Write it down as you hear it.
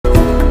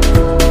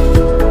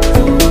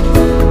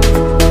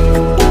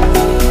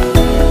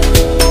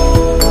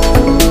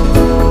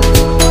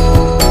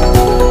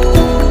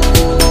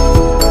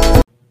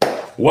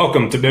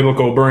Welcome to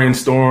Biblical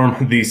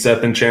Brainstorm, the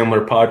Seth and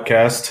Chandler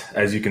podcast.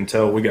 As you can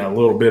tell, we got a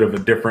little bit of a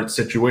different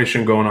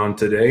situation going on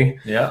today.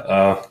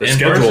 Yeah.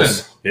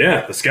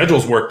 The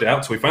schedules worked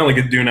out, so we finally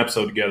get to do an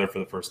episode together for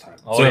the first time.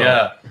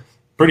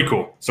 Pretty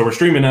cool. So we're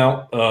streaming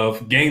out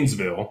of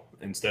Gainesville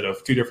instead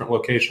of two different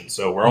locations.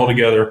 So we're all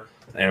together,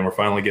 and we're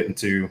finally getting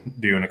to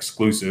do an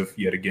exclusive,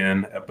 yet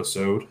again,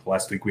 episode.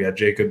 Last week we had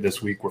Jacob.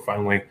 This week we're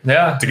finally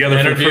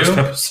together for the first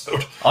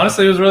episode.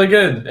 Honestly, it was really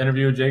good.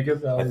 Interview with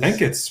Jacob. I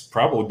think it's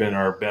probably been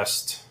our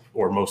best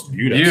or most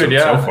viewed episode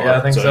so far. Yeah,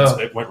 I think so.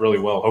 It went really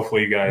well.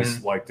 Hopefully you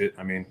guys liked it.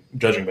 I mean,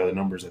 judging by the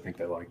numbers, I think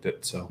they liked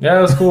it. So yeah,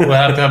 it was cool. We'll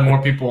have to have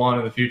more people on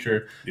in the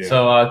future. Yeah.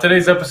 So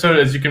today's episode,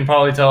 as you can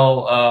probably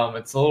tell,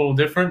 it's a little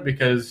different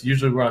because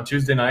usually we're on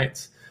Tuesday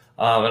nights.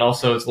 And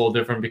also it's a little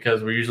different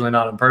because we're usually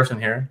not in person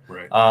here.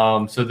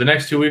 Right. So the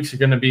next 2 weeks are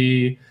going to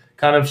be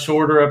kind of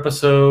shorter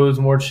episodes,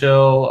 more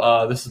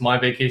chill. This is my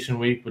vacation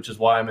week, which is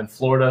why I'm in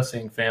Florida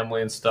seeing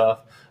family and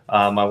stuff.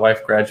 My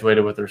wife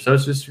graduated with her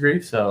associate's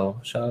degree, so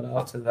shout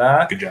out to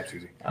that. Good job,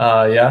 Susie.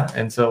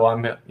 And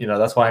so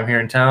that's why I'm here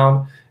in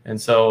town.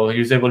 And so he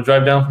was able to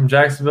drive down from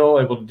Jacksonville,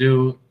 able to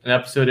do an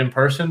episode in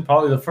person,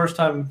 probably the first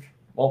time.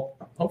 Well,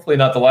 hopefully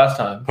not the last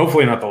time.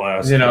 Hopefully not the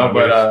last. I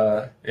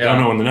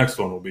don't know when the next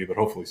one will be, but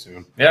hopefully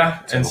soon.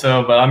 Yeah,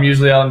 but I'm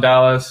usually out in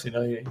Dallas.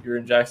 You're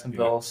in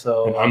Jacksonville,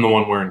 so and I'm the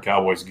one wearing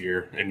Cowboys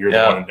gear, and you're the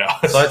one in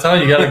Dallas. So I tell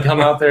you, you got to come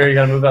out there. You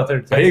got to move out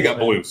there. Hey, you got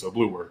blue, so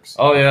blue works.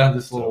 Oh yeah,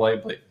 this little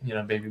light,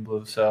 baby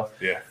blue. So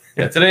yeah.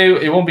 Today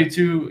it won't be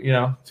too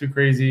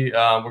crazy.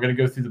 We're gonna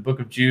go through the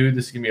Book of Jude.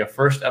 This is gonna be our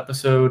first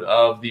episode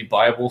of the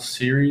Bible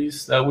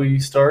series that we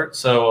start.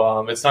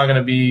 So it's not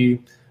gonna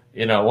be,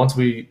 once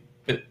we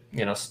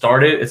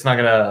start it, it's not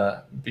going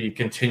to be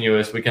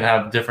continuous. We can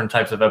have different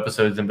types of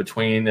episodes in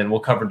between, and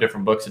we'll cover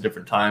different books at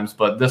different times.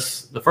 But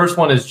the first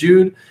one is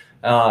Jude,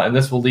 and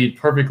this will lead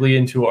perfectly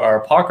into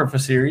our Apocrypha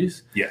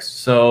series. Yes.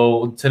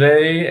 So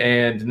today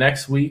and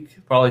next week,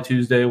 probably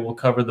Tuesday, we'll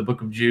cover the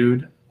Book of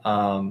Jude,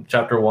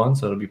 chapter 1.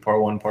 So it'll be part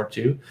 1, part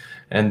 2.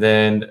 And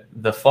then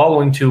the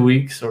following 2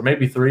 weeks, or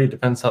maybe 3, it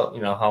depends how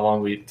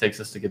long it takes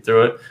us to get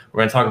through it. We're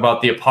going to talk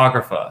about the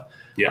Apocrypha.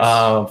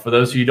 Yes. For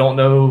those of you who don't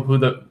know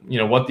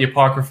what the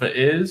Apocrypha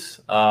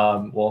is,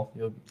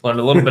 you'll learn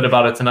a little bit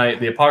about it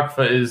tonight. The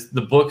Apocrypha is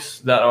the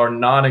books that are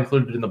not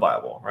included in the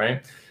Bible,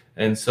 right?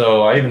 And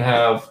so I even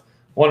have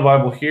one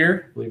Bible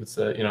here. I believe it's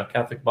a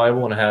Catholic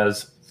Bible, and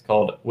it's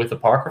called With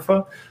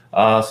Apocrypha.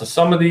 So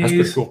some of these, that's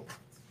pretty cool.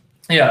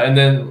 Yeah, and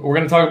then we're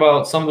going to talk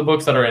about some of the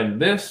books that are in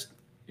this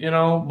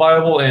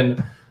Bible,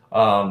 and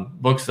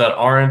books that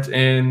aren't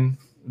in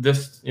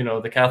this,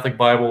 the Catholic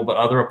Bible, but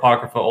other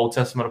Apocrypha, Old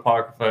Testament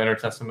Apocrypha,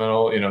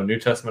 Intertestamental, New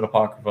Testament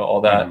Apocrypha, all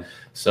that. Mm-hmm.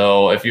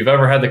 So if you've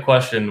ever had the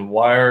question,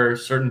 why are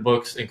certain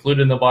books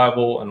included in the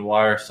Bible and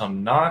why are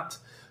some not,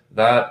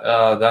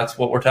 that's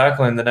what we're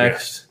tackling the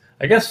next,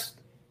 I guess,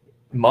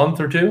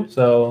 month or two.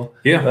 So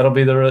that'll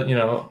be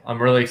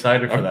I'm really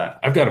excited for that.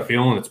 I've got a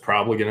feeling it's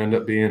probably going to end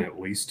up being at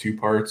least 2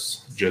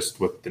 parts, just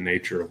with the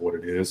nature of what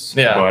it is.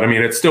 Yeah. But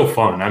it's still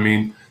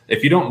fun.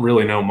 If you don't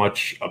really know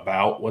much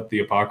about what the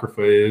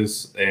Apocrypha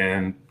is,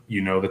 and you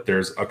know that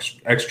there's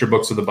extra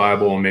books of the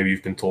Bible, and maybe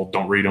you've been told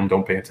don't read them,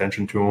 don't pay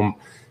attention to them,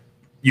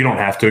 you don't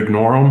have to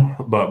ignore them,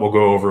 but we'll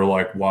go over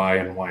why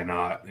and why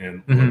not,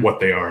 and what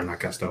they are and that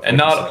kind of stuff. And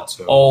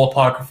all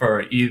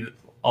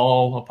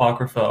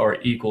Apocrypha are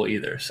equal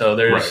either. So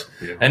there's,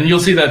 and you'll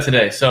see that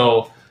today.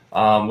 So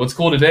what's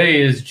cool today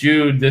is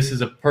Jude. This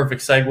is a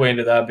perfect segue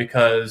into that,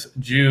 because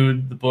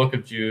Jude, the book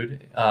of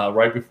Jude,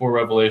 right before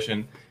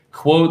Revelation,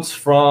 quotes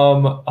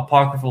from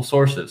apocryphal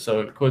sources.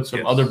 So it quotes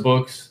from other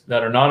books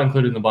that are not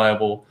included in the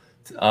Bible,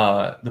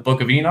 the Book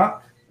of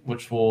Enoch,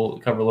 which we'll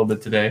cover a little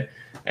bit today,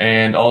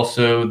 and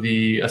also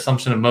the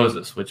Assumption of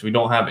Moses, which we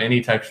don't have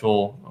any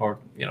textual or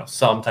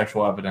some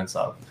textual evidence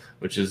of,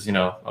 which is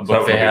a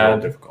book they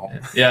had. Difficult.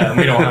 Yeah, and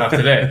we don't have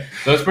today.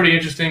 So it's pretty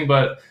interesting.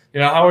 But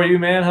how are you,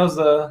 man? How's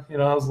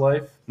how's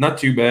life? Not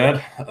too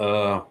bad.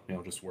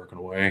 Just working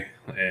away,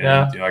 and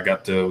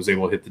I was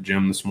able to hit the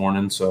gym this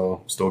morning,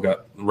 so still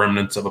got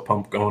remnants of a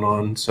pump going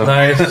on. So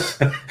nice,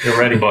 you're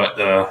ready. But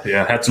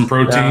had some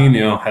protein.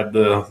 Had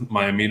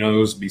my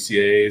aminos,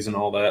 BCAAs, and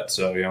all that.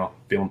 So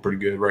feeling pretty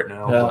good right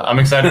now. Yeah, I'm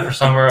excited for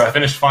summer. I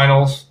finished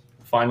finals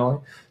finally,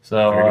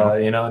 so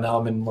now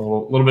I'm in a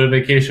little bit of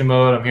vacation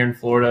mode. I'm here in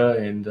Florida,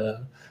 and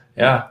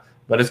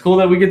But it's cool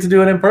that we get to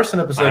do an in-person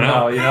episode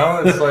now.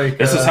 It's like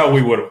this is how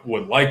we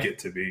would like it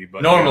to be,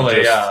 but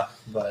normally,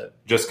 but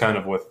just kind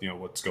of with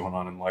what's going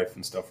on in life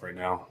and stuff right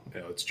now.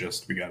 It's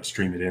just we got to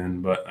stream it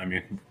in, but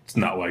it's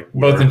not like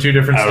both in 2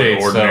 different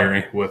states,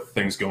 ordinary with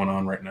things going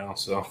on right now.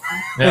 So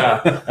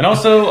and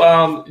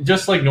also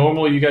just like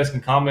normal, you guys can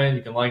comment,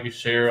 you can like, you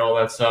share, all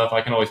that stuff. I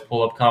can always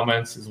pull up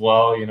comments as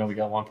well. We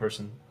got one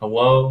person,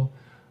 hello,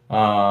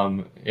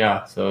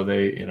 so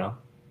they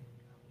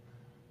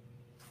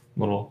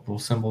little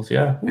symbols.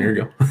 Yeah, there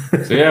you go.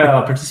 So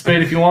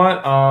participate if you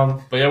want.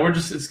 But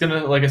it's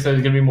gonna, like I said,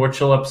 it's gonna be more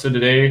chill episode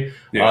today.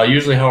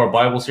 Usually how our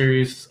Bible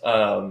series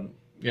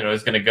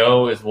is gonna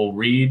go is we'll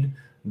read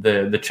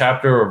the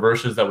chapter or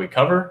verses that we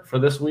cover for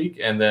this week,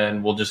 and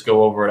then we'll just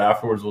go over it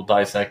afterwards. We'll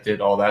dissect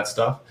it, all that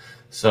stuff.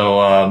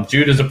 So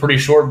Jude is a pretty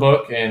short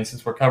book, and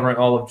since we're covering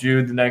all of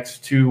Jude the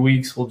next 2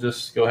 weeks, we'll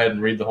just go ahead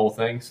and read the whole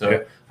thing. So yeah.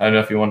 I don't know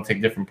if you want to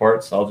take different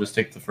parts. I'll just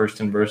take the first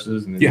 10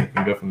 verses, and then you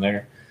can go from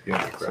there.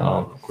 Yeah,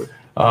 real quick.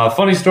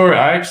 Funny story.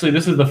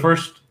 This is the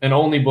first and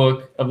only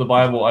book of the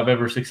Bible I've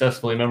ever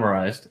successfully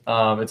memorized.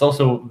 It's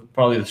also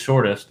probably the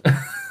shortest.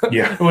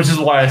 Yeah, which is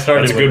why I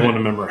started. That's a good one to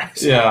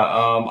memorize. Yeah,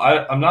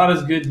 I'm not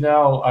as good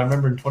now. I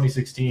remember in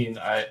 2016,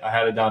 I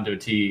had it down to a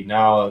T.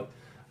 Now,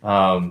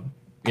 I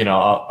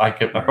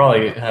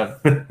probably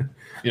have,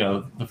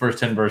 the first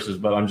 10 verses,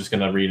 but I'm just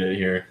gonna read it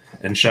here.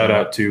 And shout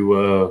out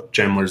to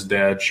Chandler's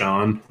dad,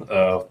 Sean.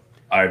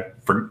 I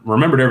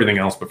remembered everything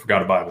else, but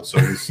forgot a Bible. So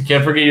you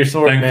can't forget your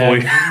sword,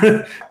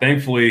 man.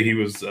 Thankfully, he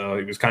was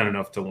kind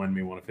enough to lend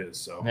me one of his.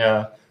 So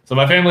yeah. So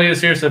my family is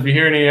here. So if you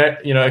hear any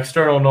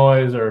external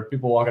noise or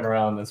people walking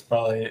around, that's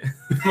probably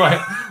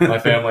my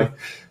family.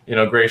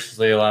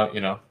 Graciously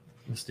allow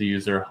just to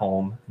use their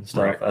home and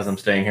stuff as I'm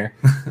staying here.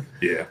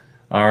 Yeah.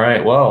 All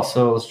right. Well,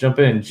 so let's jump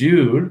in.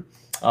 Jude,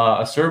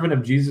 a servant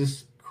of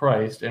Jesus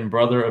Christ and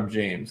brother of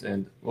James.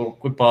 And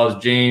quick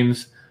pause.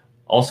 James,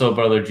 also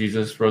brother of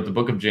Jesus, wrote the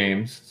book of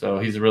James. So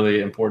he's a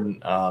really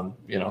important,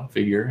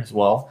 figure as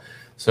well.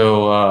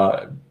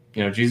 So,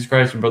 Jesus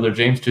Christ and brother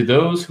James, to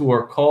those who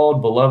are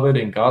called, beloved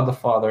in God the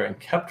Father, and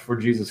kept for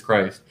Jesus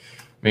Christ,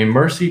 may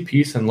mercy,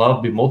 peace, and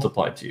love be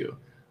multiplied to you.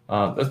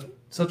 That's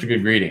such a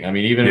good greeting. I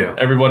mean,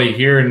 everybody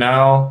here and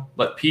now,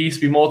 let peace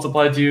be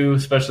multiplied to you,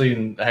 especially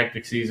in the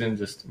hectic season.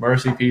 Just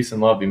mercy, peace, and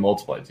love be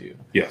multiplied to you.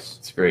 Yes.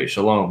 It's great.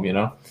 Shalom,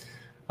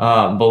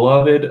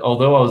 Beloved,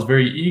 although I was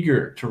very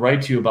eager to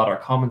write to you about our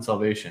common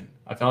salvation,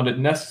 I found it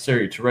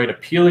necessary to write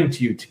appealing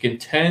to you to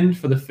contend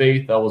for the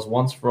faith that was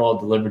once for all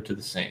delivered to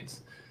the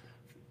saints.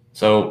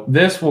 So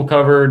this we'll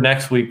cover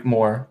next week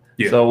more.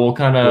 Yeah. So we'll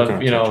kind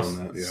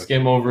of,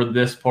 skim over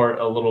this part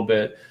a little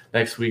bit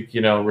next week,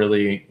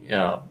 really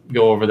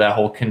go over that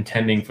whole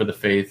contending for the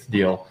faith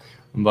deal.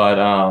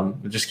 But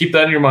just keep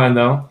that in your mind,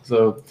 though.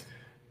 So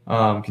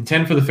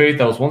contend for the faith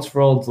that was once for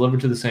all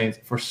delivered to the saints.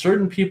 For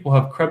certain people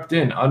have crept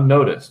in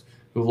unnoticed,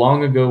 who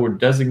long ago were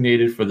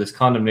designated for this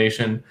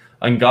condemnation,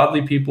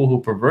 ungodly people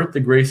who pervert the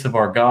grace of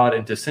our God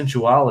into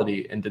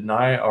sensuality and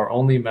deny our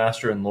only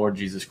Master and Lord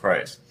Jesus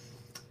Christ.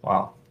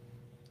 Wow.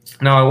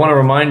 Now I want to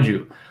remind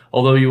you,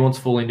 although you once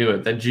fully knew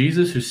it, that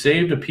Jesus, who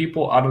saved a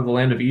people out of the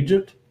land of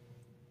Egypt,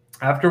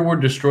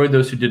 afterward destroyed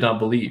those who did not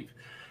believe,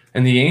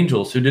 and the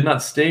angels who did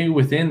not stay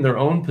within their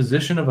own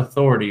position of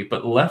authority,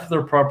 but left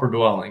their proper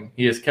dwelling,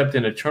 he has kept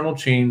in eternal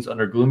chains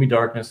under gloomy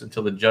darkness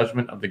until the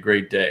judgment of the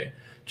great day.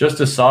 Just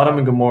as Sodom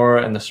and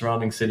Gomorrah and the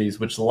surrounding cities,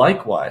 which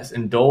likewise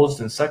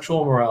indulged in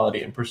sexual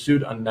immorality and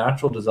pursued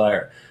unnatural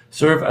desire,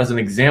 serve as an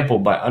example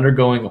by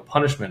undergoing a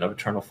punishment of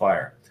eternal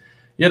fire.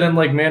 Yet in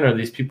like manner,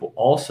 these people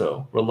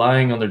also,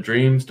 relying on their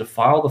dreams,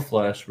 defile the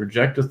flesh,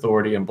 reject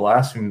authority, and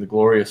blaspheme the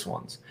glorious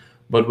ones.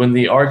 But when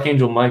the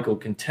archangel Michael,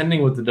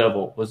 contending with the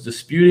devil, was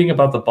disputing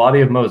about the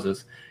body of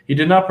Moses, he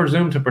did not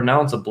presume to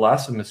pronounce a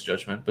blasphemous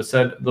judgment, but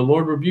said, "The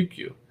Lord rebuke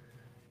you."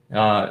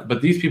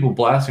 But these people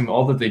blaspheme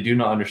all that they do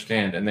not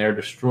understand, and they are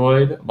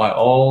destroyed by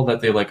all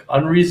that they, like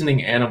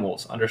unreasoning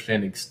animals,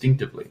 understand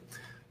instinctively.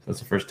 So that's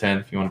the first 10.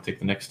 If you want to take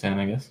the next 10,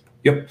 I guess.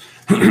 Yep.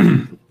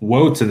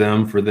 Woe to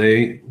them, for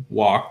they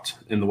walked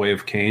in the way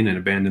of Cain and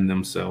abandoned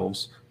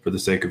themselves for the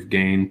sake of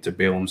gain to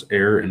Balaam's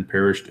error and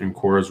perished in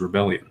Korah's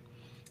rebellion.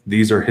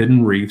 These are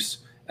hidden reefs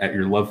at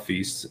your love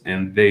feasts,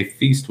 and they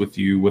feast with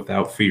you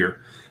without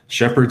fear.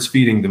 Shepherds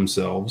feeding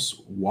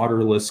themselves,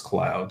 waterless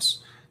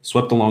clouds,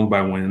 swept along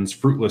by winds,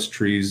 fruitless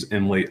trees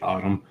in late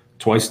autumn,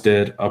 twice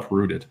dead,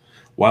 uprooted.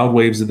 Wild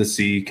waves of the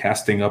sea,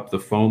 casting up the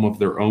foam of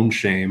their own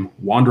shame,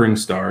 wandering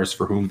stars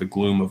for whom the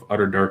gloom of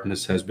utter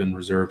darkness has been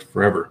reserved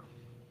forever.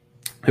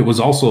 It was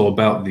also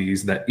about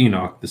these that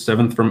Enoch, the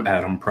seventh from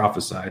Adam,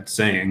 prophesied,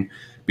 saying,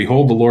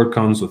 Behold, the Lord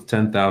comes with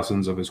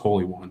 10,000s of his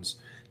holy ones,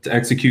 to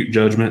execute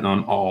judgment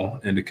on all,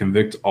 and to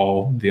convict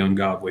all the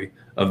ungodly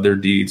of their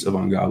deeds of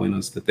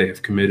ungodliness that they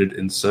have committed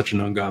in such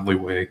an ungodly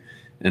way,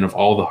 and of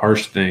all the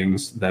harsh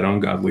things that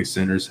ungodly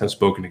sinners have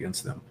spoken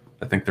against them.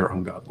 I think they're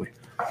ungodly.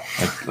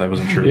 I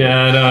wasn't sure.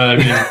 Yeah, no,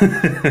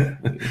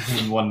 I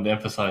mean, wanted to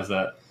emphasize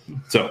that.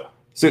 So,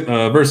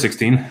 verse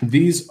 16,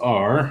 these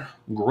are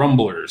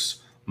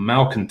grumblers,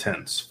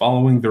 malcontents,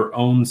 following their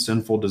own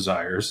sinful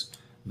desires.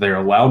 They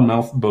are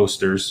loudmouthed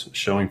boasters,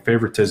 showing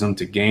favoritism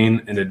to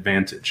gain an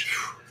advantage.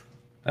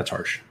 That's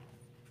harsh.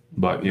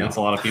 But, that's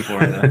a lot of people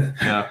right there.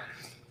 Yeah.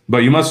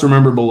 But you must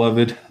remember,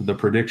 beloved, the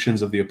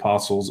predictions of the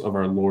apostles of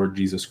our Lord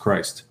Jesus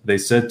Christ. They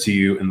said to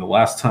you, in the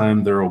last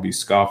time there will be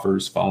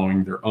scoffers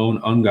following their own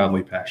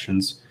ungodly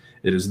passions.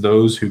 It is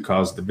those who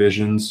cause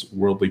divisions,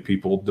 worldly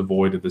people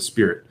devoid of the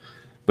Spirit.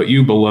 But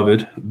you,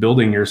 beloved,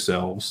 building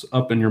yourselves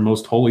up in your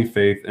most holy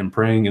faith and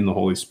praying in the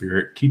Holy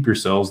Spirit, keep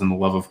yourselves in the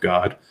love of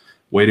God,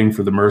 waiting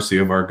for the mercy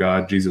of our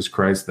God, Jesus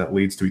Christ, that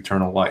leads to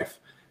eternal life.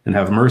 And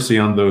have mercy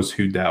on those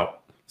who doubt.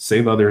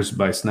 Save others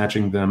by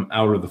snatching them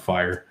out of the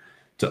fire.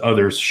 To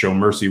others, show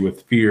mercy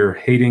with fear,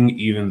 hating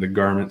even the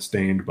garment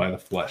stained by the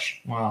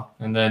flesh. Wow.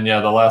 And then,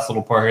 the last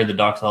little part here, the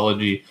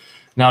doxology.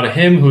 Now to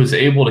him who is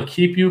able to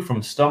keep you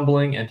from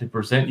stumbling and to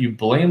present you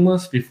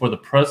blameless before the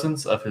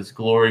presence of his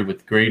glory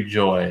with great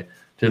joy.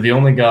 To the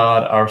only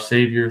God, our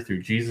Savior,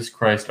 through Jesus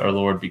Christ our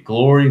Lord, be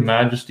glory,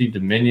 majesty,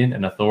 dominion,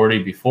 and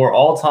authority before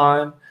all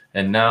time,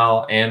 and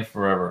now and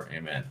forever.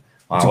 Amen.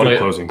 Wow, that's a good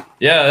closing.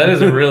 Yeah, that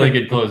is a really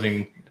good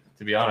closing,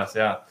 to be honest.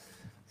 Yeah.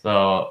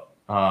 So,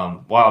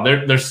 wow,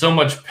 there's so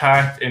much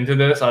packed into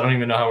this. I don't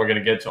even know how we're going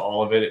to get to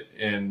all of it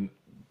in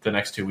the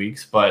next 2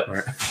 weeks, but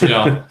we're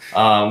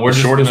the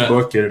shortest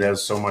book. It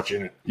has so much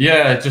in it.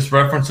 Yeah, it just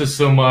references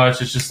so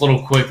much. It's just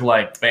little quick,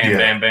 like bam,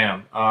 bam,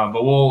 bam.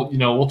 But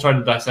we'll try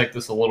to dissect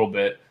this a little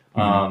bit.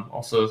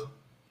 Also,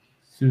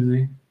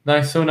 Susie,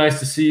 so nice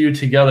to see you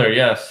together.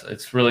 Yes,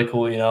 it's really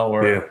cool.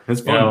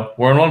 It's fun.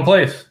 We're in one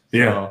place.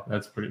 Yeah, so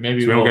that's pretty. Maybe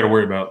so we don't got to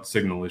worry about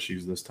signal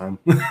issues this time.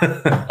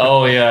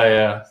 Oh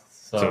yeah.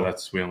 So we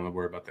don't have to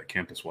worry about that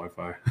campus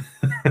Wi-Fi.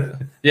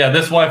 Yeah,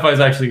 this Wi-Fi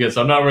is actually good,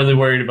 so I'm not really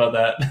worried about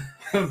that.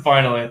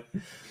 Finally,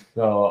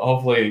 so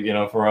hopefully,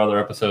 for our other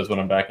episodes when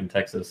I'm back in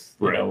Texas,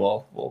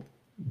 we'll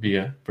be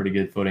a pretty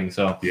good footing.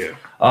 So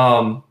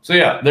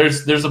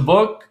there's a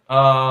book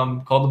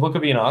called the Book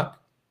of Enoch,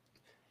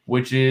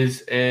 which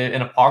is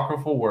an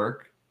apocryphal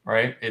work.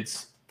 Right,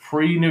 it's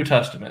pre-New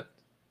Testament.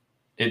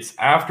 It's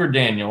after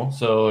Daniel.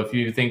 So if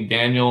you think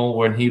Daniel,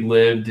 when he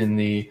lived in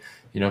the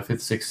 5th,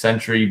 6th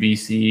century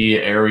BC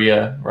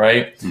area,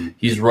 right?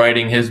 He's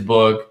writing his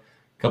book.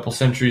 A couple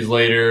centuries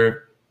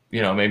later,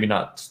 maybe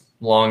not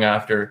long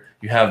after,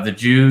 you have the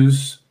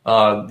Jews,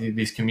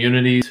 these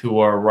communities who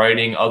are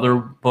writing other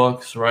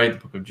books, right? The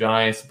Book of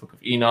Giants, the Book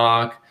of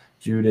Enoch,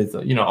 Judith,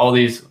 all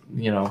these,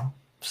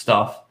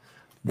 stuff.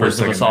 First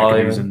and second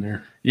Maccabees in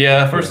there.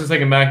 Yeah, first and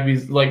second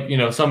Maccabees,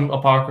 some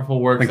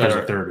apocryphal works. I think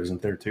there's a third,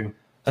 isn't there too?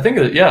 I think,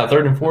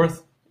 third and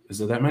fourth. Is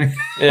there that many?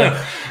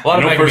 Yeah, a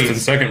lot of first and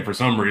second for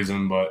some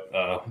reason, but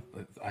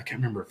I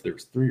can't remember if there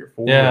was 3 or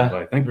 4. Yeah,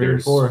 but I think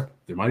there's 4.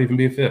 There might even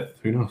be a 5th.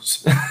 Who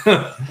knows?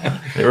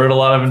 They wrote a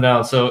lot of them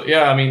down. So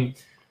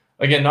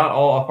again, not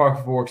all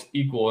apocryphal works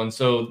equal, and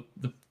so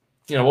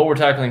what we're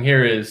tackling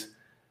here is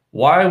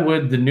why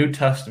would the New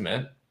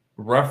Testament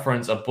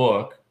reference a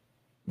book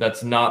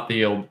that's not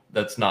Old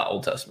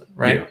Testament,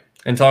 right? Yeah.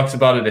 And talks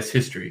about it as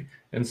history,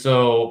 and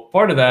so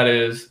part of that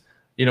is.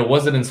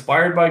 Was it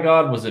inspired by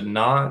God? Was it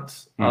not?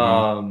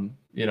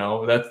 That's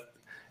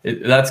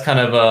kind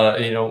of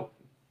a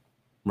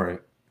right,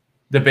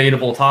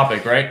 debatable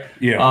topic, right?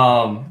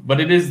 Yeah.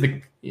 But it is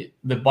the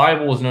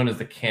Bible is known as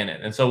the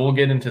canon, and so we'll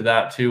get into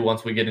that too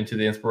once we get into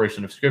the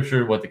inspiration of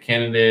Scripture, what the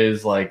canon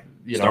is, like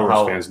Star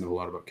Wars fans know a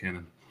lot about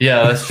canon.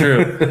 Yeah, that's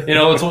true.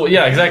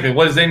 Exactly.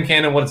 What is in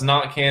canon? What is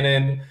not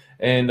canon?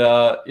 And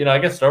I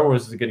guess Star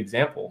Wars is a good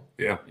example.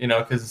 Yeah.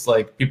 Because it's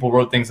like people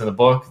wrote things in the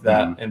book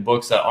that in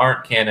books that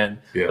aren't canon,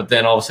 but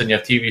then all of a sudden you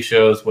have TV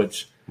shows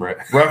which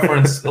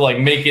reference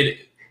make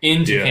it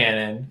into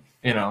canon.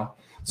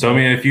 So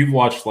if you've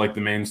watched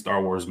the main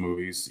Star Wars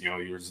movies,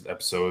 there's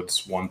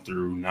episodes 1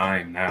 through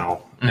 9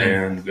 now,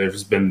 and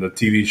there's been the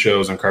TV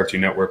shows on Cartoon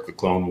Network, The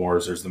Clone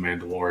Wars, there's The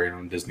Mandalorian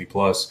on Disney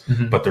Plus,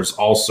 but there's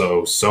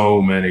also so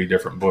many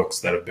different books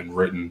that have been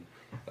written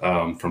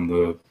from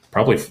the.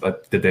 Probably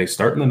did they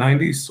start in the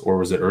 90s or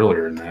was it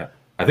earlier than that?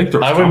 I think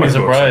there. I wouldn't be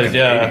surprised.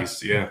 Yeah.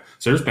 Yeah.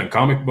 So there's been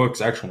comic books,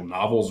 actual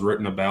novels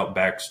written about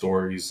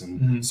backstories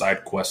and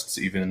side quests,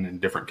 even and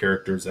different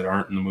characters that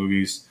aren't in the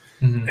movies.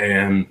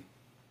 And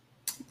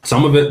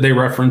some of it they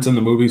reference in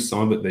the movies, some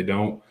of it they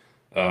don't.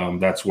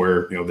 That's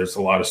where there's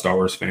a lot of Star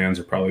Wars fans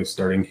are probably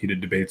starting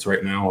heated debates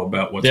right now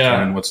about what's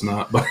canon, what's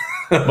not. But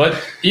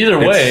either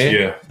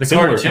way, the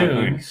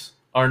cartoons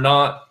are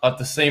not at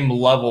the same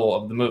level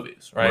of the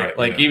movies, right?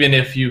 Even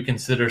if you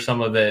consider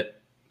some of it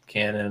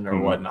canon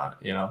or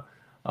whatnot,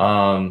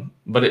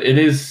 but it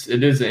is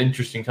an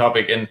interesting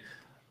topic. And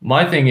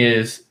my thing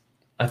is,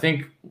 I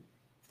think,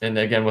 and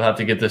again, we'll have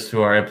to get this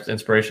to our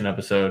inspiration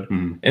episode.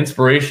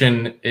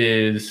 Inspiration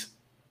is,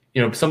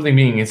 something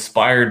being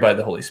inspired by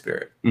the Holy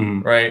Spirit,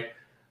 right?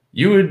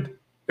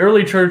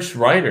 Early church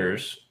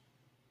writers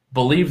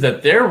believe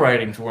that their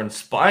writings were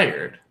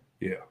inspired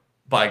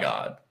by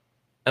God.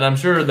 And I'm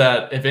sure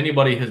that if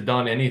anybody has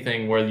done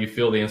anything where you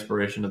feel the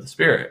inspiration of the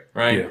Spirit,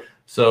 right? Yeah.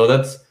 So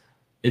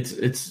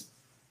it's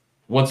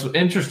what's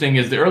interesting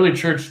is the early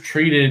church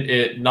treated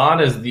it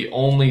not as the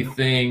only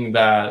thing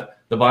that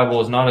the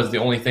Bible is not as the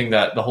only thing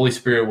that the Holy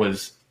Spirit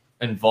was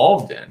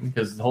involved in,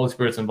 because the Holy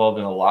Spirit's involved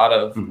in a lot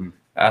of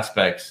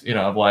aspects,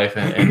 of life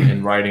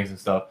and writings and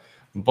stuff.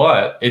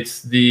 But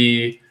it's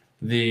the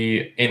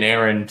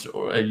inerrant,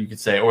 or you could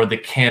say, or the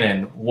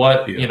canon.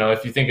 What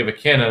if you think of a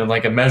canon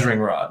like a measuring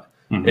rod.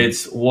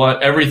 It's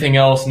what everything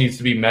else needs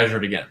to be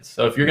measured against.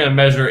 So if you're going to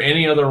measure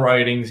any other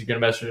writings, you're going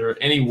to measure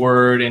any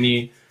word,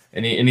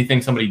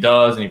 anything somebody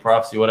does, any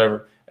prophecy,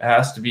 whatever, it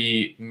has to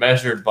be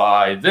measured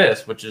by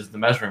this, which is the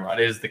measuring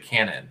rod, is the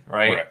canon,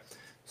 right?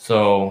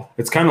 So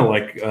it's kind of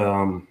like,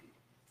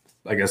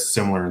 I guess,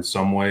 similar in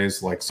some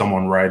ways, like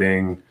someone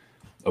writing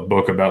a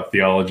book about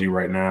theology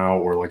right now,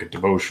 or like a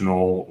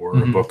devotional,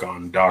 or a book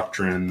on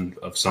doctrine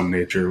of some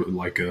nature,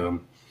 like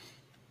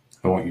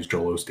I won't use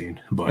Joel Osteen,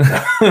 but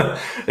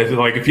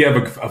if you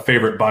have a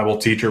favorite Bible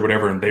teacher or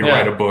whatever, and they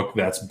write a book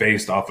that's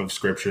based off of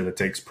Scripture, that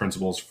takes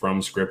principles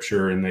from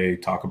Scripture, and they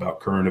talk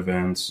about current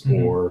events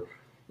or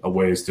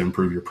ways to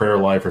improve your prayer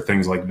life or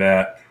things like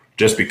that,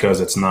 just because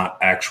it's not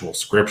actual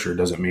Scripture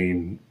doesn't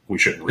mean we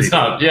shouldn't read it. It's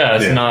not. Yeah,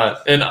 it's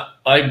not. And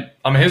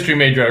I'm a history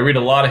major. I read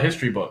a lot of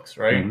history books,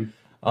 right?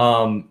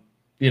 How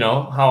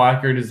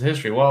accurate is the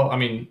history? Well, I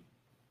mean,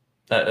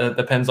 that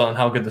depends on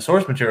how good the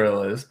source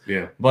material is.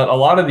 Yeah. But a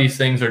lot of these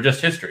things are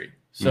just history.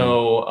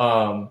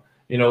 So,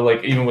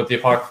 like even with the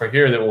Apocrypha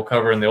here that we'll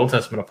cover in the Old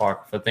Testament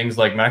Apocrypha, things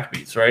like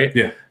Maccabees, right?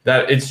 Yeah.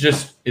 That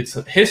it's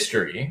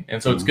history.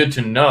 And so it's good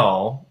to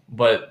know,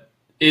 but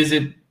is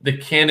it the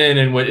canon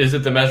and is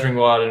it the measuring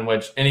rod in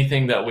which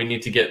anything that we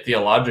need to get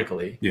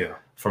theologically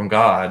from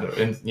God?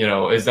 And,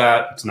 is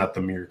that... It's not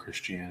the mere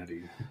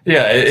Christianity.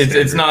 Yeah,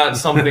 it's not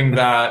something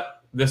that...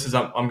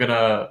 I'm going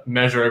to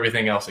measure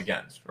everything else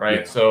against, right?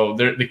 Yeah. So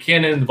the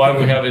canon, the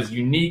Bible we have is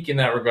unique in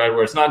that regard,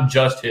 where it's not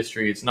just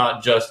history, it's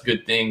not just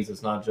good things,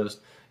 it's not just,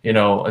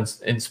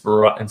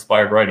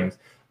 inspired writings,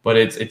 but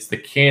it's the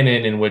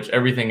canon in which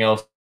everything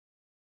else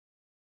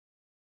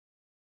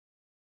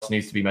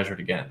needs to be measured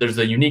again. There's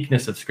a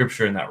uniqueness of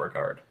Scripture in that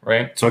regard,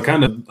 right? So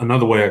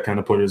another way I kind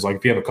of put it is like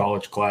if you have a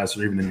college class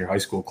or even in your high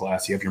school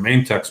class, you have your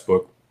main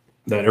textbook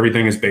that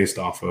everything is based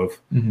off of,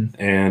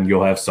 and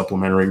you'll have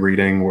supplementary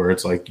reading where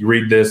it's like you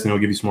read this and it'll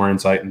give you some more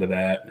insight into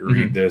that, or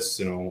read this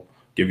and it'll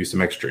give you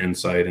some extra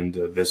insight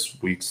into this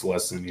week's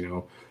lesson,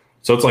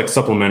 so it's like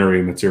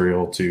supplementary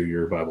material to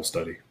your Bible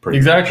study.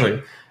 Exactly.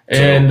 Much.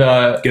 And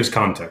it gives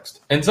context.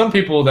 And some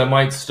people that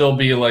might still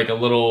be like a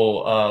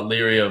little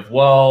leery of,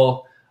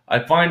 well, I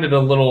find it a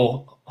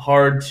little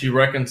hard to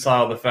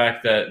reconcile the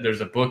fact that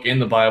there's a book in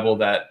the Bible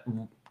that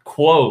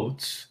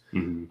quotes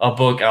a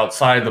book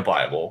outside the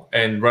Bible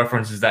and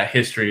references that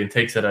history and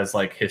takes it as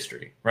like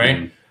history,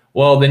 right?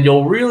 Well, then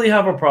you'll really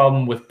have a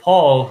problem with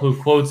Paul,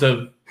 who quotes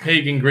a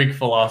pagan Greek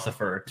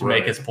philosopher to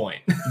make his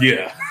point.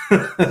 Yeah.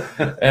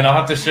 And I'll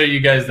have to show you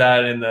guys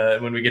that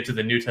when we get to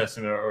the New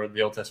Testament or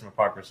the Old Testament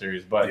Apocrypha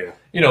series. But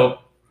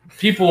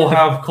people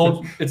have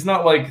it's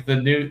not like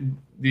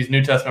these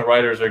New Testament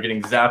writers are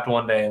getting zapped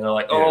one day and they're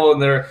like,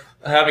 and they're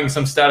having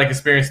some static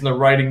experience and they're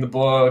writing the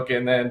book,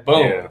 and then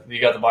boom,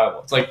 you got the Bible.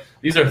 It's like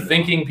these are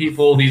thinking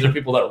people. These are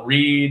people that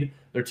read.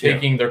 They're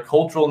taking their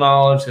cultural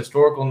knowledge,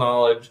 historical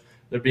knowledge.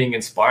 They're being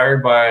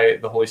inspired by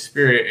the Holy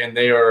Spirit, and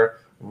they are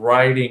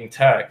writing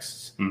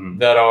texts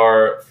that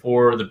are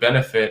for the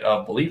benefit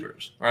of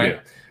believers, right? Yeah.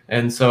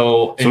 And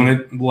so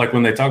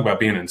when they talk about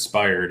being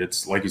inspired,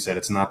 it's like you said,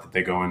 it's not that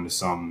they go into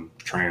some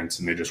trance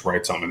and they just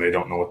write something and they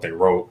don't know what they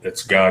wrote.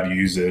 It's God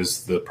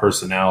uses the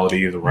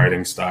personality, the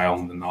writing style,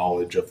 and the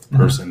knowledge of the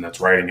person that's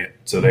writing it,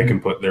 so they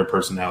can put their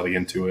personality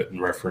into it and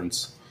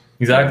reference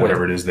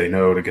whatever it is they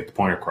know to get the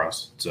point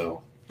across.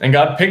 And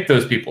God picked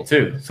those people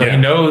too. So He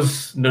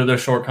knows their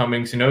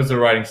shortcomings, He knows their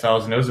writing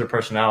styles, He knows their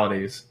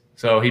personalities.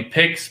 So He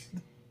picks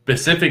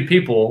specific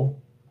people,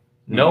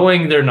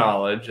 knowing their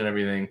knowledge and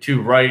everything,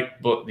 to write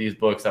these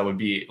books that would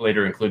be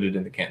later included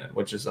in the canon,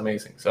 which is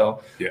amazing.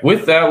 So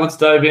with that, let's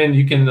dive in.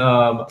 You can,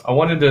 I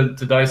wanted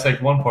to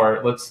dissect one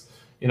part. Let's,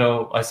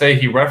 I say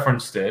He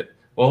referenced it.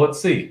 Well,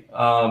 let's see.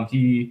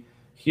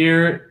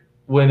 Here,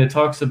 when it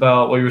talks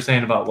about what you were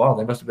saying about, wow,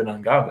 they must have been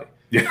ungodly.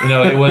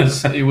 Yeah.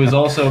 It was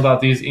also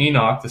about these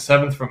Enoch, the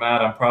seventh from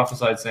Adam,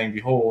 prophesied saying,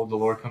 behold, the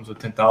Lord comes with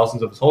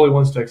 10,000s of His holy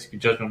ones to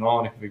execute judgment on all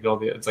and to convict all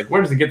the... It's like,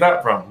 where does he get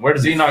that from? Where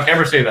does Enoch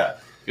ever say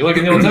that? If you look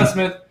in the Old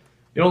Testament,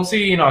 you don't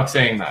see Enoch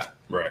saying that.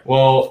 Right.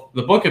 Well,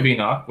 the book of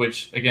Enoch,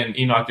 which again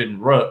Enoch didn't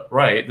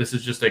write, this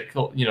is just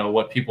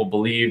what people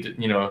believed,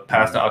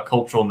 passed out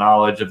cultural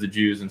knowledge of the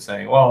Jews and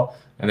saying, well,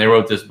 and they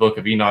wrote this book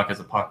of Enoch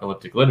as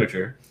apocalyptic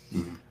literature.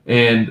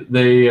 And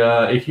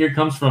it here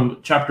comes from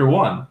chapter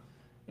 1.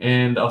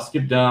 And I'll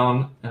skip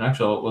down, and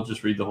actually we'll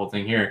just read the whole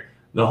thing here.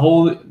 The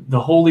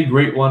holy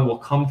great one will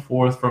come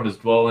forth from his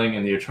dwelling,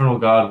 and the eternal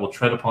God will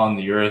tread upon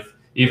the earth,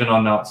 even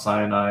on Mount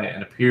Sinai,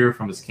 and appear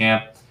from his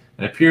camp,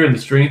 and appear in the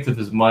strength of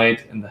his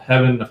might in the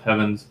heaven of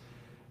heavens.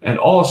 And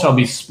all shall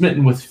be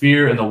smitten with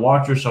fear, and the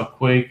watchers shall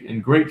quake,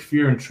 and great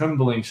fear and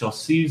trembling shall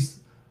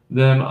seize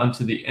them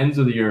unto the ends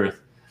of the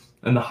earth.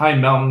 And the high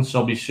mountains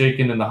shall be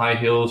shaken, and the high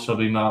hills shall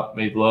be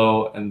made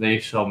low, and they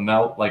shall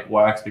melt like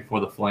wax before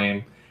the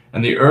flame.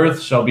 And the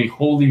earth shall be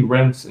wholly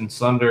rent in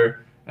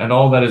sunder, and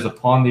all that is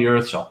upon the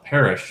earth shall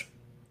perish.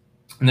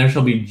 And there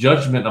shall be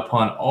judgment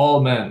upon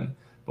all men.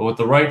 But with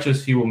the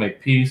righteous He will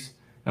make peace,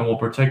 and will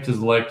protect His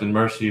elect in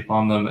mercy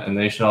upon them, and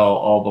they shall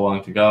all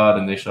belong to God,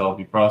 and they shall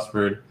be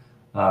prospered,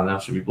 thou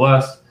shalt be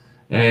blessed.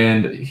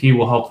 And He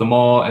will help them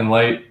all, and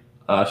light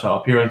shall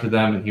appear unto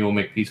them, and He will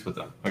make peace with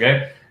them.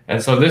 Okay? And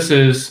so this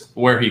is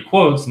where he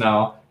quotes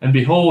now, and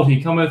behold,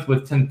 He cometh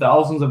with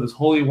 10,000s of His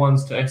holy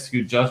ones to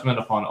execute judgment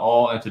upon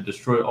all, and to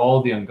destroy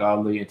all the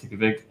ungodly, and to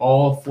convict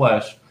all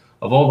flesh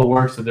of all the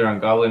works of their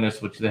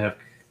ungodliness which they have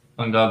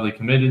ungodly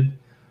committed,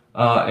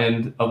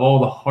 and of all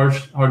the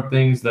hard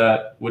things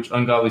that which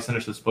ungodly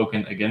sinners have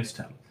spoken against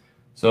him.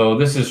 So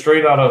this is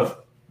straight out of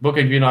Book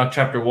of Enoch,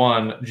 chapter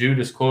 1. Jude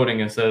is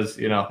quoting and says,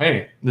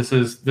 hey, this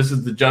is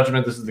the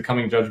judgment. This is the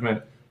coming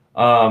judgment.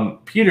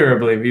 Peter, I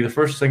believe, either 1st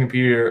or 2nd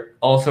Peter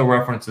also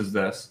references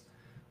this.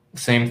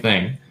 Same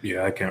thing.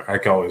 Yeah, I can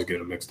always get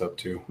it mixed up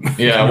too.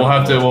 Yeah, we'll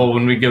have to. Well,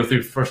 when we go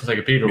through 1st and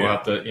 2nd Peter, we'll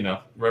have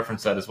to,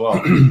 reference that as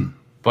well.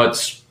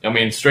 But I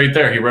mean, straight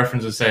there, he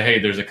references say, "Hey,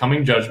 there's a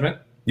coming judgment."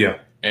 Yeah,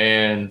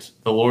 and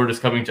the Lord is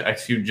coming to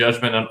execute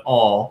judgment on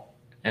all,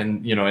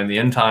 and in the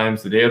end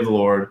times, the day of the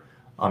Lord,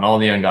 on all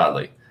the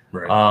ungodly.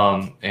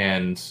 Right.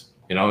 And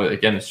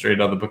again,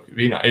 straight out of the Book of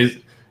Enoch is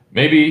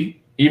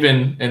maybe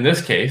even in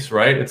this case,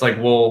 right? It's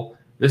like, well,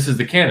 this is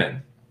the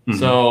canon,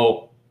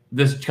 so.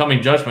 This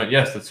coming judgment,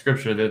 yes, that's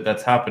scripture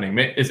that's happening.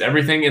 Is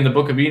everything in the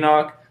Book of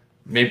Enoch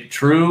maybe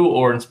true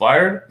or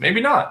inspired? Maybe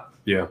not.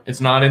 Yeah.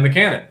 It's not in the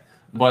canon.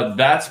 But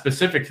that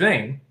specific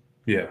thing,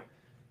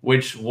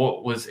 which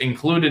was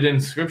included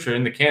in scripture,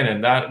 in the canon,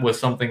 that was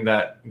something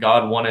that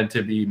God wanted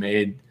to be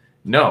made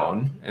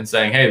known and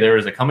saying, hey, there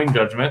is a coming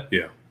judgment.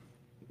 Yeah.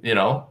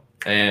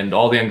 And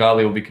all the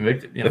ungodly will be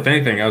convicted. If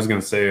anything, I was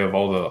going to say of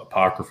all the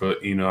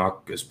Apocrypha,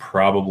 Enoch is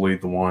probably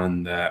the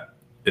one that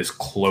is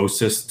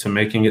closest to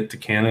making it to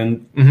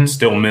canon.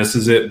 Still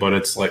misses it, but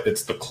it's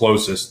the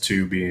closest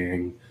to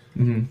being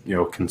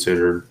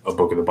considered a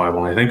book of the Bible.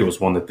 And I think it was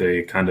one that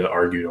they kind of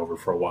argued over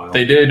for a while.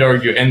 They did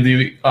argue, and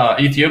the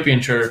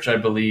Ethiopian church, I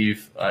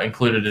believe,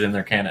 included it in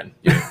their canon.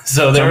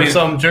 So there were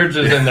some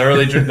churches in the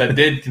early church that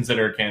did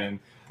consider it canon.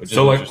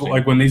 So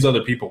like when these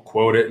other people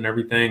quote it and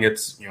everything,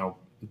 it's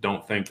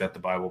don't think that the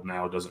Bible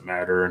now doesn't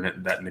matter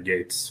and that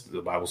negates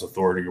the Bible's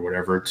authority or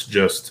whatever. It's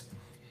just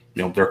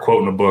they're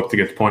quoting a book to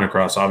get the point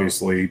across.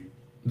 Obviously,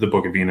 the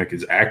Book of Enoch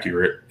is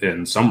accurate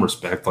in some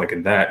respect. Like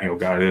in that,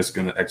 God is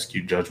going to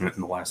execute judgment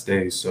in the last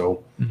days.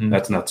 So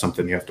that's not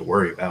something you have to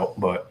worry about.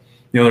 But,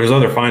 there's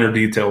other finer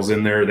details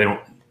in there. I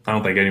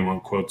don't think anyone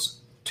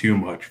quotes too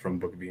much from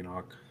the Book of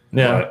Enoch.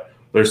 Yeah. But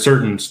there's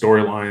certain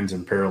storylines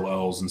and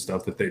parallels and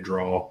stuff that they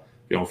draw,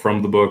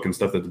 from the book and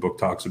stuff that the book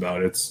talks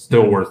about. It's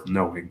still worth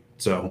knowing.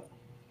 So,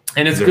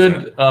 and it's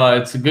good.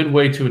 It's a good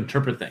way to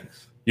interpret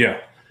things. Yeah.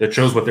 That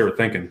shows what they were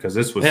thinking, because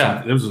this was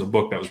a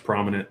book that was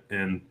prominent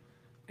in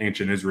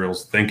ancient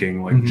Israel's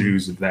thinking, like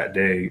Jews of that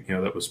day.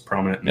 That was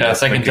prominent. In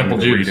Second Temple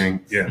Jews.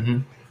 Reading. Yeah,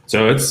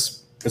 so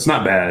it's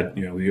not bad.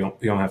 You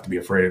don't have to be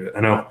afraid of it.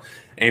 I know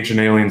Ancient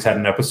Aliens had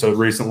an episode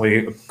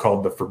recently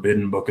called "The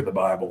Forbidden Book of the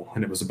Bible,"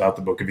 and it was about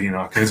the Book of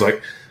Enoch. And it's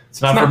like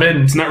it's not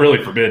forbidden. It's not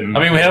really forbidden.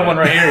 I mean, we have one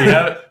right here. You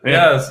have it.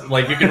 Yeah, it's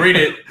like you can read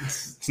it.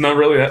 It's not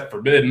really that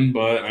forbidden,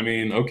 but I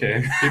mean,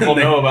 okay. People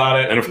know about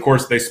it. And of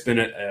course they spin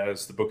it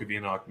as the Book of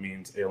Enoch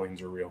means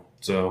aliens are real.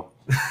 So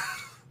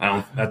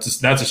that's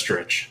a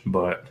stretch,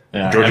 but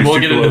and we'll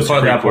get into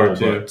that part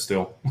too. But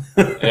still.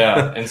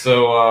 And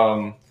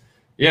so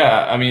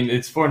I mean,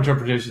 it's for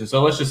interpretation.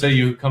 So let's just say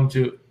you come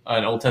to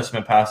an Old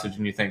Testament passage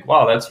and you think,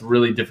 wow, that's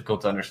really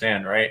difficult to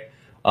understand, right?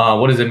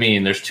 What does it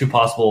mean? There's two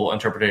possible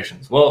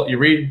interpretations. Well, you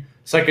read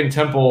Second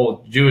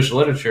Temple Jewish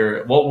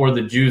literature. What were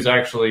the Jews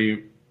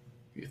actually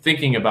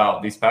thinking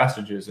about these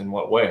passages, in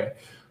what way?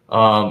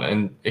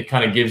 And it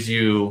kind of gives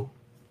you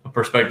a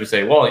perspective to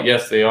say, well,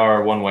 yes, they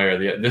are one way or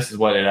the other. This is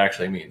what it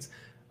actually means.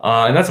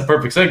 And that's a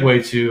perfect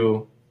segue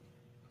to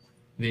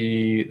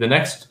the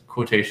next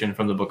quotation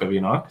from the Book of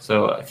Enoch.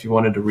 So if you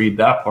wanted to read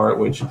that part,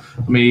 which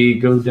let me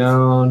go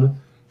down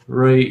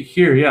right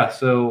here. Yeah,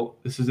 so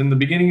this is in the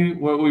beginning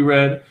what we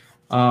read.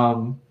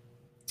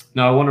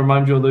 Now, I want to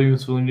remind you, although you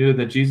fully knew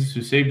that Jesus,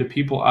 who saved a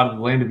people out of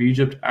the land of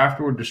Egypt,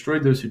 afterward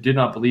destroyed those who did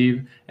not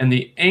believe, and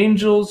the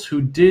angels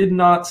who did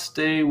not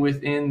stay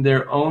within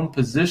their own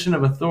position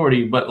of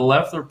authority, but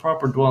left their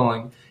proper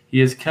dwelling, he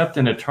has kept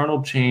in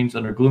eternal chains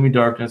under gloomy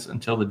darkness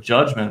until the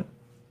judgment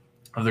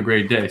of the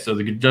great day. So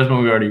the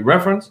judgment we already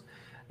referenced,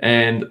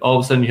 and all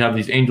of a sudden you have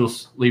these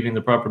angels leaving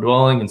the proper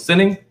dwelling and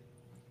sinning.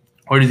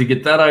 Where does he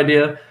get that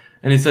idea?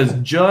 And he says,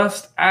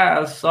 just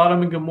as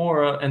Sodom and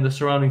Gomorrah and the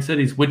surrounding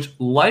cities, which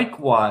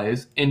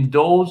likewise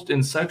indulged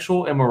in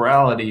sexual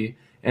immorality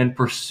and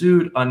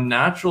pursued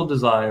unnatural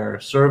desire,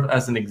 serve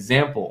as an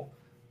example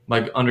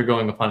by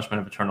undergoing a punishment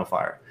of eternal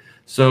fire.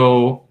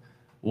 So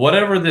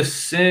whatever this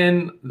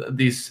sin,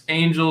 these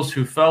angels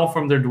who fell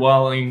from their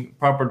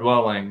proper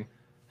dwelling,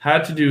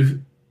 had to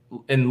do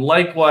in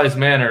likewise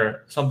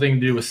manner something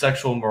to do with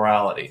sexual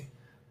morality.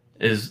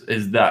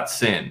 Is that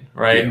sin,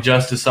 right? Yeah.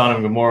 Just as Sodom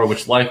and Gomorrah,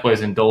 which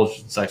likewise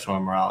indulged in sexual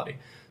immorality.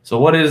 So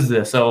what is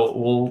this? So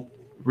we'll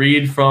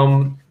read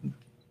from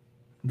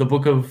the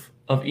Book of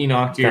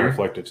Enoch here. Kind of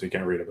reflective, so you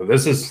can't read it. But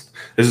this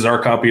is our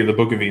copy of the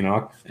Book of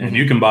Enoch, and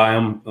you can buy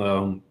them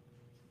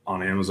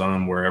on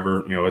Amazon,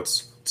 wherever.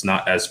 It's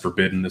not as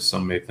forbidden as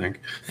some may think.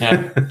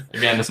 Yeah.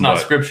 Again, it's not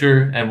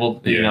scripture,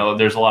 and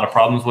there's a lot of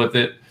problems with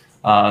it.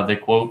 They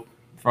quote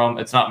from,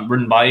 it's not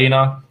written by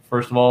Enoch,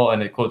 first of all,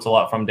 and it quotes a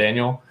lot from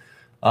Daniel.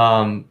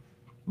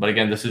 But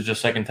again, this is just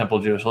Second Temple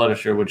Jewish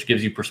literature, which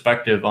gives you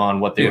perspective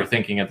on what they were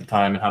thinking at the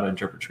time and how to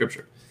interpret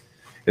scripture.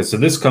 Yeah, so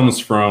this comes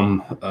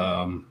from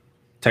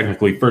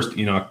technically 1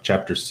 Enoch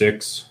chapter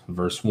 6,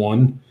 verse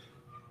 1.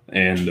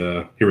 And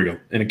here we go.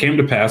 And it came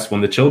to pass when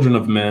the children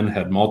of men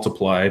had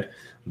multiplied,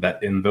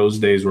 that in those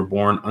days were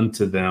born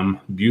unto them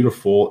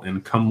beautiful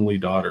and comely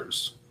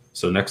daughters.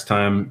 So next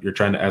time you're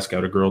trying to ask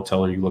out a girl,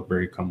 tell her you look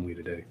very comely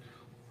today.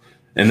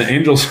 And the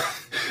angels,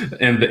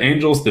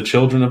 the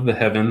children of the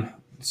heaven,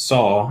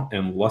 saw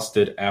and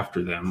lusted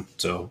after them.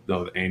 So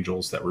the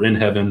angels that were in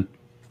heaven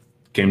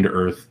came to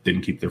earth,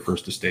 didn't keep their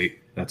first estate.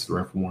 That's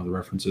one of the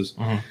references.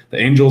 Mm-hmm. The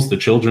angels, the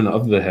children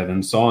of the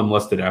heaven, saw and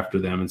lusted after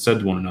them, and said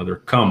to one another,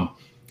 Come,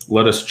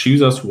 let us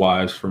choose us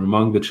wives from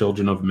among the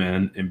children of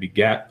men, and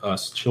begat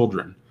us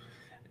children.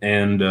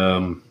 And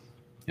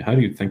how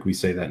do you think we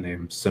say that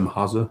name?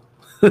 Simhaza?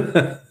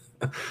 Simjaza.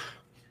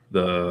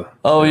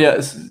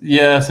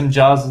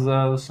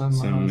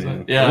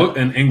 Yeah.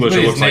 In English,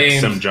 it looks like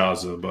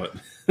Simjaza, but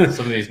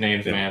some of these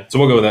names, man. So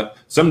we'll go with that.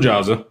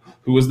 Simjaza,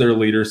 who was their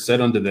leader, said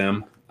unto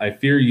them, I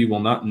fear ye will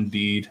not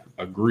indeed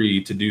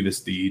agree to do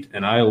this deed,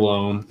 and I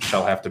alone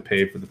shall have to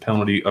pay for the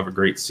penalty of a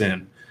great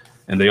sin.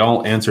 And they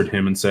all answered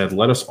him and said,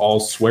 Let us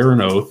all swear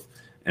an oath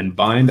and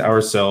bind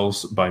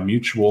ourselves by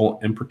mutual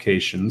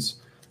imprecations,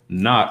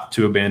 not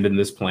to abandon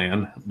this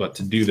plan, but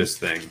to do this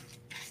thing.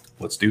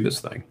 Let's do this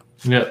thing.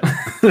 Yeah.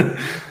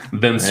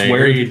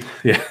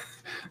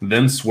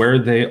 Then swear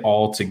they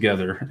all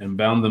together and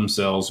bound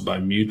themselves by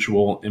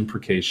mutual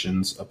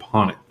imprecations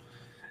upon it.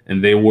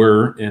 And they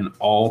were in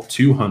all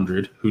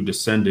 200 who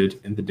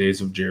descended in the days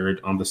of Jared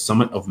on the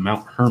summit of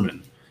Mount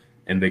Hermon.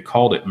 And they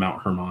called it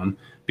Mount Hermon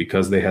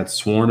because they had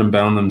sworn and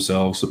bound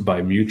themselves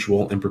by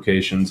mutual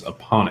imprecations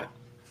upon it.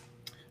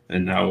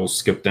 And now we'll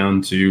skip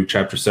down to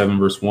chapter 7,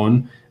 verse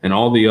 1. And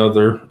all the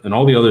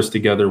others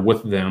together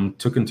with them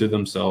took unto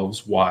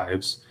themselves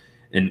wives,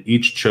 and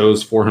each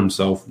chose for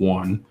himself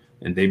one.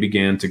 And they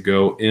began to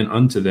go in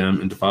unto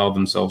them and defile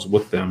themselves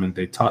with them. And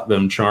they taught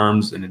them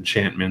charms and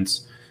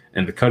enchantments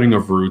and the cutting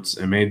of roots,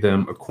 and made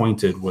them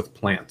acquainted with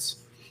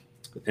plants.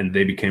 And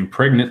they became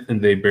pregnant,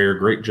 and they bare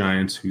great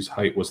giants, whose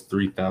height was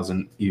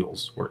 3,000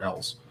 eels, or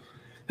ells,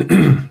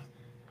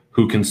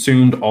 who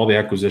consumed all the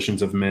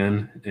acquisitions of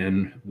men.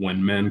 And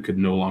when men could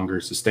no longer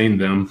sustain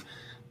them,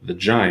 the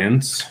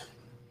giants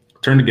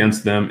turned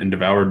against them and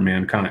devoured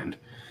mankind.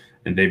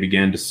 And they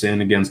began to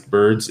sin against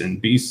birds and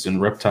beasts and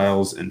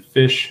reptiles and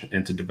fish,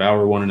 and to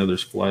devour one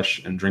another's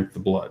flesh and drink the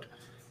blood.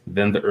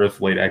 Then the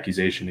earth laid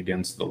accusation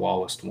against the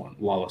lawless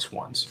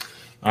ones.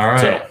 All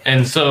right.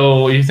 And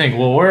so you think,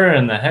 well, where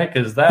in the heck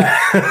is that?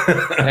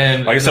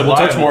 And like I said, we'll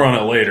touch more on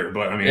it later.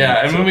 But I mean,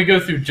 yeah. And when we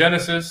go through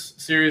Genesis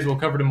series, we'll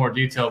cover it in more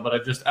detail. But I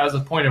just, as a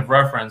point of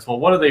reference,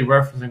 well, what are they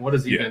referencing? What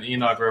is even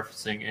Enoch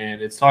referencing?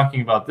 And it's talking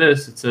about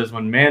this. It says,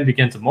 when man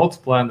began to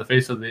multiply on the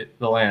face of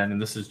the land,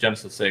 and this is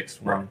Genesis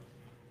 6. Right.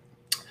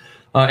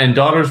 And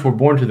daughters were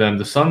born to them,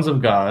 the sons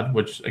of God,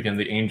 which, again,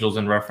 the angels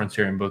in reference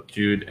here in both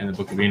Jude and the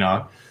book of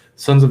Enoch.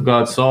 Sons of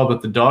God saw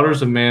that the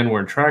daughters of man were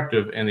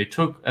attractive, and they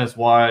took as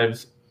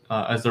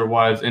their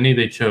wives any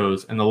they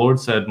chose. And the Lord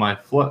said, My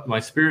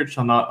spirit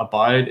shall not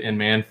abide in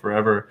man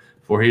forever,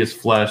 for he is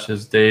flesh.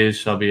 His days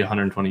shall be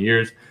 120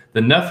 years. The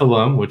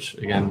Nephilim, which,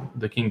 again,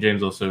 the King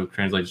James also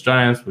translates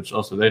giants, which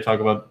also they talk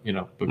about,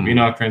 book of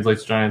Enoch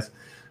translates giants.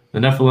 The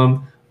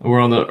Nephilim were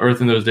on the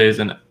earth in those days,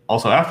 and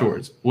also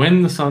afterwards,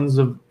 when the sons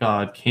of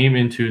God came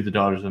into the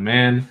daughters of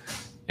man,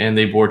 and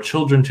they bore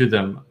children to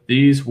them.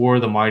 These were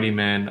the mighty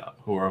men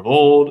who are of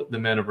old, the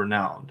men of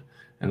renown.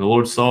 And the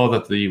Lord saw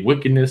that the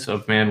wickedness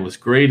of man was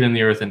great in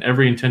the earth, and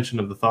every intention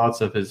of the thoughts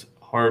of his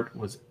heart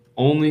was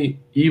only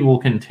evil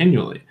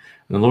continually.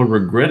 And the Lord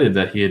regretted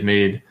that he had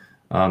made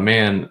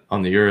man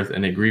on the earth,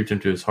 and it grieved him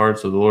to his heart.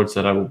 So the Lord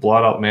said, I will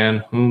blot out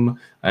man, whom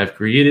I have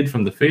created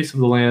from the face of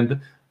the land,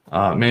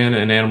 man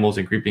and animals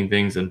and creeping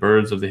things and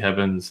birds of the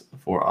heavens,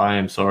 for I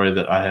am sorry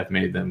that I have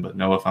made them. But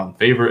Noah found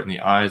favor in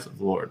the eyes of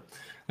the Lord.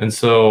 And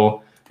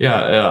so,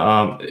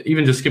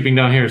 even just skipping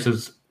down here, it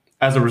says,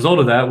 as a result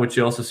of that, which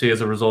you also see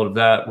as a result of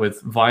that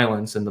with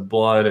violence and the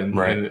blood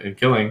and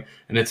killing,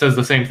 and it says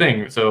the same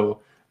thing.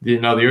 So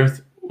now the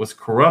earth was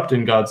corrupt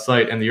in God's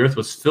sight, and the earth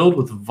was filled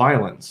with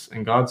violence.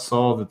 And God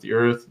saw that the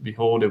earth,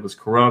 behold, it was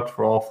corrupt,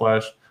 for all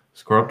flesh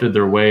was corrupted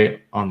their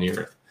way on the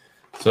earth.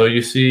 So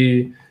you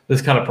see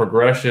this kind of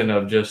progression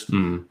of just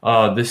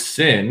this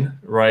sin,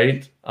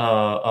 right,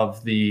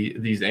 of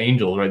these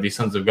angels, right, these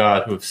sons of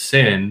God who have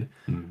sinned,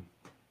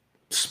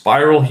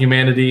 spiral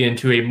humanity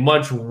into a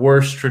much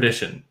worse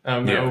tradition,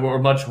 or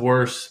much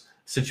worse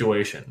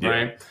situation,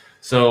 right?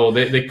 So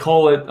they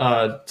call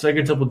it,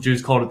 Second Temple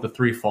Jews called it the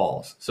three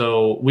falls.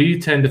 So we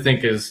tend to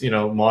think as,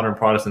 modern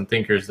Protestant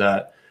thinkers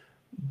that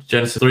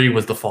Genesis 3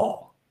 was the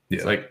fall.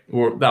 It's like,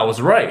 that was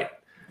right.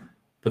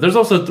 But there's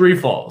also three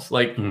falls.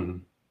 Like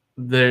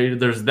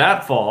there's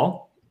that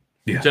fall,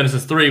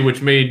 Genesis 3,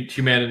 which made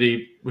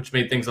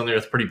things on the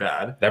earth pretty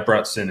bad. That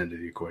brought sin into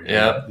the equation.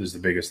 Yeah. Is the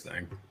biggest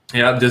thing.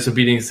 Yeah,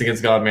 disobedience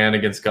against God, man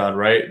against God,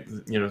 right?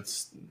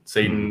 It's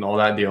Satan, all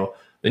that deal.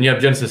 Then you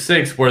have Genesis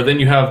 6, where then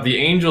you have the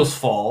angels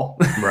fall.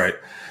 Right.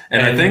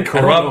 And I think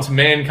corrupt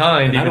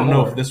mankind. I don't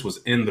know if this was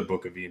in the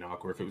book of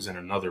Enoch or if it was in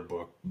another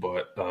book,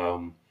 but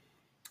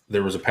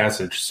there was a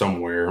passage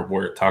somewhere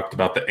where it talked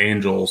about the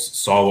angels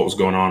saw what was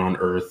going on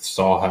earth,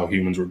 saw how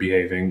humans were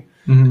behaving,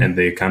 and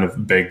they kind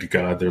of begged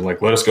God. They're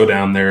like, let us go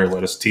down there,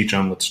 let us teach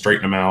them, let's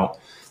straighten them out.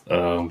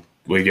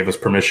 Will give us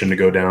permission to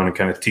go down and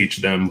kind of teach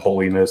them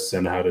holiness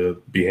and how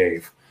to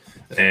behave.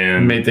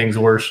 And made things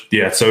worse.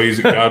 Yeah, so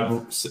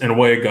God, in a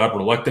way, God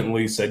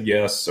reluctantly said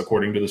yes,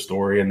 according to the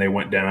story, and they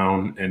went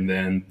down. And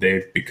then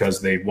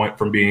because they went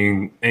from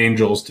being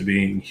angels to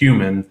being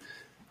human,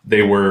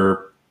 they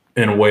were,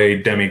 in a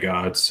way,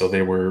 demigods. So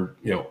they were,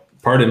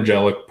 part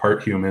angelic,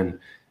 part human.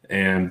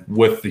 And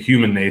with the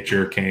human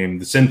nature came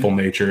the sinful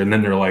nature. And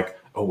then they're like,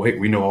 oh, wait,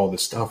 we know all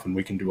this stuff and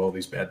we can do all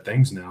these bad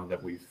things now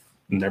that we've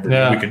never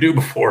knew we could do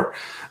before.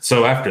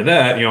 So after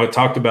that, it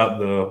talked about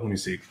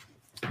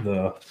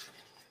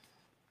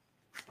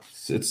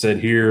it said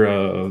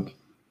here,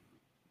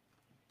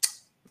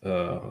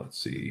 let's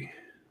see.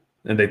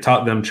 And they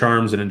taught them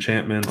charms and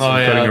enchantments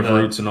and cutting of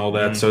roots and all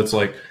that. So it's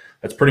like,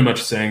 that's pretty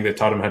much saying they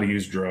taught them how to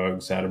use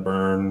drugs, how to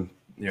burn,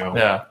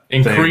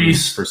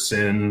 increase for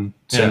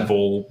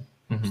sinful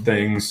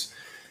things.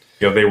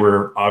 They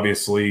were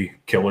obviously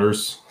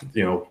killers.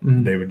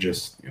 They would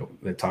just,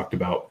 they talked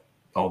about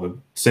all the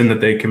sin that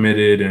they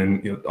committed,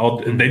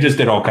 and they just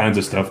did all kinds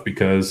of stuff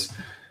because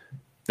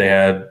they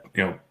had,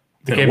 in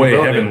a way,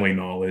 heavenly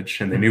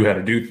knowledge, and they knew how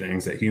to do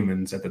things that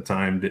humans at the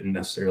time didn't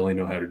necessarily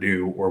know how to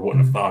do or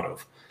wouldn't have thought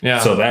of. Yeah.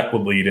 So that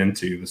would lead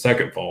into the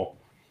second fall,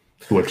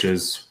 which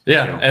is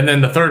and then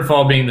the third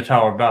fall being the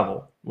Tower of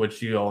Babel,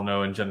 which you all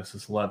know in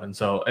Genesis 11.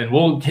 So, and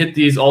we'll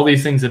hit all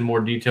these things in more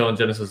detail in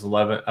Genesis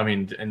 11. I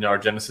mean, in our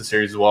Genesis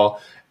series as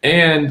well.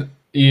 And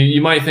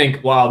you might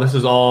think, wow, this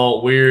is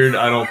all weird.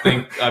 I don't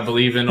think I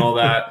believe in all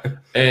that.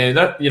 And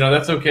that,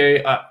 that's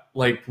okay.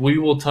 We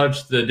will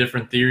touch the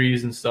different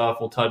theories and stuff.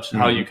 We'll touch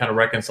how you kind of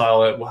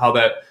reconcile it, how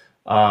that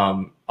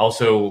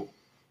also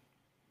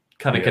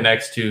kind of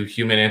connects to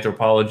human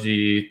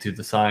anthropology, to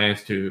the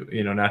science, to,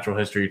 natural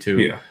history,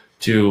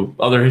 to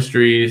other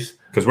histories.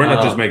 Because we're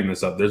not just making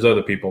this up. There's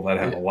other people that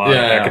have a lot of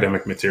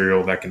academic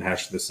material that can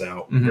hash this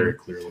out very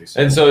clearly.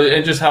 So.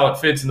 And just how it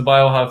fits in the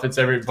Bible, how it fits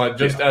but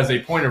just as a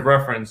point of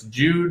reference,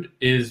 Jude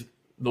is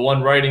the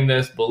one writing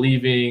this,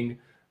 believing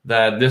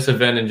that this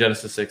event in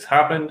Genesis 6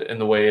 happened in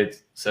the way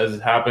it says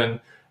it happened,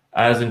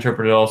 as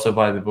interpreted also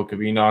by the book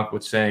of Enoch,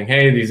 which saying,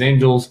 hey, these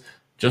angels,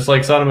 just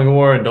like Sodom and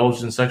Gomorrah,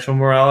 indulged in sexual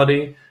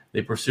morality.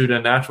 They pursued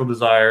a natural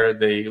desire.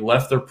 They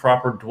left their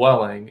proper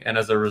dwelling. And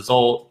as a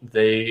result,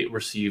 they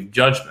received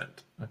judgment.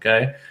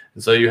 Okay,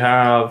 and so you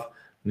have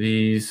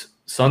these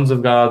sons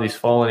of God, these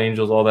fallen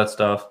angels, all that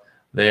stuff.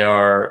 They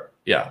are,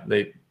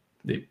 they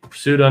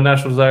pursued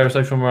unnatural desire,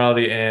 sexual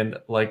morality, and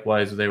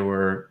likewise they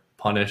were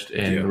punished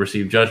and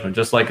received judgment,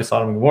 just like a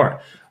Sodom and Gomorrah.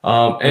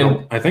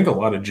 And I think a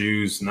lot of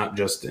Jews, not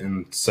just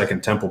in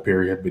Second Temple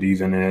period, but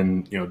even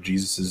in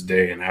Jesus's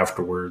day and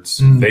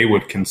afterwards, they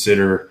would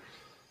consider.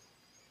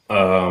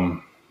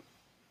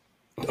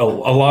 A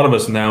lot of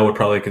us now would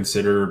probably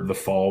consider the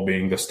fall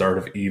being the start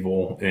of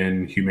evil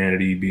and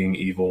humanity being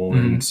evil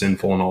and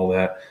sinful and all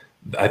that.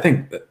 I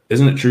think,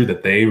 isn't it true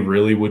that they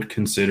really would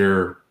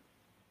consider,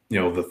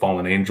 the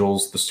fallen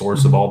angels the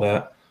source of all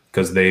that?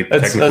 Because they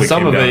technically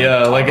some of it,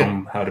 taught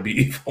them how to be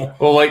evil.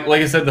 Well, like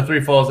I said, the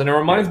three falls, and it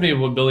reminds me of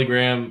what Billy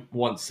Graham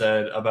once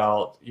said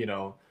about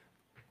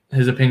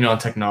his opinion on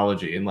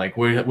technology and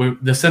we're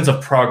the sense of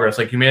progress,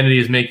 humanity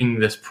is making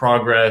this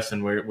progress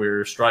and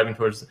we're striving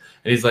towards, and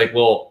he's like,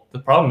 well, the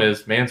problem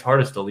is man's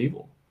heart is still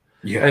evil.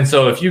 Yeah. And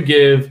so if you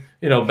give,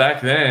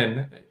 back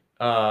then,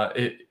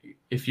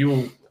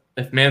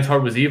 if man's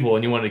heart was evil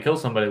and you wanted to kill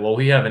somebody, well,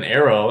 we have an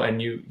arrow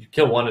and you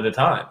kill one at a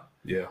time.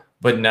 Yeah.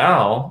 But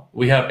now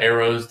we have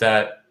arrows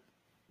that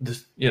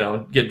just,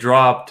 get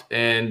dropped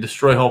and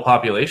destroy whole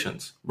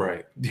populations.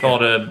 Right.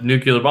 Called a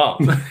nuclear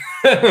bomb.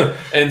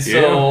 And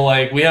so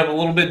we have a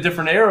little bit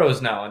different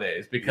arrows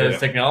nowadays because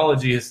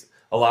technology has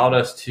allowed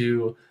us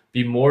to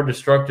be more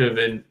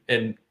destructive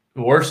and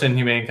worsen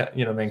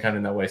mankind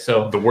in that way.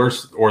 So the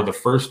worst or the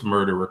first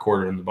murder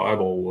recorded in the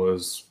Bible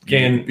was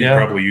he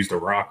probably used a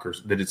rock, or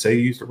did it say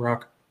he used a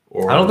rock?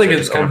 Or I don't think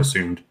it's kind of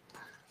assumed.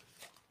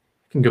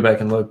 Can go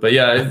back and look, but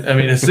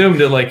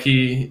assumed that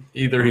he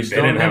either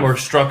stoned him or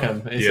struck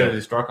him. He said he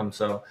struck him,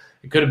 so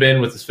it could have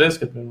been with his fist,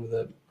 could have been with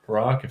a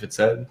rock if it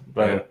said.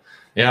 But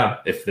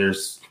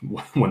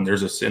when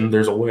there's a sin,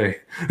 there's a way.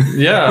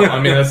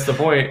 That's the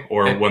point.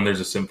 Or when there's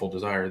a sinful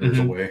desire, there's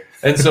a way.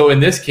 And so in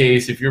this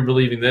case, if you're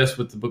believing this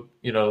with the book,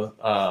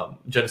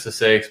 Genesis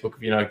 6, Book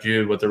of Enoch,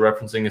 Jude, what they're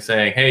referencing is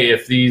saying, hey,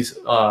 if these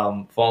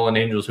fallen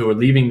angels who are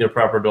leaving their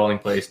proper dwelling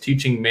place,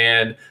 teaching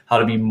man how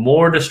to be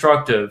more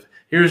destructive.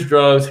 Here's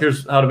drugs.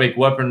 Here's how to make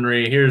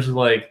weaponry. Here's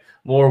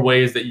more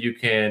ways that you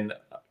can,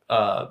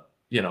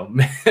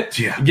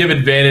 give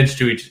advantage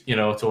to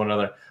to one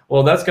another.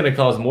 Well, that's going to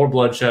cause more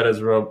bloodshed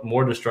as well,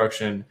 more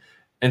destruction.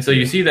 And so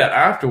you see that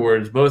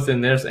afterwards, both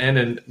in this and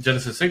in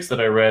Genesis 6 that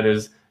I read,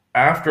 is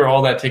after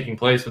all that taking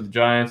place with the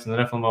giants and the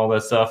Nephilim, all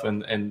that stuff,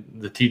 and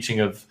the teaching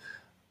of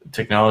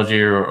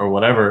technology or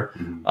whatever,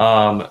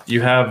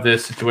 you have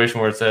this situation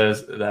where it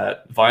says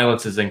that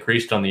violence is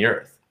increased on the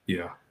earth.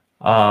 Yeah.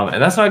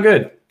 And that's not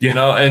good. You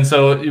know, and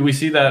so we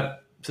see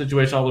that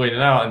situation all the way to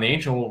now, and the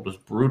ancient world was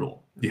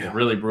brutal. It was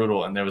really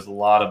brutal, and there was a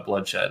lot of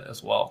bloodshed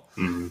as well.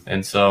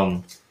 And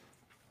so,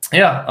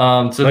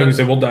 so like we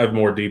said, we'll dive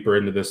more deeper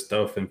into this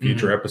stuff in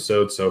future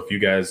episodes. So if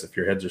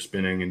your heads are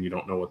spinning and you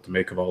don't know what to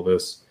make of all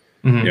this,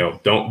 you know,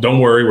 don't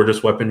worry. We're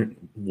just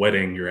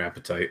whetting your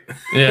appetite.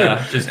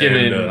 Yeah, just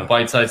giving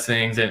bite-sized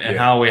things and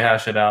how we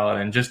hash it out.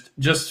 And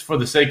just for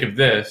the sake of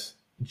this,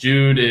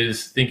 Jude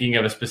is thinking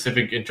of a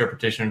specific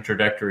interpretation and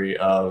trajectory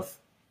of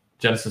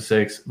Genesis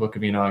 6, Book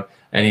of Enoch,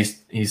 and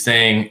he's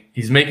saying,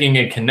 he's making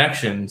a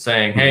connection,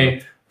 saying,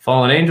 hey,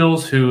 fallen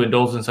angels who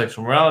indulge in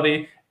sexual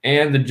morality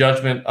and the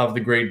judgment of the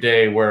great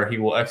day where he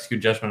will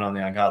execute judgment on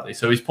the ungodly.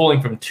 So he's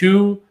pulling from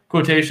two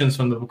quotations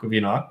from the Book of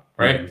Enoch,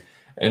 right?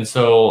 And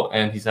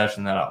he's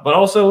hashing that out. But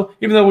also,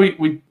 even though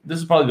we this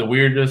is probably the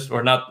weirdest,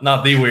 or not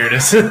the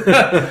weirdest, we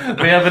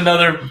have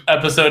another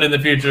episode in the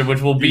future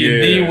which will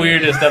be the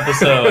weirdest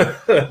episode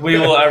we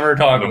will ever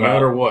talk about. No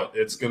matter what,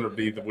 it's going to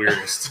be the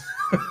weirdest.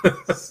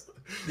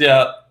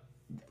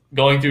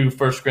 Going through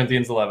 1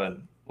 Corinthians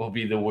 11 will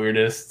be the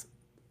weirdest.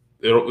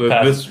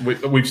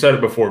 We've said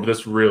it before, but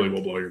this really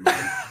will blow your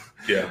mind.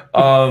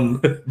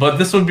 But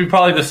this would be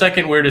probably the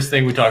second weirdest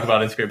thing we talk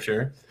about in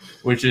Scripture,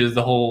 which is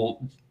the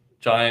whole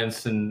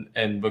Giants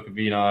and Book of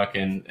Enoch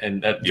and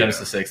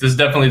Genesis 6. This is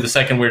definitely the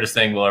second weirdest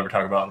thing we'll ever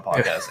talk about on the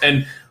podcast. And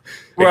it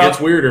gets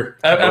weirder.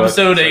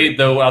 Episode 8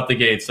 though, out the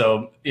gate.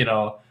 So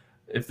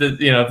if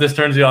this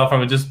turns you off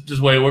from it, just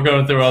wait. We're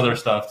going through other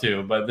stuff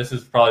too, but this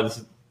is probably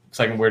the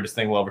second weirdest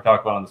thing we'll ever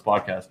talk about on this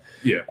podcast.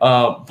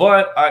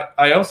 But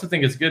I also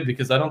think it's good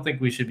because I don't think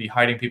we should be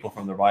hiding people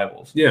from their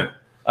Bibles.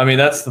 I mean,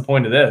 that's the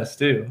point of this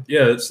too.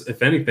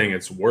 If anything,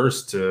 it's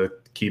worse to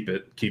keep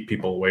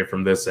people away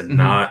from this and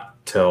not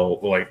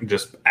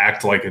just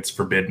act like it's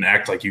forbidden,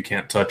 act like you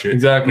can't touch it.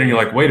 Exactly. And then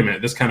you're like, wait a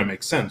minute, this kind of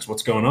makes sense.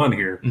 What's going on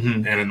here?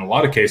 And in a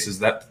lot of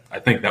cases, I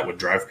think that would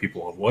drive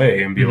people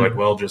away and be like,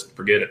 well, just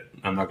forget it.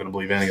 I'm not going to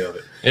believe any of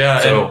it.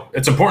 So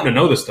it's important to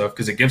know this stuff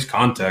because it gives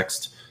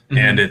context.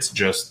 And it's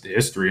just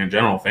history in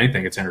general. If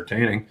anything, it's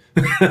entertaining.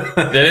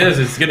 It is.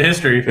 It's good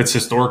history. It's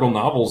historical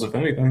novels, if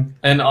anything.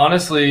 And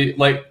honestly,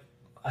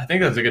 I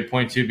think that's a good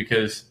point too,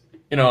 because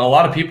a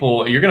lot of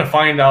people, you're going to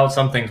find out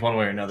some things one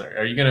way or another.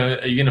 Are you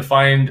going to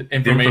find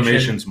information? The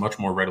information's much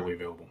more readily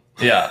available.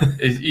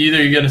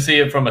 Either you're going to see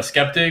it from a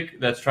skeptic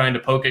that's trying to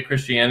poke at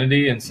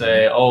Christianity and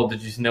say, "Oh,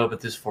 did you know that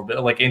this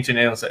forbidden?" Like ancient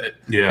aliens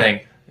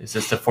saying, "Is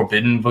this the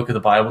forbidden book of the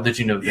Bible? Did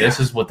you know this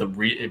is what it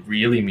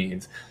really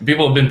means?" And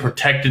people have been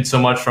protected so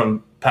much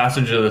from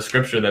passages of the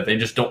Scripture that they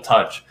just don't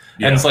touch.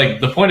 And it's like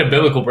the point of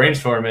biblical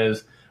brainstorm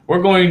is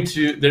we're going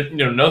to,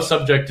 no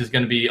subject is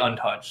going to be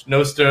untouched,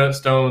 no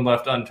stone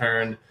left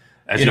unturned.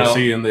 As you'll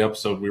see in the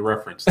episode we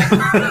referenced.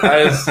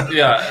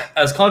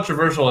 As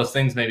controversial as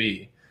things may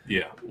be,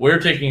 we're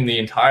taking the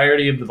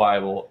entirety of the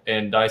Bible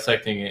and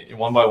dissecting it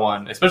one by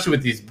one, especially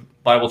with these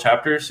Bible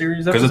chapter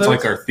series episodes. Because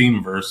it's like our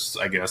theme verse,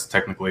 I guess,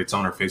 technically. It's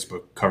on our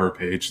Facebook cover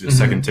page, the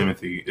 2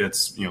 Timothy.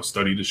 It's,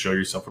 study to show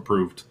yourself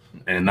approved.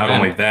 And not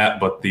only that,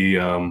 but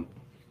the,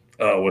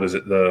 what is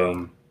it?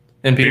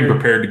 And being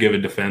prepared to give a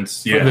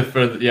defense.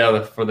 For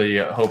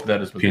the hope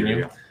that is within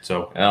you.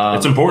 So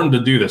it's important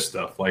to do this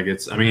stuff.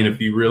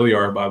 If you really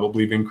are a Bible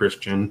believing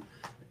Christian,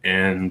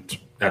 and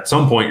at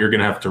some point you're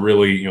going to have to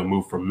really,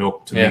 move from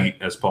milk to meat,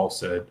 as Paul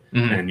said,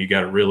 and you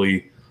got to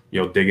really,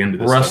 dig into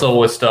this, wrestle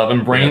with stuff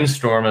and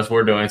brainstorm as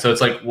we're doing. So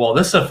it's like, well,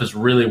 this stuff is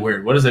really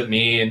weird. What does it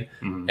mean?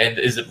 And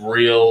is it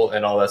real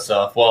and all that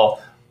stuff?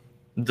 Well,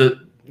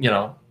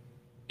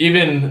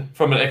 even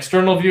from an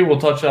external view, we'll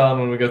touch on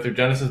when we go through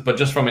Genesis, but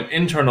just from an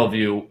internal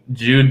view,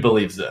 Jude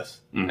believes this.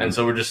 And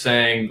so we're just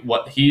saying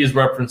what he is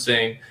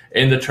referencing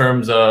in the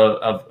terms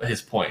of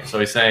his point. So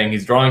he's saying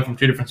he's drawing from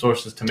two different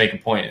sources to make a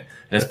point. And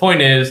his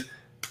point is,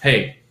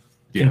 hey,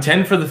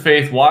 contend for the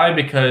faith. Why?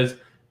 Because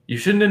you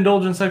shouldn't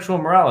indulge in sexual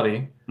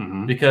immorality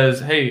because,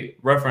 hey,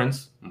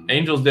 reference,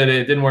 angels did it.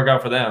 It didn't work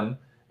out for them.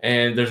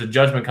 And there's a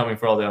judgment coming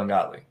for all the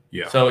ungodly.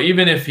 So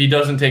even if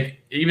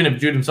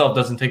Jude himself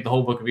doesn't take the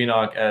whole Book of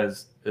Enoch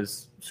as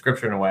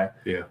Scripture in a way,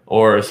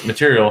 or as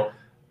material,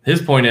 his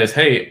point is,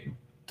 hey,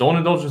 don't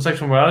indulge in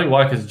sexual morality.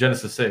 Why? Because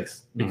Genesis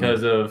 6,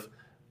 because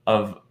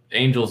of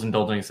angels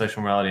indulging in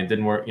sexual morality, and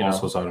didn't work.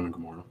 Also, Sodom and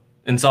Gomorrah.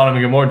 In Sodom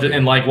and Gomorrah,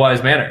 in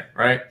likewise manner,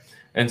 right?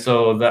 And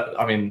so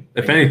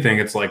if anything,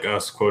 it's like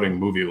us quoting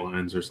movie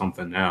lines or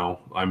something now.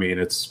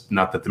 It's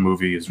not that the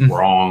movie is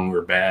wrong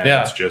or bad.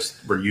 It's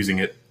just we're using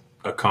it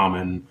a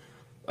common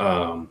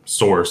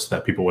source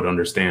that people would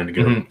understand to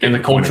get and the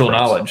cultural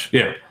knowledge.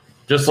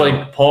 Just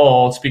like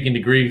Paul speaking to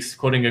Greeks,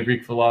 quoting a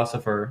Greek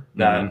philosopher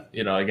that,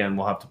 again,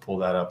 we'll have to pull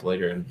that up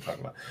later and talk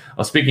about.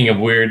 Speaking of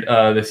weird,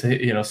 this,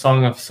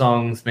 Song of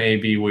Songs may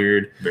be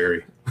weird.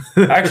 Very.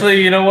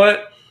 Actually, you know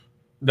what?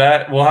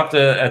 That we'll have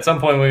to, at some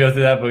point when we go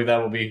through that book, that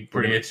will be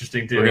pretty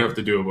interesting too. We're going to have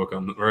to do a book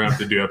on, we're going to have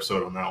to do an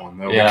episode on that one.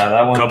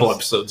 That one. A couple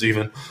episodes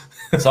even.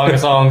 Song of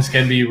Songs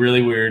can be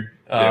really weird.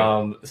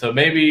 So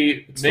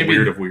maybe it's the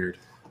weird of weird.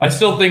 I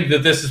still think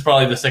that this is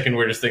probably the second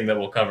weirdest thing that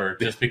we'll cover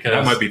just because.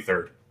 That might be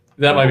third.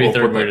 That might be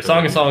third weirdest.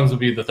 Song of Songs will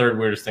be the third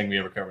weirdest thing we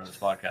ever cover on this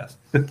podcast.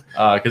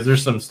 Because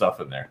there's some stuff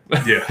in there.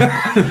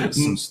 Yeah,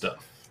 some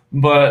stuff.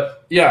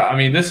 But yeah, I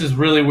mean, this is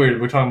really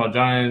weird. We're talking about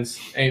giants,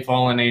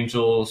 fallen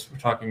angels. We're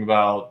talking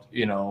about,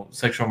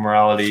 sexual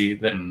morality,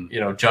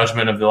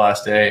 judgment of the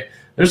last day.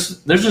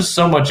 There's just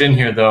so much in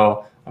here,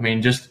 though. I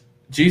mean, just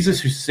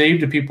Jesus who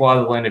saved the people out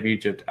of the land of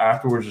Egypt,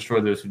 afterwards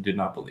destroyed those who did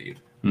not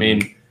believe. I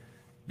mean,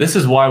 this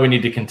is why we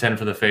need to contend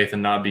for the faith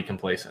and not be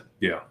complacent.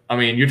 Yeah. I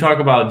mean, you talk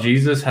about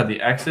Jesus had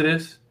the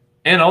Exodus,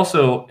 and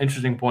also,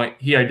 interesting point,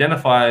 he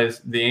identifies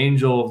the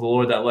angel of the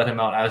Lord that led him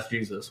out as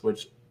Jesus,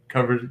 which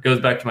goes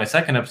back to my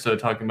second episode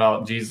talking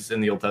about Jesus in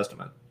the Old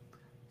Testament.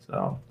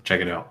 So check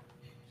it out.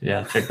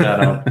 Yeah, check that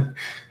out.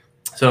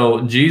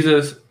 So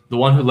Jesus, the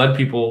one who led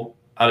people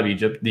out of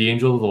Egypt, the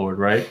angel of the Lord,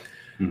 right?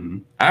 Mm-hmm.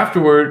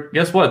 Afterward,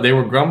 guess what? They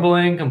were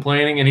grumbling,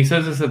 complaining, and he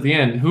says this at the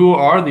end. Who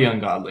are the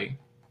ungodly?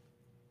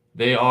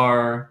 They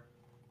are,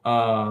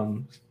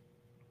 what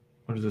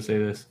does it say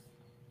this?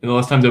 In the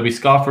last time there'll be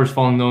scoffers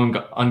following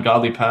the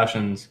ungodly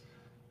passions.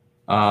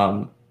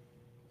 Here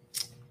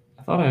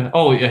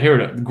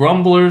it is.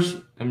 Grumblers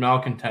and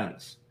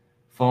malcontents,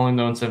 following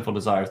their own sinful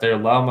desires. They are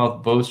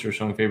loudmouthed boasters,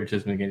 showing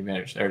favoritism and gaining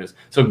advantage. There it is.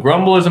 So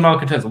grumblers and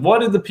malcontents.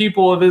 What did the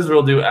people of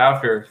Israel do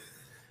after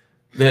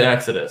the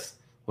Exodus?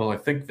 Well, I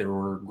think there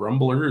were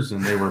grumblers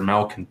and they were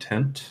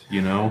malcontent,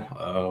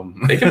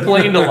 They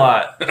complained a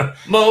lot.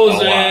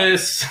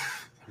 Moses!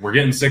 We're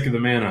getting sick of the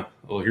manna.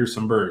 Well, here's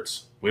some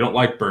birds. We don't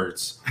like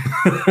birds.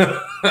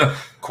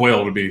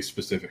 Quail, to be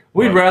specific.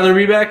 We'd rather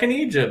be back in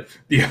Egypt.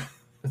 Yeah.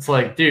 It's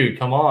like, dude,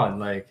 come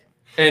on.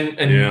 And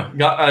yeah.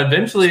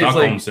 Eventually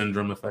Stockholm it's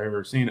syndrome, if I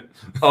ever seen it.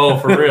 Oh,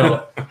 for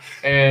real.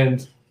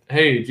 And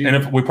hey, and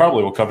if we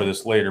probably will cover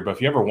this later, but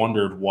if you ever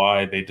wondered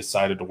why they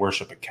decided to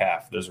worship a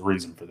calf, there's a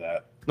reason for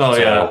that. Oh, so,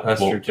 yeah,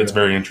 that's true too. It's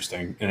very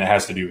interesting, and it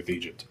has to do with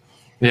Egypt.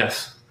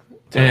 Yes.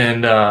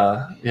 And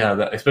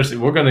especially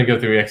we're going to go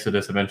through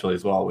Exodus eventually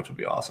as well, which will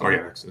be awesome. Oh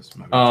yeah, Exodus.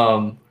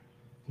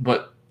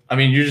 But I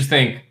mean, you just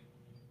think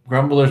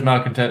grumblers,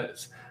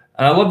 malcontents.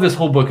 And I love this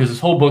whole book because this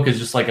whole book is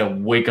just like a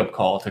wake-up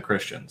call to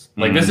Christians.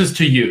 Like, this is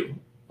to you.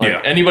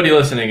 Anybody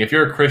listening, if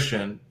you're a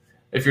Christian,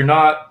 if you're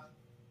not,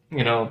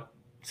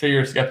 say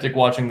you're a skeptic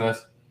watching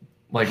this,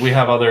 we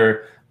have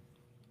other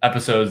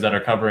episodes that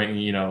are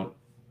covering,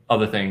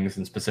 other things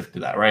and specific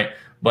to that, right?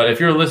 But if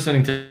you're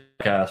listening to the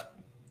podcast,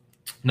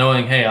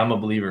 knowing, hey, I'm a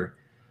believer,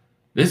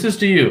 this is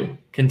to you.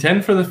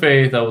 Contend for the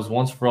faith that was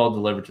once for all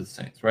delivered to the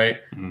saints, right?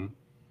 Mm-hmm.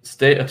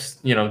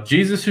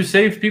 Jesus who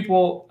saved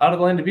people out of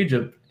the land of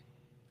Egypt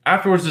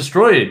afterwards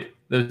destroyed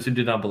those who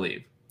did not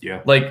believe.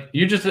 Yeah.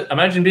 You just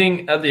imagine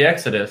being at the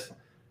Exodus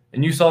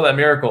and you saw that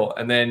miracle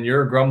and then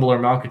you're a grumbler,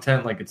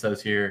 malcontent, like it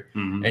says here,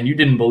 and you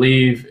didn't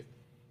believe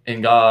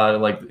in God,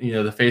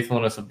 the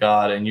faithfulness of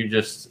God, and you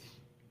just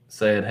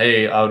said,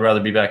 hey, I would rather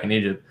be back in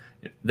Egypt.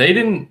 They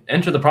didn't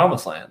enter the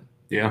promised land.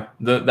 Yeah.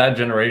 That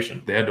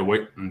generation. They had to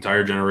wait an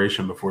entire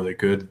generation before they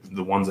could,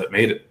 the ones that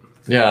made it.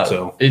 Yeah.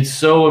 So it's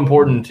so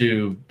important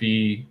to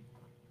be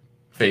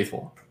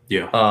faithful.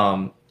 Yeah.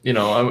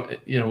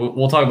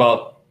 We'll talk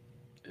about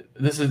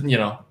this is, in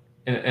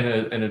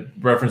a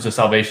reference to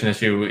salvation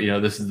issue,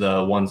 this is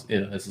the one,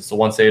 this is the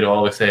one saved,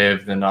 always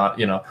saved, and not,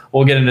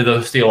 we'll get into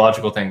those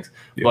theological things.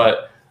 Yeah.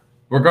 But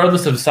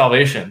regardless of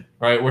salvation,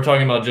 right, we're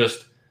talking about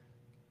just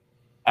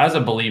as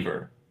a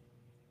believer,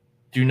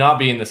 do not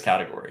be in this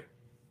category.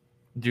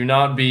 Do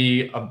not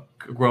be a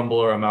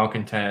grumbler, a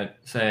malcontent,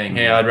 saying,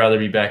 hey, I'd rather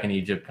be back in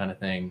Egypt kind of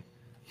thing.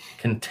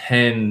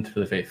 Contend for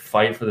the faith.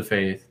 Fight for the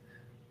faith.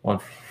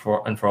 Once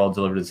for all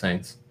delivered to the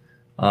saints.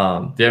 Do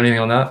you have anything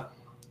on that?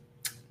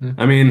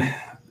 I mean,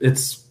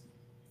 it's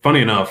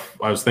funny enough.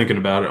 I was thinking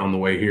about it on the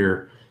way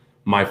here.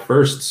 My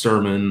first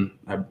sermon,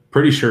 I'm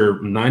pretty sure,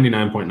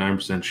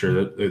 99.9% sure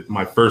that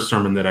my first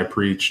sermon that I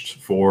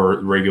preached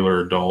for regular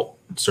adult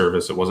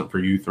service, it wasn't for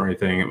youth or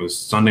anything. It was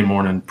Sunday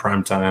morning,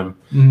 prime time,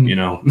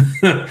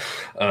 The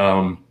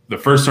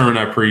first sermon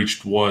I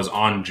preached was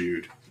on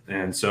Jude.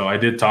 And so I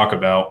did talk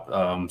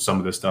about some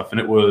of this stuff. And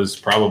it was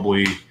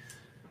probably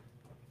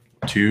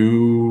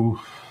 2,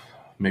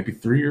 maybe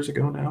 3 years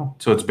ago now.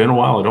 So it's been a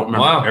while. I don't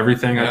remember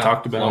everything I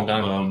talked about.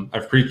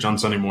 I've preached on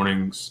Sunday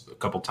mornings a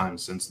couple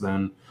times since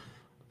then.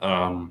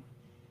 And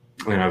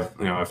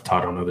I've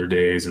taught on other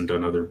days and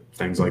done other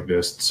things like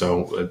this.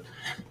 So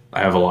I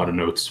have a lot of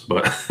notes,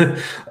 but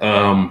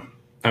I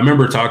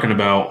remember talking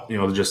about,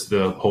 just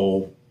the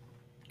whole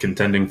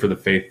contending for the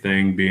faith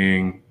thing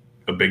being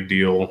a big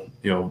deal.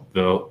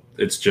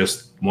 It's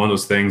just one of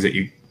those things that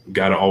you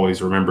got to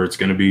always remember. It's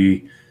going to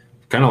be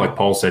kind of like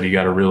Paul said, you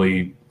got to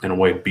really, in a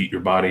way, beat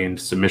your body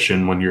into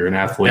submission when you're an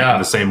athlete. In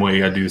the same way,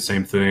 you got to do the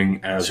same thing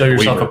as show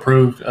yourself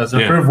approved as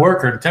an approved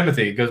worker.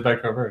 Timothy, it goes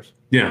back to our verse.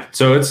 Yeah.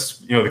 So it's,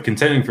 the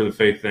contending for the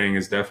faith thing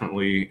is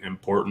definitely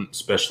important,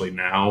 especially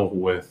now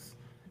with,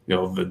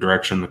 the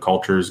direction the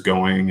culture is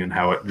going and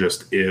how it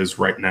just is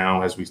right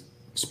now as we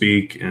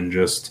speak, and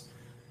just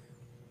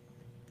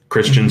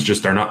Christians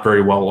just are not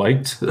very well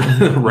liked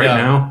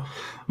now.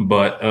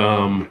 But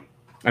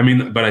I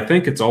mean, but I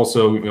think it's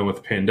also, with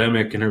the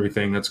pandemic and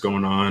everything that's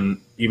going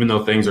on, even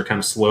though things are kind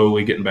of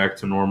slowly getting back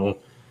to normal,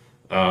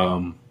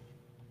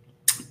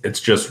 it's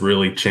just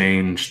really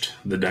changed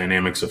the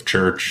dynamics of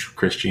church,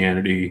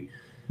 Christianity,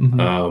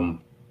 and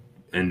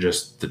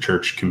just the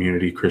church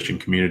community, Christian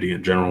community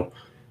in general.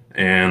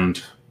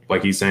 And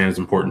like he's saying, it's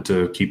important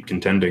to keep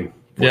contending.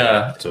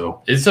 Yeah.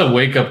 So it's a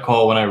wake up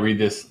call when I read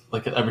this.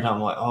 Like every time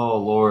I'm like, oh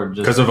Lord,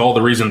 because of all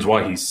the reasons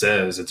why he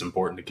says it's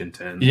important to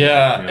contend.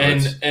 Yeah.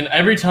 And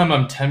every time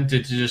I'm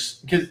tempted to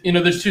just, because,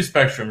 there's two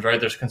spectrums, right?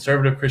 There's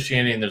conservative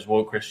Christianity and there's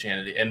woke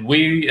Christianity. And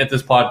we at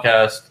this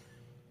podcast,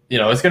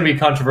 it's going to be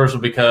controversial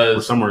because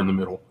we're somewhere in the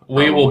middle.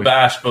 We will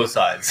bash both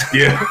sides.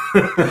 Yeah.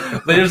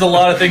 There's a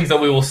lot of things that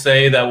we will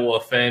say that will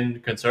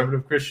offend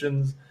conservative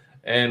Christians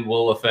and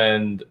will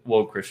offend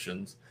woke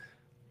Christians.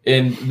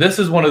 And this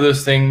is one of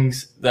those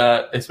things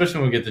that,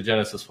 especially when we get to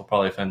Genesis, will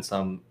probably offend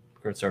some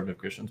conservative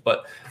Christians.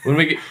 But when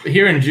we get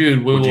here in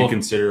Jude, would you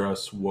consider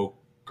us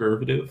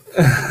woke-conservative?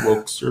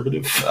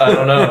 Woke-conservative? I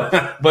don't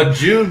know. But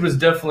Jude was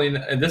definitely,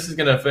 and this is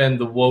going to offend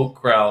the woke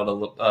crowd,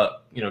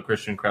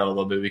 Christian crowd a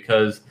little bit,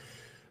 because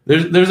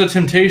there's a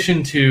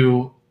temptation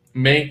to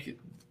make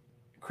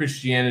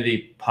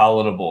Christianity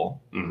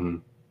palatable,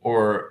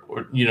 or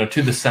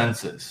to the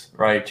senses,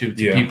 right? To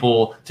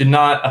people, to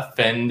not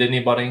offend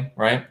anybody,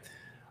 right?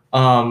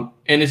 And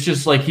it's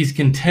just like he's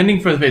contending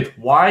for the faith.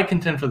 Why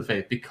contend for the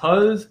faith?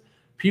 Because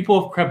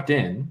people have crept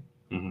into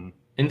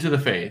the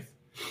faith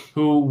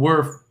who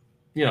were,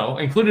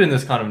 included in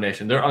this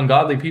condemnation. They're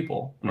ungodly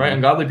people, right?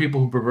 Ungodly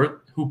people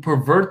who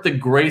pervert the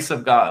grace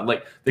of God.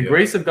 Like the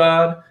grace of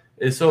God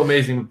is so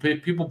amazing.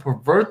 People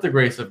pervert the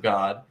grace of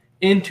God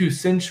into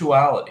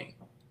sensuality.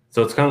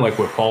 So it's kind of like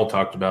what Paul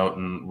talked about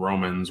in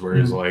Romans, where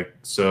he's like,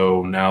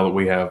 so now that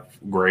we have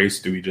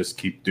grace, do we just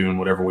keep doing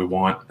whatever we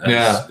want?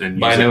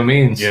 By no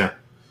means. Yeah,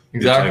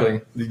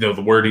 exactly.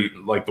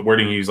 Like, the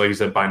wording you use, like you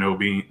said, by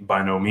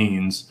no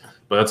means.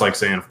 But that's like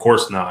saying, of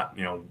course not.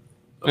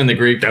 In the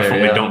Greek,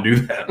 definitely don't do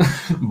that.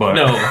 But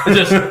no,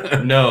 just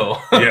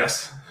no.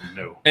 Yes,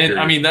 no. And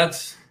I mean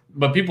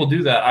but people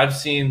do that. I've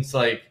seen. It's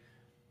like,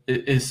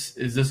 is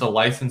this a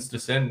license to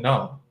sin?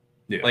 No.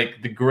 Yeah.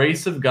 Like the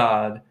grace of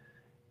God.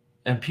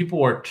 And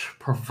people are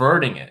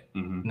perverting it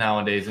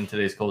nowadays in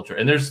today's culture.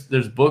 And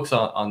there's books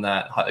on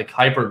that, like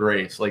hyper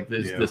grace, like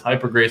this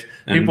hyper grace.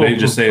 And people they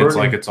just say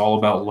it's all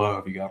about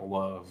love. You gotta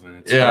love, and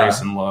it's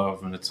grace and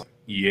love, and it's like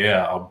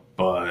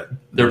but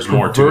they're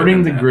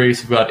perverting the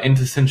grace of God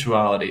into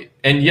sensuality,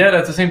 and yet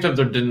at the same time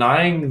they're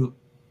denying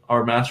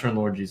our Master and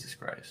Lord Jesus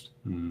Christ.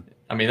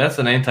 I mean, that's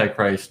an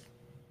antichrist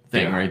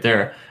thing right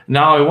there.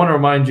 Now I want to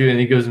remind you, and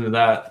he goes into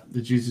that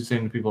Jesus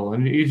saying to people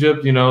in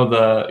Egypt,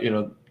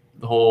 the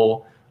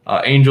whole.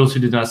 Angels who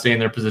did not stay in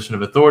their position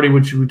of authority,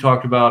 which we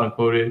talked about and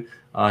quoted.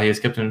 He has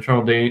kept an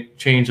eternal day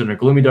changed under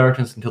gloomy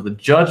darkness until the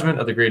judgment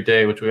of the great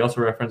day, which we also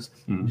referenced,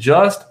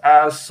 just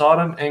as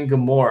Sodom and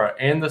Gomorrah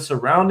and the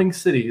surrounding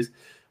cities,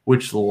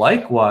 which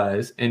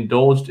likewise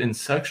indulged in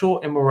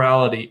sexual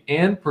immorality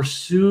and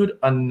pursued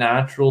a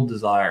natural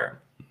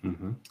desire,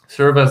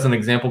 serve as an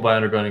example by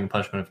undergoing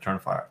punishment of eternal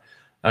fire.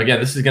 Now,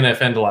 again, this is going to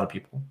offend a lot of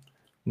people,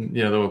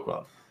 the woke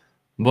world.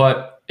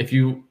 But if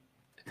you...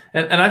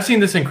 And I've seen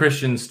this in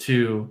Christians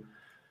too.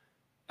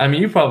 I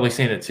mean, you've probably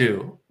seen it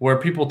too, where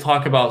people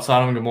talk about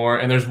Sodom and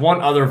Gomorrah, and there's one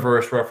other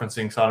verse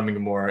referencing Sodom and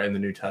Gomorrah in the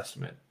New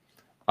Testament,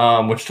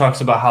 which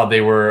talks about how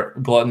they were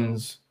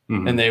gluttons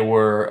and they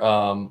were,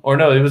 or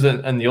no, it was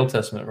in the Old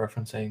Testament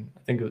referencing, I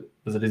think,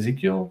 was it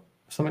Ezekiel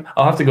or something?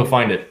 I'll have to go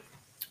find it.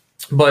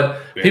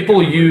 But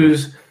people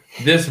use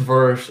this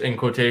verse in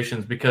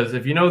quotations because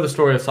if you know the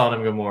story of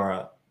Sodom and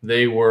Gomorrah,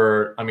 they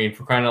were, I mean,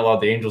 for crying out loud,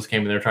 the angels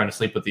came and they're trying to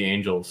sleep with the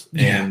angels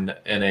in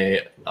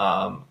a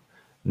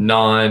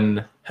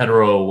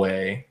non-hetero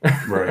way,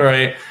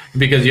 right?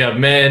 Because you have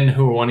men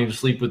who are wanting to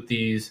sleep with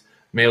these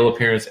male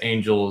appearance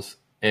angels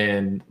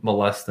and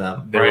molest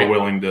them. They were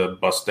willing to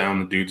bust down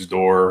the dude's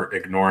door,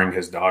 ignoring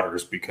his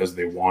daughters because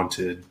they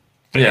wanted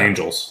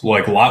angels.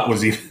 Like Lot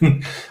was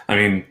even, I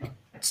mean,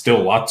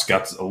 still Lot's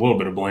got a little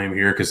bit of blame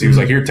here because he was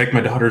like, here, take my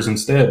daughters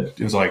instead.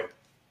 He was like,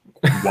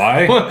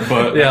 why?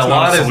 But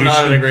Lot is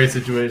not in a great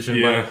situation.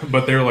 Yeah,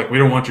 but they're like, we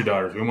don't want your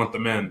daughters, we want the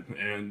men.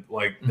 And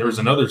like, there was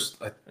another,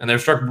 and they're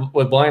struck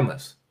with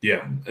blindness.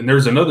 Yeah, and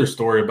there's another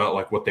story about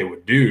like what they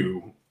would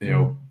do,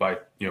 by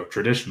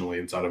traditionally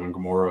in Sodom and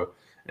Gomorrah,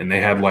 and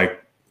they had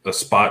like a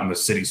spot in the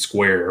city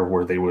square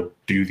where they would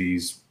do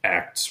these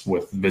acts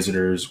with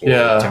visitors or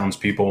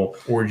townspeople,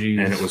 orgies,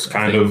 and it was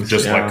kind of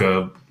just like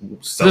a.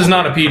 This is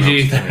not a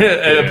PG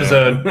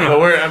episode, but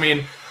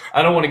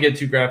I don't want to get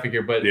too graphic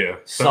here, but it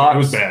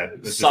was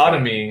bad.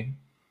 Sodomy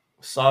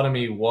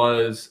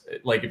was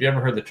like, if you ever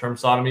heard the term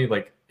sodomy,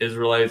 like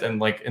Israelites and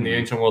like in the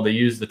ancient world, they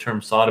used the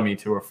term sodomy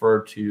to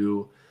refer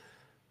to.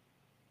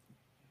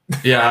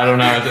 Yeah, I don't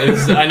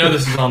know. I know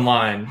this is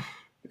online.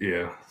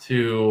 Yeah.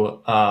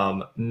 To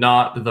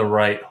not the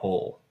right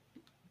hole.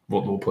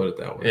 We'll put it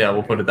that way. Yeah,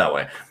 we'll put it that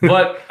way.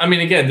 But I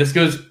mean, again, this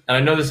goes, and I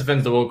know this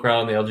offends the woke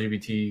crowd and the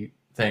LGBT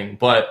thing,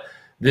 but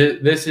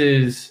this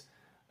is.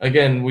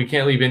 Again, we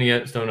can't leave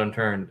any stone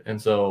unturned. And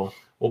so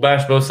we'll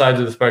bash both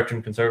sides of the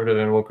spectrum, conservative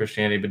and woke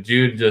Christianity, but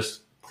Jude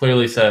just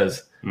clearly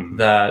says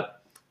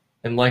that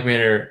in like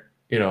manner,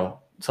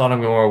 Sodom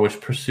and Gomorrah, which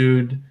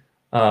pursued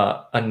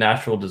a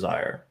natural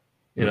desire.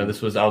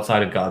 This was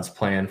outside of God's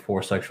plan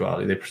for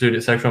sexuality. They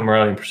pursued sexual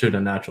immorality and pursued a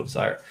natural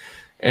desire.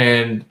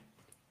 And,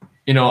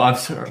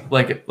 I've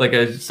like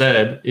I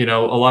said, a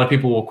lot of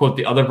people will quote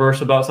the other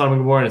verse about Sodom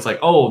and Gomorrah, and it's like,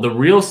 oh, the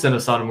real sin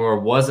of Sodom and Gomorrah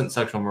wasn't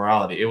sexual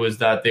immorality. It was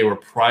that they were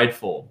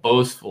prideful,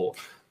 boastful,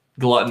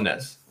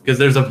 gluttonous. Because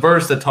there's a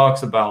verse that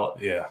talks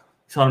about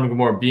Sodom and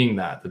Gomorrah being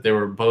that they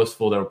were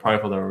boastful, they were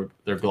prideful,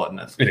 they're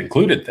gluttonous. It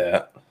included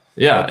that.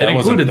 Yeah, it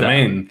included the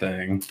main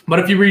thing. But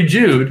if you read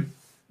Jude,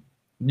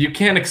 you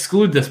can't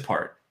exclude this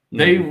part.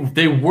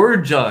 They were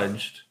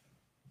judged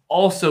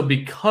also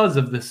because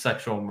of this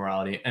sexual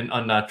immorality and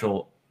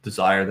unnatural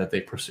desire that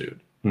they pursued.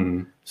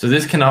 So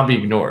this cannot be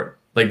ignored.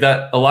 Like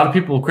that, a lot of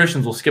people,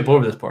 Christians, will skip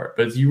over this part.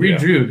 But as you read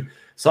Jude,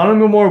 Sodom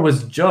and Gomorrah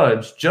was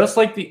judged just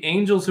like the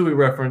angels who we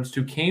referenced,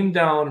 who came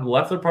down,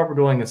 left their proper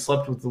dwelling, and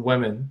slept with the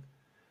women.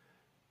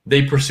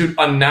 They pursued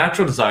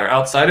unnatural desire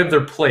outside of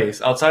their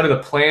place, outside of the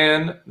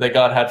plan that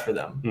God had for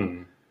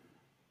them,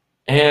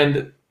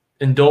 and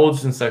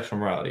indulged in sexual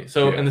immorality.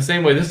 So in the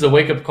same way, this is a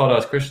wake-up call to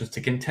us Christians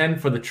to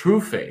contend for the true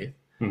faith,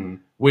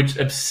 which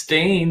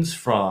abstains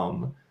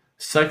from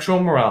sexual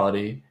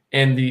immorality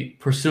and the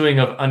pursuing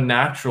of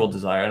unnatural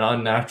desire and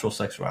unnatural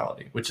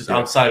sexuality, which is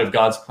outside of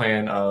God's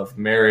plan of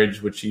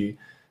marriage, which he,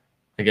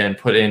 again,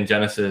 put in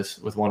Genesis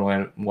with one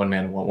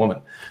man and one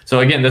woman. So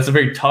again, that's a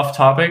very tough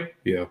topic.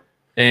 Yeah.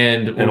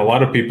 And a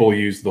lot of people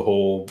use the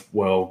whole,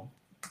 well,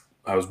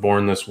 I was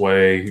born this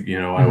way,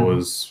 I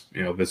was,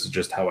 this is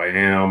just how I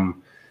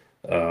am.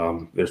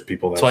 There's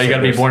people that's why you got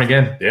to be born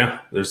again. Yeah.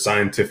 There's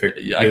scientific,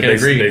 I can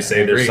agree. They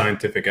say there's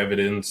scientific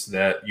evidence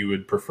that you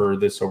would prefer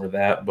this over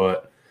that.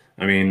 But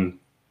I mean,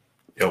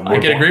 I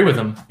can agree with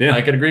them. Yeah.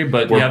 I can agree,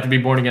 but you have to be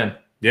born again.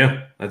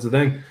 Yeah. That's the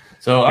thing.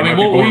 So, I mean,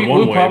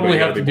 we'll probably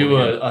have to do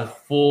a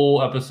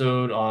full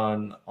episode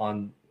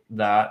on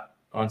that.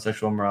 On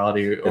sexual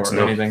immorality or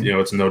anything.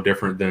 It's no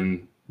different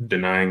than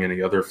denying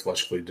any other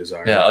fleshly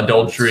desire. Yeah,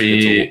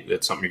 adultery.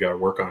 It's something you got to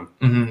work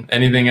on.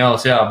 Anything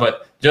else,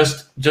 but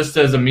just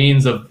as a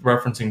means of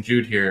referencing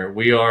Jude here,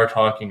 we are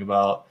talking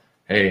about,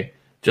 hey,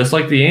 just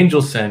like the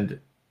angels sinned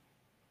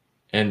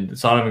in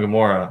Sodom and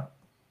Gomorrah,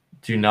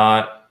 do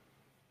not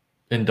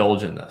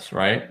indulge in this,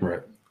 right?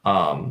 Right.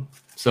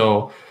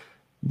 So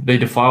they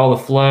defile the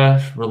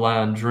flesh, rely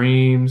on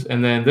dreams,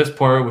 and then this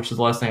part, which is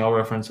the last thing I'll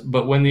reference.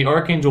 But when the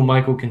archangel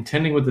Michael,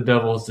 contending with the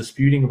devil, is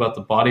disputing about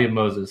the body of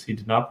Moses, he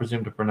did not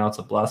presume to pronounce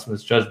a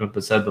blasphemous judgment,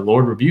 but said, "The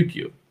Lord rebuke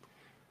you."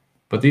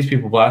 But these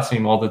people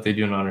blaspheme all that they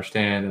do not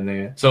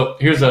understand. So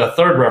here's a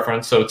third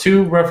reference. So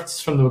 2 references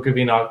from the book of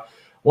Enoch.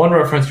 One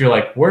reference, you're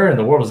like, where in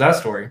the world is that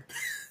story?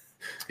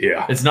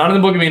 Yeah. It's not in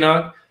the book of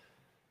Enoch.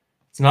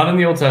 It's not in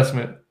the Old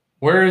Testament.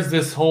 Where is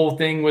this whole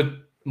thing with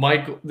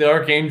Michael, the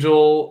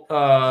archangel,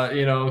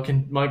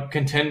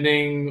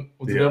 contending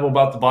with the devil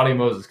about the body of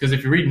Moses? Because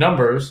if you read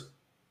Numbers,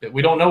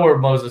 we don't know where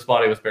Moses'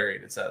 body was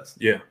buried, it says.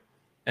 Yeah.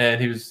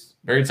 And he was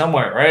buried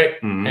somewhere,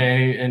 right?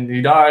 And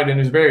he died and he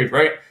was buried,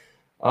 right?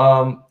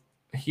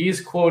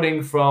 He's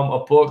quoting from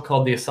a book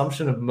called The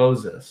Assumption of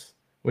Moses,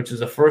 which is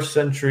a 1st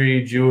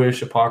century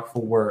Jewish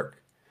apocryphal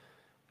work,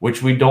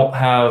 which we don't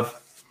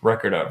have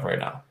record of right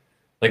now.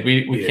 Like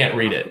we can't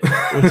read it,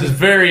 which is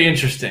very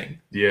interesting.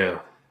 Yeah.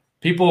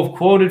 People have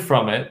quoted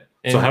from it.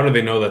 So how do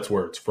they know that's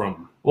where it's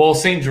from? Well,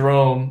 St.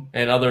 Jerome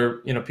and other,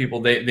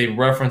 people, they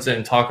reference it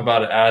and talk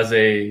about it as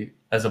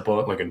a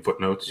book. Like in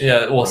footnotes?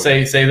 Yeah, well,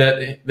 say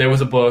that there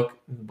was a book,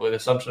 The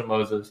Assumption of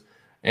Moses,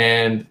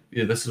 and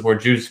this is where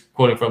Jude's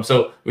quoting from.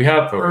 So we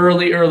have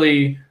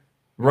early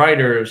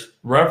writers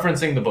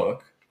referencing the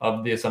book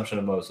of The Assumption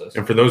of Moses.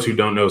 And for those who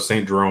don't know,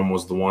 St. Jerome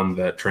was the one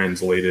that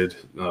translated,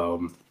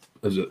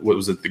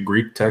 the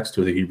Greek text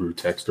or the Hebrew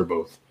text or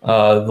both?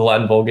 The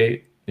Latin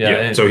Vulgate.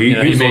 Yeah, so he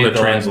was the one that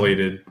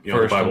translated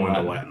the Bible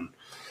into Latin.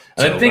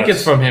 And I think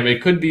it's from him.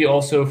 It could be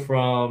also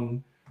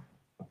from.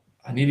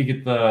 I need to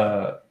get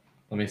the.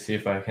 Let me see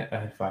if I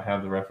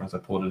have the reference. I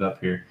pulled it up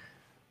here.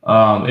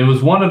 It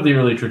was one of the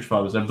early church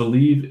fathers. I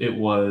believe it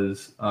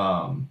was.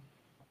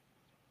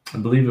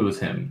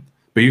 him.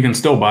 But you can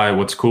still buy.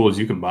 What's cool is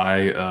you can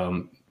buy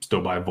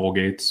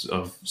Vulgates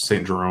of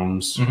St.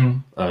 Jerome's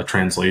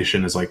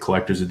translation as like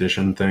collector's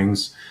edition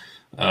things.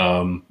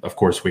 Of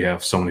course, we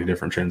have so many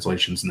different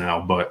translations now,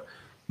 but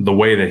the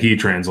way that he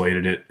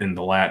translated it in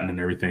the Latin and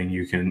everything,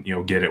 you can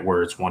get it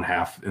where it's one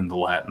half in the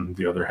Latin,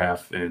 the other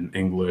half in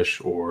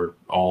English, or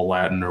all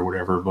Latin or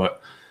whatever.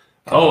 But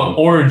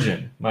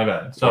Origen, my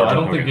bad. So Origin, I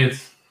don't think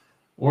it's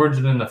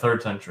Origen in the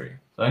 3rd century.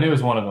 So I knew it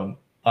was one of them.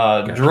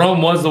 Gotcha.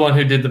 Jerome was the one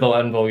who did the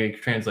Latin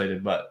Vulgate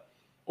translated, but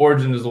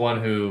Origen is the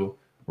one who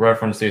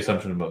referenced the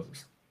Assumption of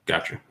Moses.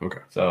 Gotcha.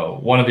 Okay. So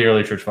one of the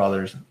early church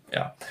fathers.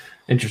 Yeah.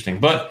 Interesting.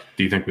 But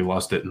do you think we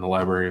lost it in the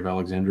Library of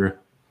Alexandria?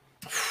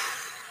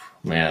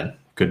 Man.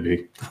 Could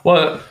be.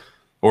 What?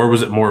 Or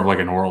was it more of like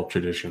an oral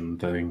tradition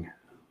thing?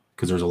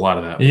 Because there's a lot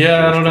of that.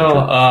 Yeah, I don't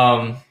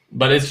know.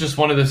 But it's just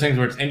one of those things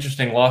where it's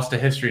interesting, lost to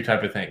history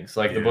type of things,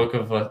 like the book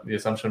of the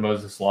Assumption of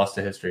Moses, lost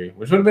to history,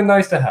 which would have been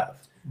nice to have.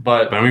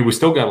 But I mean, we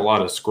still got a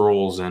lot of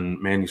scrolls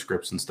and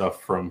manuscripts and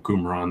stuff from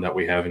Qumran that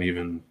we haven't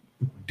even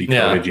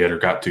decoded yet or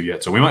got to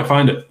yet. So we might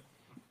find it.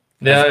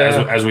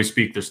 As we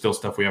speak, there's still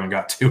stuff we haven't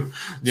got to.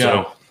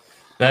 So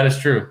that is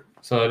true.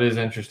 So it is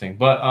interesting.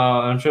 But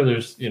I'm sure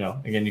there's,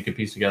 again, you could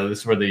piece together. This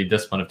is where the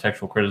discipline of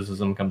textual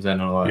criticism comes in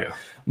and all that.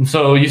 Yeah.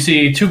 So you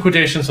see two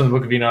quotations from the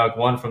book of Enoch,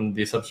 one from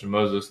the Assumption of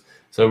Moses.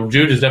 So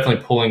Jude is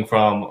definitely pulling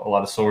from a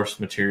lot of source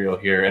material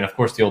here. And, of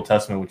course, the Old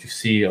Testament, which you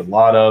see a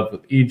lot of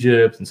with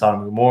Egypt and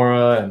Sodom and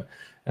Gomorrah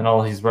and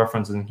all he's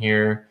referencing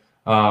here.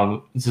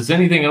 Does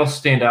anything else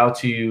stand out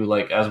to you,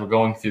 like, as we're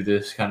going through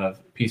this kind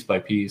of piece by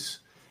piece?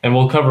 And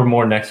we'll cover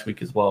more next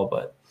week as well.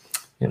 But,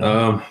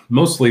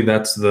 mostly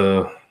that's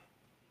the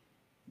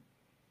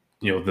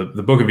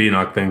book of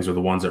Enoch things are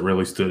the ones that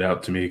really stood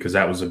out to me because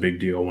that was a big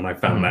deal when I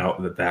found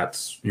out that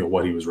that's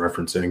what he was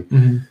referencing.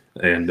 Mm-hmm.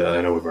 And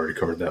I know we've already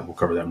covered that. We'll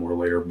cover that more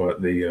later. But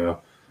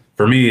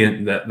for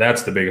me,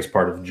 that's the biggest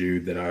part of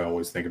Jude that I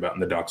always think about in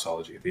the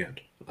doxology at the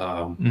end.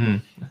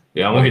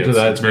 Yeah, I'm looking to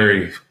that. It's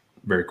very,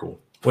 very cool.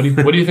 What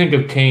do you think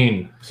of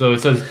Cain? So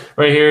it says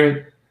right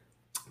here,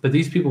 but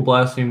these people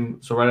blaspheme.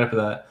 So right after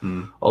that,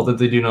 all that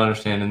they do not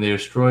understand, and they are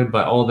destroyed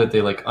by all that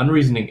they, like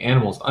unreasoning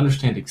animals,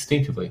 understand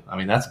instinctively. I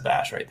mean, that's a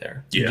bash right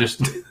there. Yeah.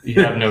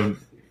 You have no,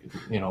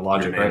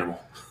 logic. Right?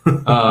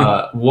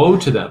 Animal. Woe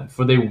to them,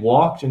 for they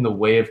walked in the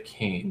way of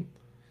Cain.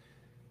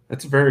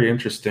 That's a very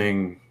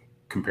interesting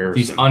comparison.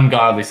 He's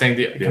ungodly,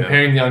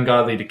 comparing the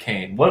ungodly to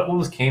Cain. What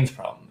was Cain's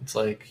problem? It's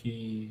like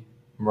he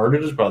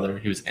murdered his brother.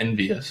 He was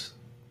envious,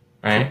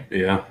 right?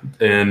 Yeah,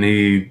 and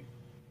he.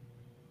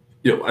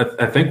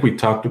 I think we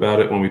talked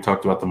about it when we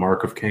talked about the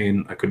mark of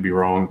Cain. I could be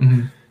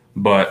wrong,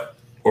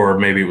 or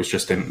maybe it was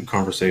just in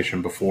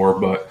conversation before.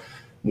 But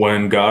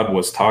when God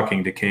was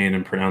talking to Cain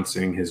and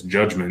pronouncing his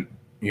judgment,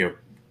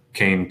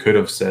 Cain could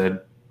have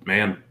said,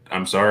 "Man,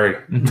 I'm sorry.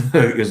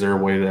 Is there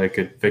a way that I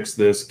could fix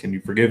this? Can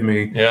you forgive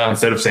me?" Yeah.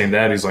 Instead of saying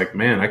that, he's like,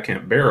 "Man, I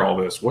can't bear all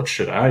this. What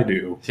should I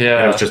do?" Yeah.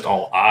 And it was just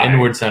all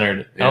inward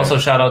centered. Yeah. Also,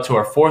 shout out to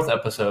our 4th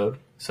episode.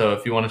 So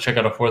if you want to check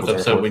out our 4th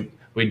episode,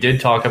 we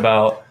did talk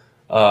about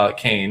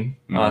Cain,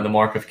 the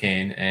mark of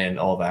Cain, and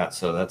all that.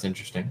 So that's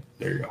interesting.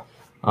 There you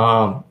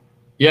go.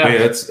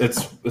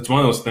 It's one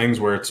of those things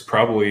where it's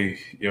probably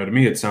to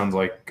me it sounds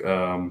like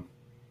I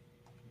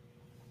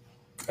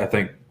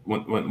think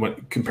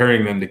when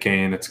comparing them to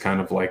Cain, it's kind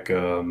of like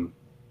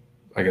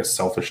I guess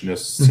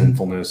selfishness,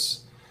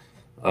 sinfulness,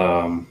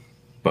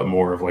 but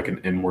more of like an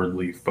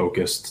inwardly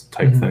focused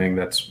type thing.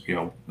 That's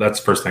that's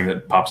the first thing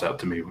that pops out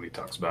to me when he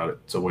talks about it.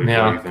 So what do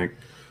you think?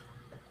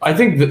 I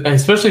think that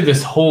especially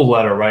this whole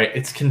letter, right?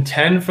 It's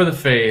contend for the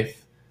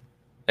faith,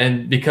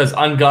 and because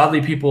ungodly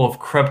people have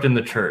crept in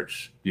the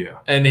church. Yeah.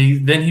 And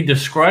then he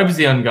describes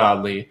the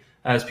ungodly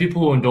as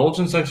people who indulge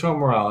in sexual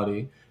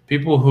immorality,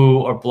 people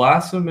who are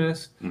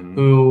blasphemous,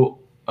 who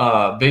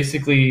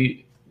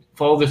basically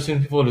follow their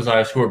sinful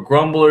desires, who are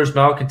grumblers,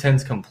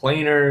 malcontents,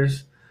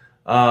 complainers,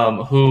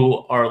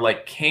 who are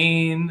like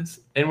Cain's,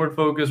 inward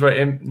focus, right?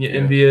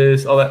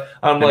 Envious, all that.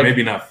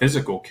 Maybe not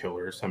physical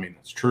killers. I mean,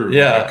 it's true.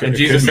 Yeah, and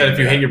Jesus said, if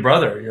you hate your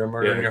brother, you're a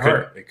murderer in your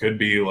heart. It could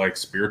be like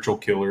spiritual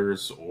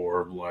killers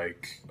or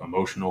like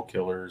emotional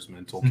killers,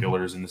 mental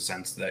killers, in the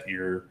sense that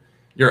you're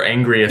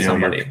angry at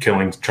somebody.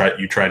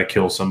 You try to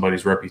kill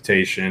somebody's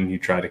reputation. You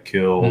try to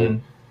kill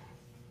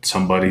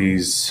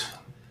somebody's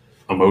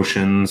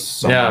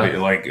emotions.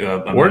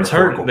 Words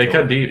hurt. They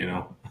cut deep.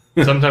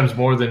 Sometimes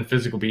more than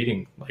physical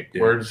beating.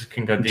 Words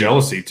can cut deep.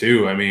 Jealousy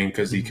too. I mean,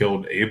 because he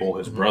killed Abel,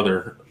 his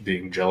brother,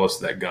 being jealous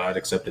that God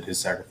accepted his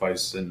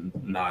sacrifice and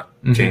not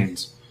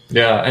Cain's.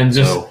 Yeah, and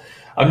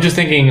I'm just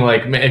thinking,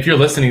 like, if you're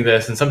listening to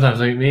this, and sometimes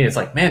like me, it's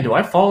like, man, do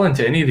I fall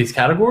into any of these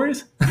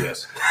categories?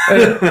 Yes.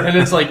 and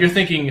it's like you're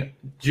thinking,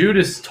 Jude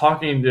is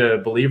talking to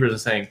believers and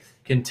saying,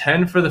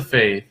 contend for the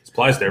faith. This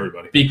applies to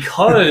everybody.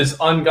 Because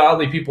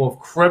ungodly people have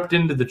crept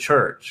into the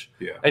church.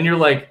 Yeah. And you're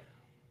like,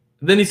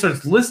 then he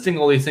starts listing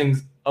all these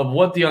things of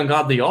what the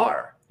ungodly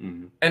are.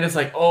 And it's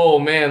like, oh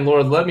man,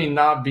 Lord, let me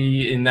not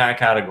be in that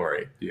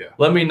category. Yeah.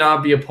 Let me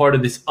not be a part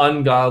of this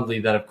ungodly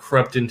that have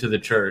crept into the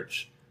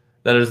church.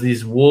 That is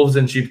these wolves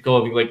in sheep's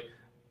clothing. Like,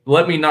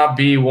 let me not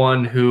be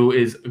one who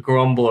is a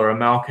grumbler, a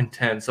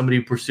malcontent, somebody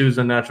who pursues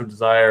unnatural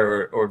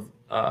desire or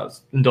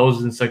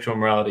indulges in sexual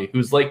immorality,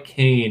 who's like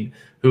Cain,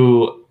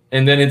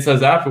 and then it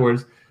says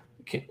afterwards,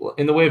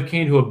 in the way of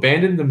Cain, who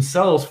abandoned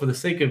themselves for the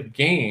sake of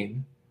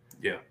gain.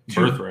 Yeah.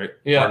 Birthright.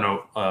 Yeah. Or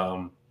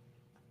no,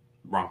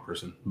 wrong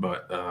person,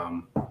 but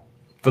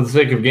for the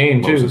sake of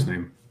gain too. What was his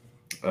name?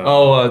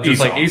 Just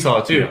Esau. Like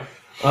Esau too.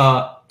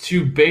 Yeah.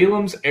 To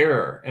Balaam's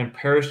error and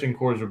perished in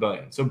Korah's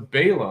rebellion. So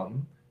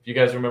Balaam, if you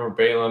guys remember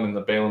Balaam and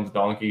the Balaam's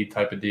donkey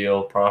type of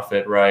deal,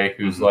 prophet, right?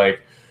 Who's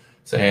like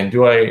saying,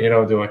 do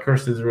I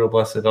curse Israel,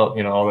 bless it,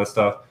 all that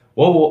stuff.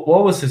 What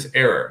was his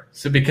error?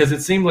 So because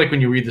it seemed like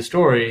when you read the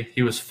story,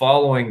 he was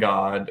following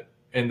God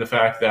in the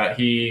fact that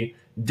he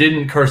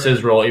didn't curse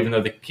Israel, even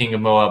though the king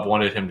of Moab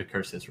wanted him to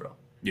curse Israel.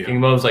 Yeah. King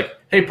of Moab's like,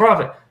 hey,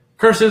 prophet,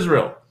 curse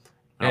Israel.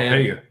 I'll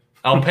pay you.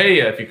 I'll pay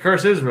you if you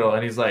curse Israel.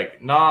 And he's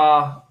like,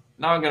 nah,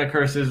 not going to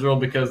curse Israel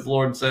because the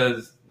Lord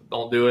says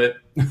don't do it.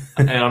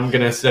 And I'm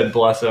going to instead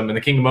bless them. And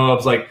the king of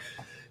Moab's like,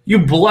 you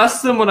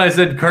blessed them when I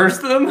said curse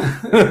them?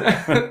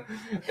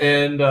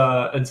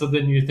 And so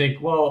then you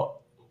think,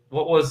 well,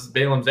 what was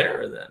Balaam's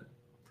error then?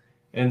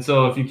 And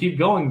so if you keep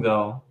going,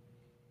 though,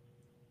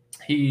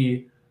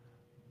 he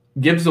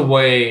gives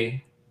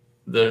away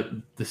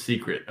the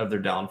secret of their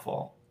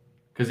downfall.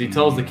 Because he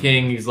tells the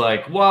king, he's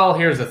like, well,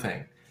 here's the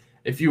thing.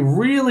 If you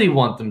really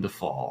want them to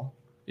fall,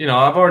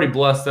 I've already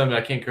blessed them.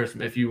 I can't curse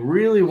them. If you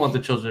really want the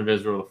children of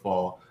Israel to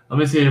fall, let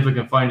me see if I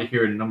can find it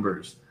here in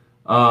Numbers.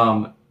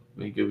 Let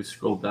me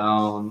scroll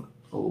down.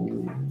 Oh,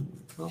 you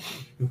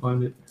can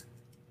find it.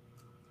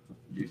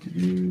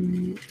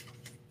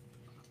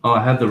 Oh,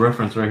 I had the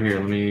reference right here.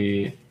 Let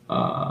me.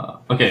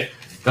 Okay.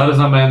 God is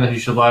not man that he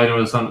should lie,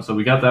 nor the son. So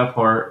we got that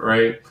part,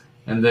 right?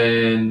 And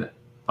then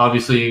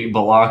obviously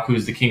Balak,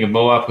 who's the king of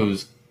Moab,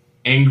 who's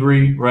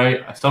angry,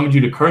 right? I summoned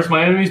you to curse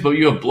my enemies, but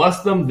you have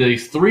blessed them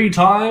these 3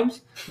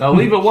 times. Now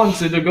leave it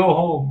once and to go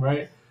home,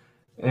 right?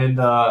 And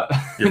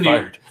you're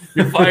fired.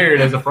 You're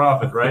fired as a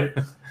prophet, right?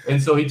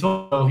 And so he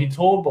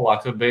told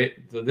Balak, so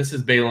this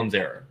is Balaam's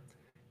error.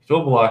 He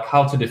told Balak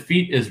how to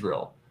defeat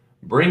Israel.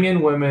 Bring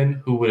in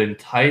women who would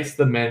entice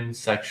the men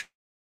sexually.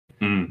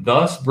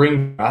 Thus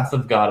bring the wrath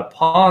of God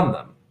upon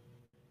them.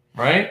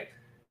 Right?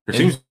 It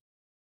seems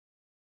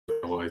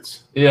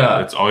Israelites.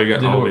 Yeah. It's all you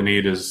got. All they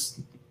need is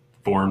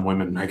foreign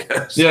women, I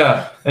guess.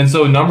 Yeah. And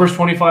so Numbers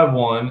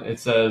 25:1, it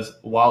says,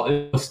 while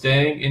it was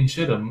staying in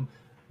Shittim,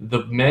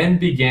 the men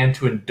began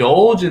to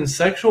indulge in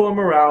sexual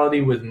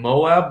immorality with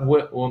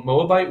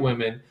Moabite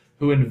women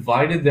who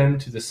invited them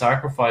to the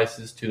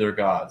sacrifices to their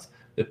gods.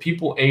 The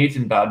people ate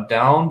and bowed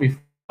down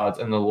before gods,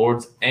 and the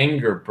Lord's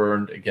anger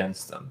burned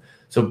against them.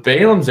 So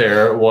Balaam's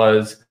error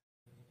was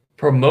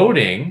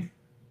promoting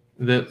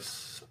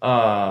this.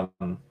 Wi-Fi.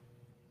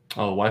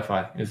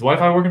 Is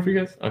Wi-Fi working for you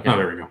guys? Okay. Oh,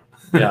 there we go.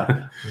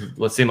 Yeah.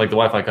 Let's seem like the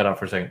Wi-Fi cut out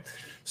for a second.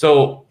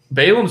 So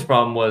Balaam's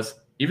problem was,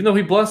 even though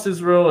he blessed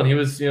Israel and he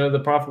was,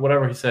 the prophet,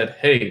 whatever, he said,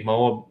 hey,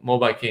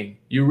 Moabite king,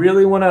 you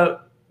really want to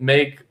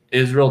make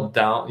Israel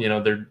down,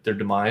 their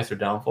demise, their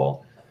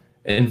downfall?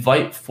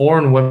 Invite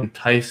foreign women,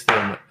 entice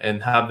them,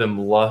 and have them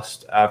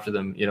lust after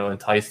them,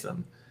 entice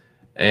them.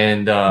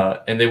 And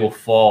they will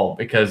fall,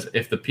 because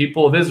if the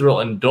people of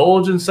Israel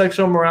indulge in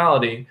sexual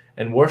immorality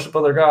and worship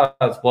other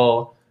gods,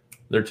 well,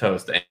 they're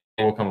toast. The anger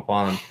will come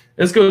upon them.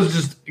 This goes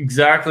just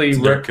exactly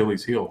where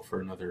Achilles' heel,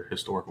 for another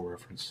historical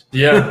reference.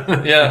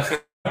 Yeah, yeah.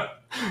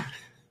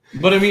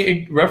 But I mean,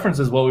 it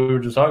references what we were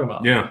just talking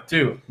about. Yeah,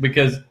 too.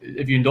 Because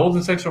if you indulge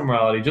in sexual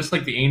immorality, just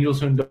like the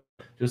angels who indulge,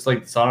 just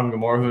like Sodom and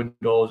Gomorrah who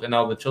indulge, and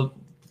now the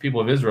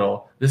people of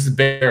Israel, this is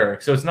bare.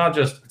 So it's not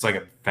just. It's like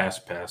a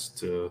fast pass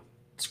to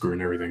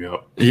screwing everything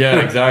up. Yeah,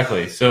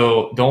 exactly.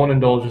 So don't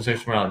indulge in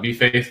sexual immorality. Be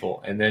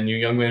faithful, and then you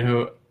young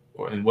men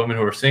and women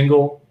who are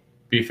single,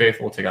 be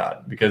faithful to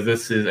God, because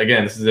this is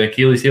the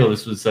Achilles' heel.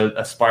 This was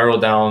a spiral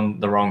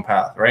down the wrong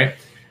path, right?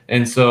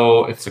 And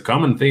so it's a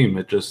common theme.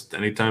 It just,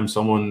 anytime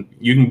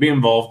you can be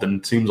involved, and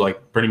it seems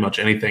like pretty much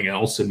anything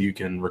else, and you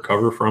can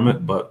recover from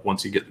it. But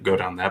once you go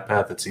down that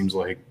path, it seems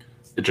like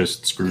it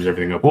just screws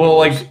everything up. Well,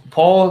 like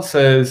Paul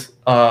says,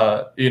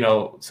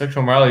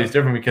 sexual morality is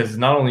different, because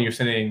not only you're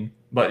sinning,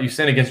 but you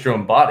sin against your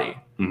own body,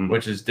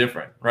 which is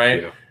different,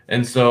 right? Yeah.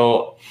 And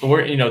so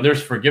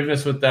there's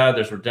forgiveness with that,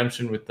 there's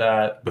redemption with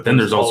that. But then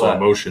there's also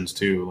emotions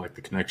too, like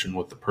the connection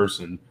with the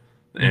person.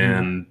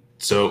 And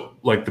so,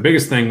 like, the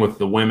biggest thing with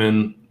the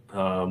women,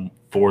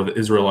 for the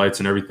Israelites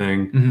and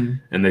everything,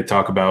 and they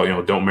talk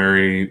about, don't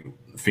marry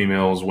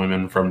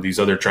women from these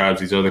other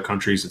tribes, these other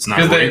countries. It's not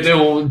because they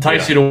will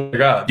entice you to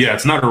God. Yeah,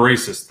 it's not a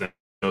racist thing.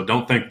 So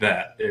don't think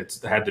that.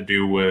 It's had to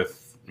do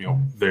with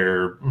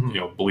their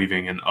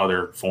believing in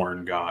other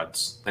foreign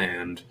gods,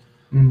 and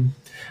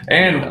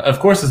of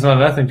course it's not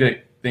an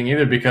ethnic thing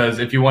either, because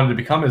if you wanted to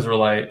become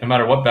Israelite, no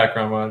matter what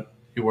background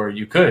you were,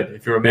 you could.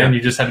 If you're a man,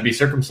 you just had to be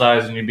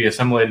circumcised and you'd be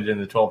assimilated in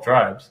the 12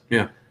 tribes.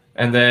 Yeah.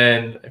 And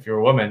then if you're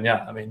a woman,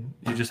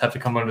 you just have to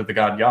come under the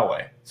God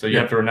Yahweh. So you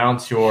have to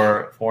renounce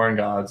your foreign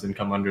gods and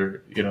come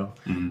under,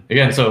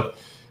 again. So,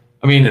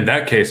 in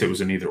that case, it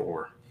was an either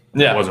or.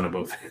 Yeah. It wasn't a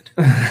both and.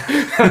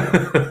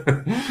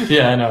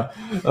 Yeah, I know.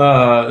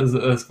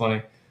 That's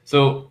funny.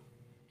 So,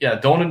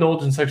 don't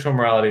indulge in sexual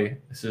immorality.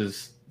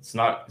 It's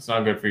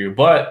not good for you.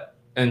 But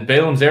in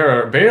Balaam's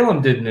error,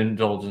 Balaam didn't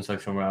indulge in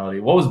sexual immorality.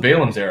 What was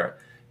Balaam's error?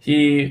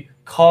 He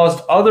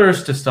caused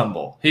others to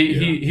stumble.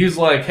 He's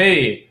like,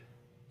 hey,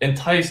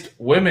 enticed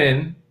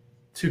women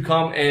to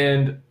come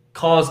and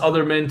cause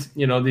other men,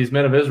 these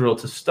men of Israel,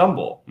 to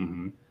stumble.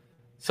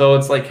 So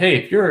it's like, hey,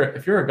 if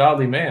you're a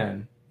godly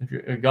man, if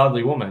you're a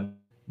godly woman,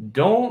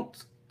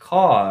 don't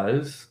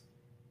cause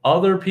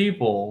other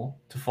people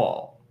to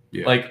fall.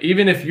 Yeah. Like,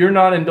 even if you're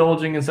not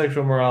indulging in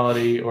sexual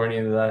morality or any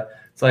of that,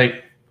 it's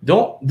like,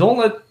 don't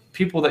let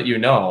people that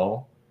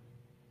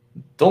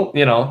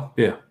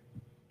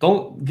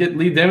don't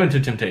lead them into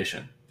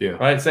temptation. Yeah.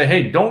 Right. Say,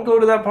 hey, don't go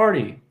to that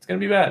party. it's going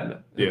to be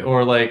bad. Yeah.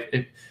 Or like,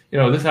 if,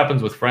 this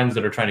happens with friends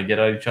that are trying to get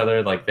at each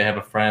other. Like they have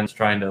a friend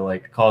trying to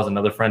like cause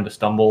another friend to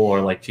stumble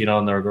or like cheat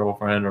on their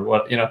girlfriend or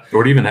what,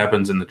 Or it even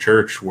happens in the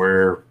church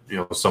where,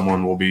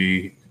 someone will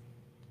be,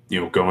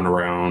 going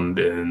around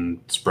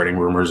and spreading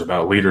rumors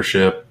about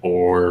leadership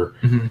or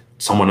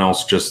someone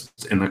else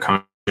just in the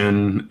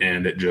congregation,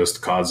 and it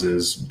just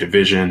causes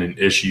division and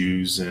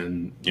issues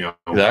and,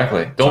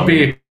 Exactly. Don't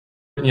be,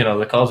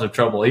 the cause of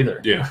trouble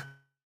either. Yeah.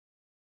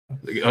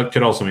 It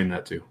could also mean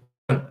that too.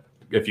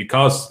 If you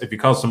cause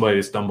somebody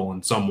to stumble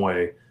in some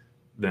way,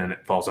 then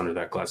it falls under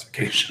that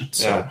classification.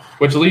 So. Yeah.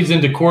 Which leads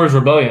into Korah's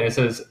rebellion. It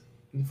says,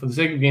 for the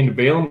sake of gain to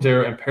Balaam's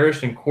error and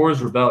perished in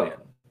Korah's rebellion.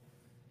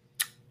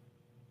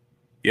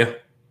 Yeah.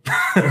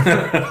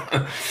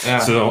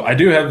 So I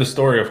do have the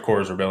story of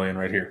Korah's rebellion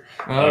right here.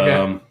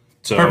 Okay.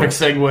 So, perfect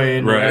segue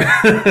in.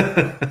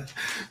 Right.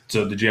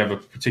 So did you have a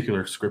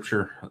particular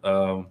scripture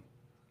or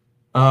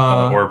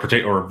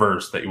a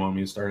verse that you want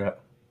me to start at?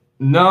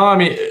 No, I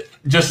mean,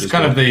 just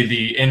kind of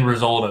the end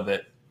result of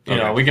it.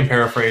 We can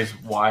paraphrase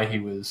why he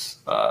was,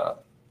 or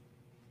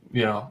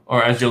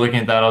as you're looking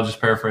at that, I'll just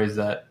paraphrase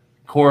that.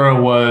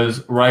 Korah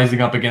was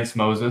rising up against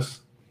Moses.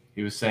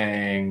 He was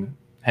saying,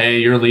 hey,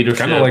 your leadership.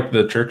 Kind of like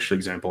the church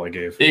example I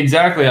gave.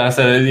 Exactly. I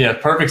said, yeah,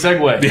 perfect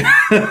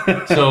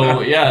segue.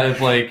 So, yeah,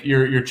 it's like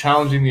you're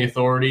challenging the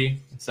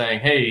authority, saying,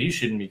 hey, he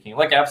shouldn't be king.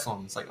 Like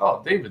Absalom. It's like,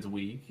 oh, David's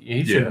weak.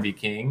 He shouldn't be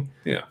king.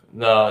 Yeah.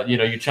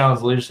 You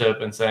challenge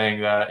leadership and saying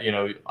that,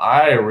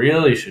 I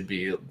really should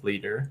be a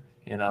leader,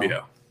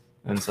 Yeah.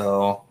 And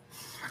so.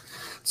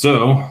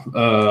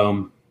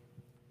 Let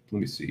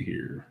me see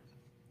here.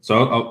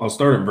 So I'll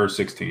start at verse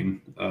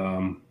 16.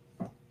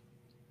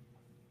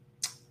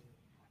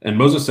 And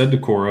Moses said to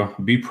Korah,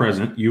 be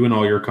present, you and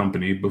all your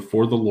company,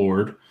 before the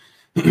Lord,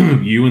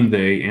 you and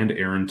they and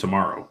Aaron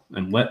tomorrow,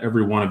 and let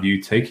every one of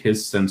you take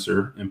his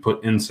censer and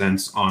put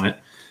incense on it,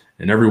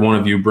 and every one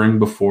of you bring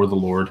before the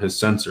Lord his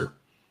censer,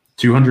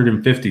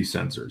 250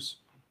 censers.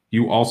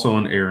 You also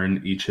and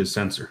Aaron each his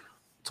censer.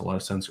 It's a lot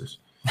of censers.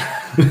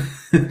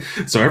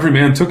 So every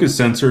man took his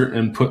censer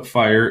and put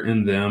fire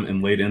in them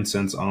and laid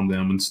incense on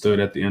them and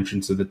stood at the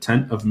entrance of the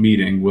tent of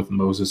meeting with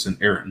Moses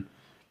and Aaron.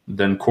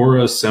 Then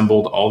Korah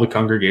assembled all the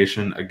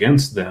congregation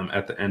against them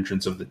at the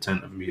entrance of the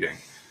tent of meeting.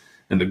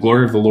 And the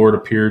glory of the Lord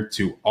appeared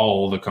to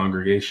all the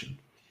congregation.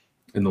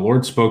 And the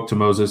Lord spoke to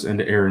Moses and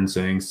to Aaron,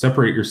 saying,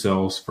 separate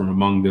yourselves from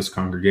among this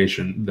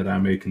congregation, that I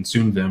may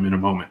consume them in a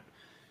moment.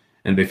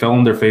 And they fell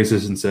on their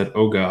faces and said,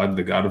 O God,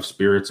 the God of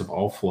spirits of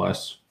all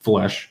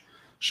flesh,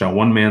 shall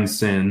one man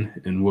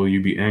sin, and will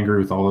you be angry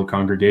with all the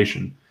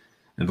congregation?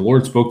 And the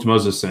Lord spoke to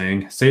Moses,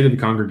 saying, say to the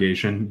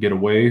congregation, get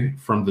away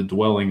from the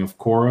dwelling of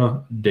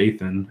Korah,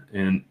 Dathan,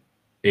 and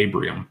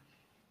Abiram.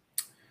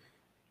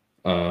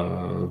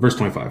 Verse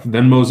 25.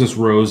 Then Moses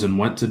rose and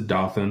went to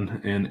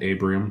Dathan and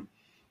Abiram,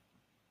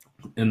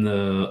 and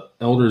the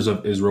elders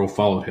of Israel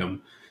followed him.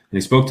 And he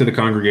spoke to the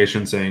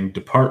congregation, saying,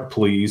 depart,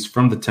 please,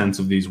 from the tents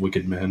of these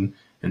wicked men,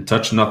 and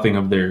touch nothing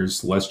of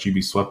theirs, lest you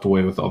be swept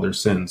away with all their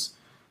sins.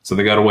 So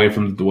they got away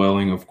from the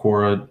dwelling of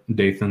Korah,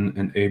 Dathan,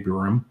 and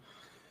Abiram.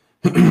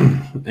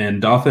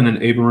 And Dathan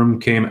and Abiram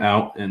came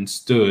out and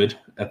stood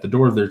at the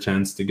door of their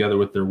tents, together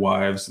with their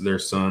wives, their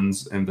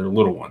sons, and their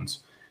little ones.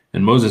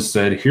 And Moses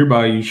said,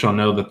 hereby you shall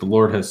know that the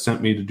Lord has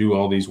sent me to do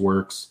all these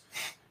works,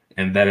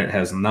 and that it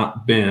has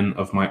not been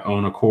of my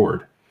own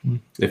accord.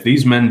 If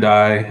these men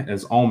die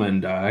as all men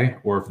die,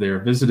 or if they are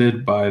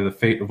visited by the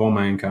fate of all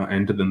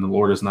mankind, then the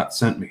Lord has not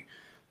sent me.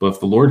 But if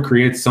the Lord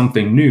creates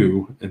something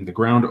new, and the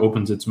ground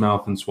opens its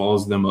mouth and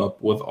swallows them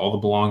up with all the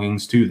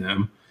belongings to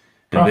them,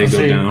 and they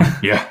go down,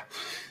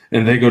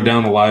 and they go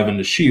down alive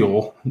into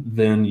Sheol,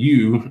 then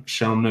you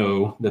shall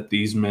know that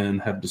these men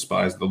have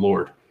despised the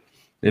Lord.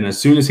 And as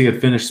soon as he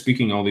had finished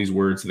speaking all these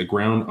words, the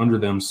ground under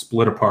them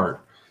split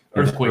apart.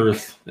 And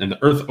the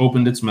earth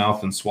opened its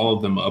mouth and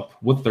swallowed them up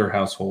with their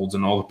households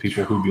and all the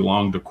people who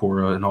belonged to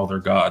Korah and all their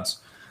gods.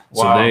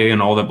 Wow. So they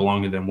and all that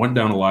belonged to them went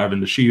down alive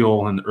into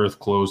Sheol, and the earth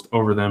closed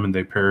over them, and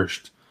they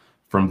perished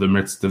from the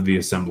midst of the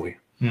assembly.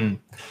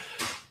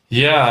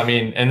 Yeah, I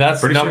mean, and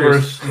that's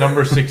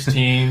number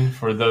 16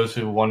 for those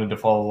who wanted to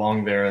follow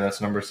along there.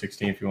 That's number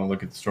 16 if you want to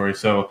look at the story.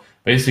 So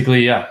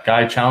basically,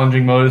 guy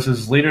challenging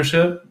Moses'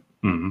 leadership,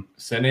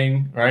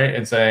 sinning, right,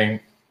 and saying,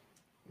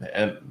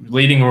 and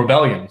leading a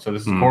rebellion. So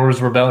this is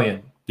Korah's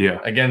rebellion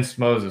against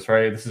Moses,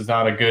 right? This is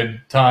not a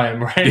good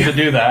time, right, to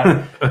do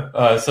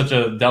that. Such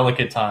a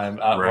delicate time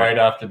right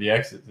after the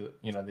Exodus,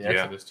 the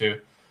Exodus too,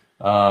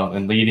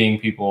 and leading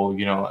people,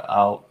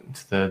 out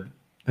to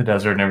the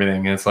desert and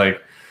everything. And it's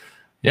like,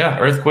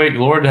 earthquake.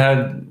 Lord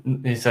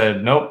he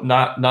said, nope,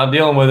 not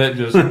dealing with it.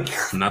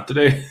 Just not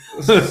today.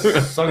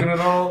 Sucking it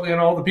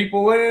all the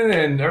people in,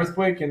 and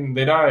earthquake, and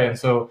they die. And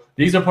so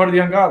these are part of the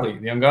ungodly.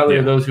 The ungodly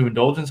are those who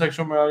indulge in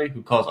sexual immorality,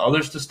 who cause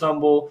others to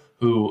stumble,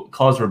 who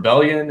cause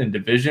rebellion and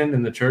division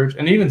in the church.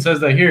 And it even says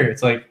that here.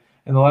 It's like,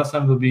 and the last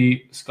time there'll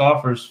be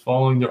scoffers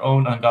following their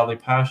own ungodly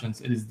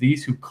passions. It is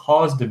these who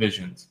cause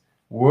divisions,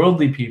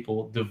 worldly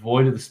people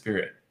devoid of the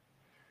Spirit.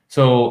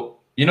 So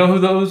you know who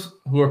those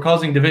who are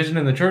causing division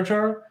in the church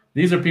are?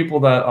 These are people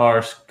that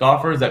are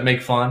scoffers that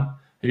make fun.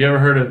 Have you ever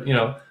heard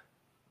of,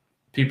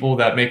 people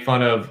that make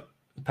fun of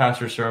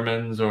pastor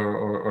sermons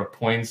or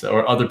points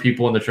or other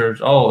people in the church?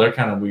 Oh, they're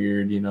kind of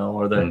weird,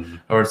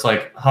 or it's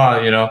like,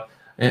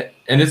 and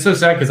it's so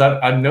sad because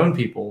I've known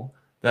people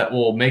that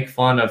will make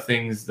fun of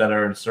things that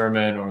are in a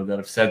sermon or that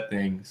have said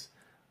things.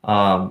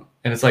 And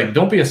it's like,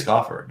 don't be a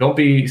scoffer. Don't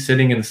be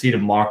sitting in the seat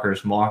of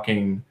mockers,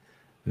 mocking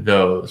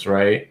those,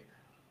 right?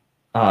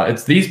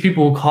 It's these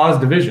people who cause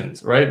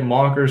divisions, right?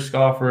 Mockers,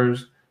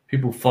 scoffers,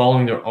 people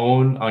following their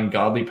own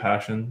ungodly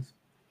passions,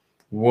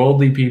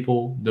 worldly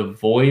people,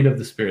 devoid of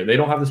the Spirit. They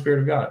don't have the Spirit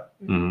of God.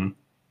 Mm-hmm.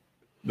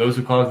 Those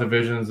who cause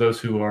divisions, those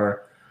who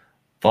are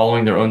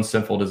following their own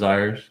sinful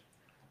desires.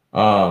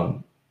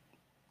 But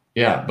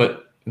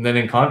then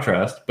in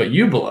contrast, but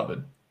you,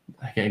 beloved,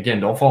 again,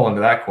 don't fall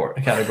into that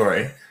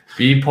category.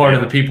 Be part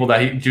of the people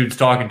that Jude's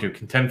talking to.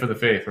 Contend for the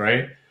faith,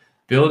 right?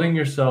 Building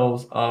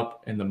yourselves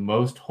up in the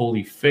most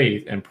holy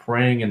faith and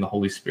praying in the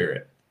Holy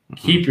Spirit. Mm-hmm.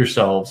 Keep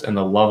yourselves in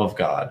the love of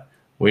God,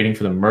 waiting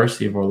for the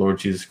mercy of our Lord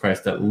Jesus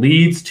Christ that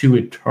leads to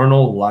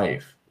eternal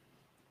life.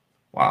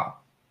 Wow.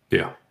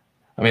 Yeah.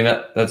 I mean,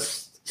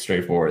 that's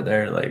straightforward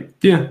there. Like,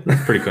 yeah,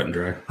 that's pretty cut and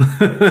dry.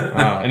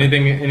 Wow.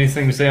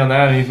 Anything to say on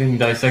that? Anything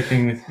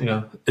dissecting,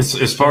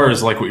 As far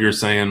as like what you're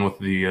saying with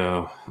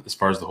the as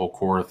far as the whole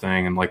core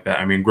thing and like that,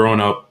 I mean,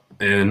 growing up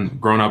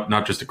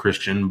not just a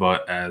Christian,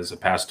 but as a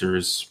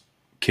pastor's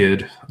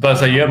kid. But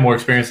so you have more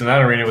experience in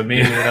that arena with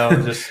me,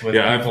 just with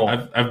people.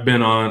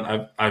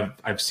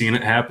 I've seen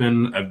it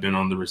happen. I've been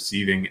on the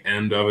receiving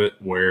end of it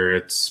where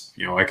it's,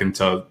 I can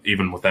tell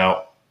even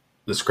without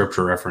the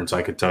scripture reference,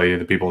 I could tell you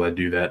the people that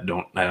do that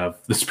don't have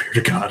the Spirit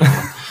of God on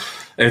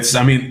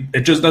them.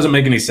 It just doesn't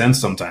make any sense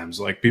sometimes.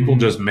 Like people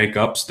just make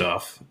up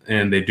stuff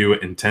and they do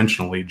it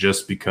intentionally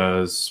just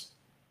because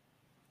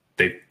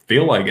they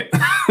feel like it.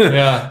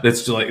 Yeah.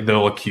 It's like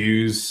they'll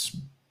accuse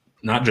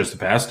not just the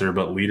pastor,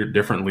 but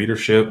different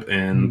leadership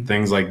and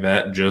things like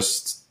that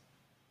just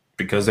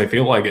because they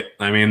feel like it.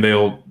 I mean,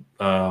 they'll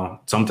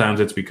sometimes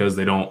it's because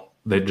they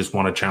just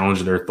want to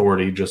challenge their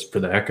authority just for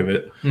the heck of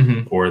it,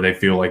 or they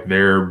feel like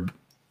they're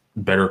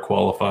better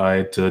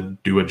qualified to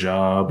do a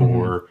job,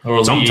 or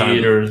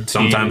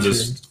sometimes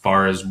as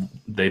far as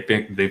they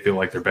feel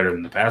like they're better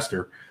than the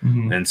pastor,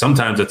 and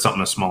sometimes it's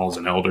something as small as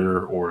an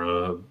elder or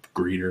a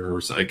greeter,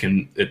 or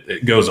something.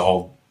 It goes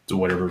all to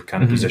whatever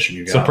kind of position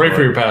you got. So pray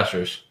for your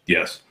pastors.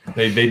 Yes,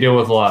 they deal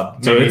with a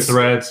lot. Maybe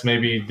threats,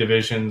 maybe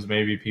divisions,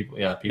 maybe people.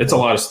 Yeah, it's a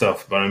lot of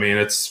stuff. But I mean,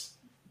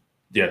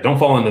 don't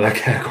fall into that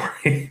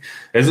category.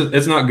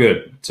 It's not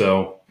good.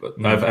 So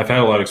I've had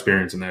a lot of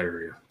experience in that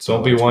area. So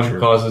don't be one who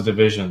causes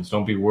divisions.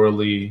 Don't be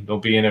worldly.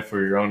 Don't be in it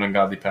for your own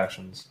ungodly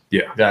passions.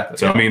 Yeah, exactly.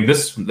 So I mean,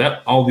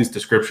 all these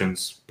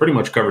descriptions pretty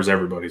much covers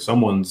everybody.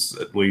 Someone's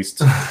at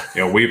least,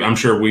 I'm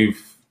sure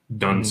we've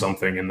done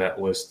something in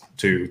that list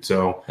too.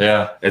 So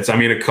yeah,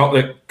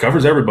 it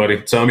covers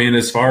everybody. So I mean,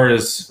 as far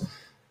as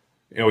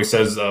he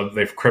says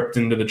they've crept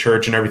into the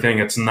church and everything.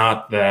 It's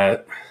not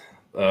that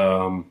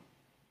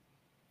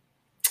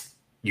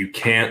you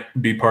can't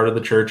be part of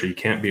the church or you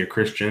can't be a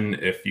Christian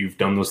if you've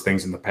done those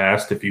things in the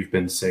past. If you've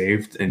been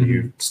saved and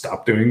you've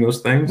stopped doing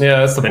those things,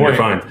 that's the point. You're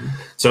fine.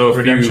 So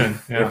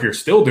if you're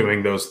still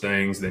doing those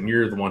things, then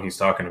you're the one he's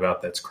talking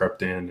about that's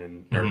crept in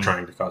and are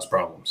trying to cause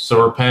problems.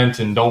 So repent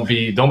and don't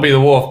be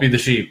the wolf, be the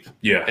sheep.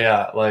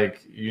 Yeah.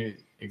 Like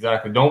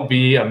exactly. Don't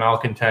be a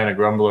malcontent, a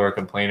grumbler, a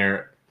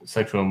complainer,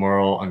 sexual,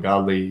 immoral,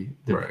 ungodly,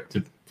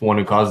 to one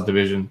who causes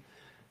division.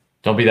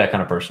 Don't be that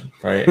kind of person,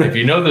 right? If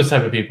you know those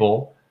type of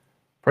people,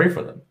 pray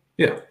for them.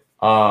 Yeah.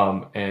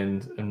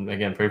 And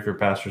again, pray for your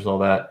pastors, all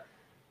that.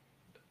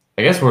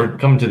 I guess we're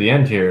coming to the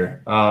end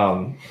here.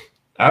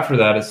 After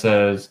that, it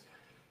says,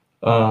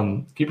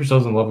 keep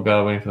yourselves in the love of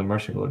God, waiting for the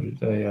mercy of the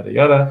Lord, yada,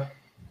 yada,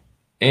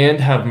 and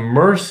have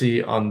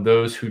mercy on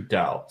those who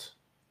doubt.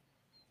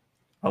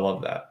 I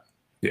love that.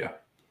 Yeah.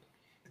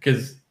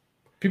 Because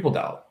people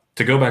doubt.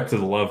 To go back to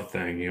the love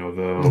thing,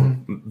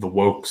 the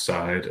woke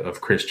side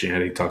of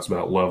Christianity talks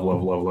about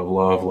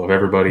love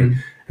everybody.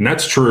 And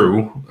that's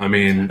true. I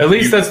mean, at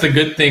least that's the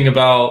good thing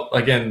about,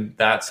 again,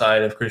 that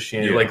side of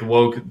Christianity. Like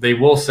woke, they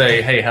will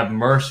say, hey, have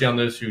mercy on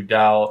those who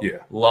doubt. Yeah.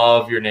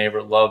 Love your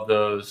neighbor, love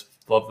the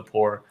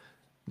poor.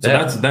 So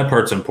that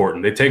part's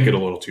important. They take it a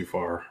little too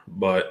far,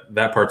 but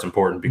that part's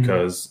important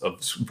because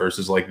of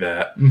verses like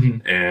that.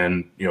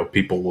 And,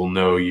 people will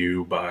know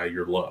you by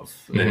your love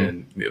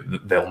and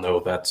they'll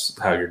know that's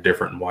how you're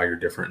different and why you're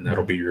different. And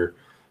that'll be your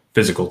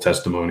physical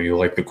testimony,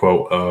 like the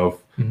quote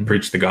of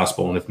preach the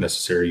gospel and if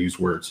necessary, use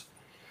words.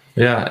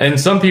 Yeah. And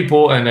some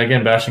people, and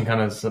again, bashing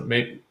kind of,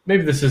 maybe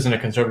this isn't a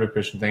conservative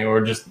Christian thing,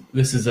 or just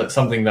this is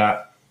something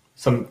that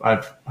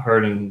I've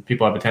heard and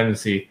people have a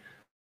tendency,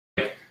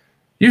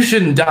 you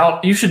shouldn't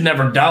doubt. You should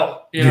never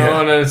doubt,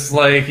 and it's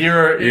like,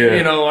 are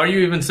you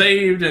even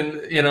saved?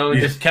 And,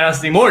 just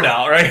casting more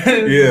doubt,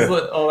 right?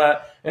 All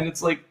that. And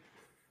it's like,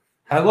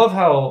 I love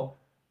how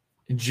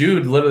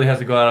Jude literally has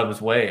to go out of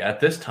his way at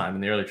this time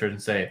in the early church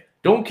and say,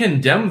 don't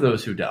condemn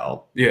those who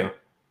doubt. Yeah.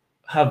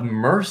 Have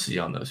mercy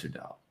on those who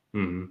doubt.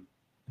 Mm-hmm.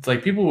 It's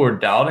like people who are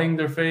doubting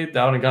their faith,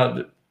 doubting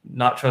God,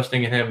 not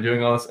trusting in him,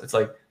 doing all this. It's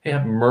like, hey,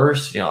 have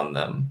mercy on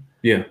them.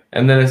 Yeah.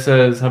 And then it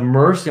says, have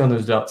mercy on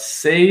those doubts.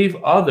 Save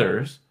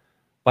others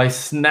by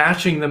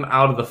snatching them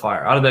out of the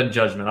fire, out of that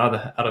judgment, out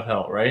of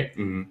hell, right?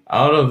 Mm-hmm.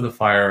 Out of the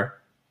fire.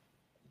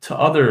 To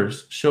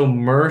others, show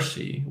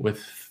mercy with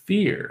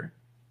fear.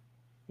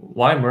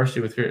 Why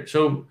mercy with fear?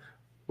 Show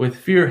with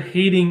fear,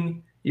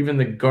 hating even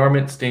the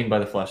garment stained by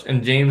the flesh.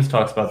 And James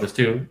talks about this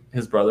too,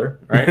 his brother,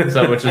 right?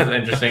 So, which is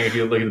interesting if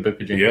you look at the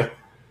book of James. Yeah.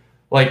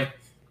 Like,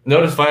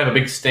 notice if I have a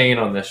big stain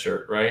on this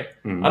shirt, right?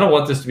 Mm-hmm. I don't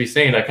want this to be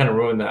stained. I kind of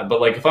ruin that.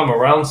 But like, if I'm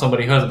around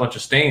somebody who has a bunch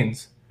of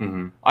stains,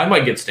 I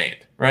might get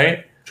stained,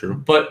 right? True.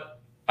 But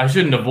I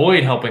shouldn't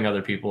avoid helping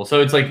other people.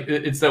 So it's like,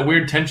 it's that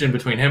weird tension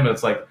between him.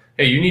 It's like,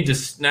 hey, you need to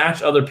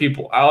snatch other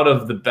people out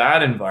of the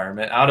bad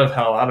environment, out of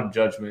hell, out of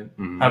judgment.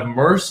 Have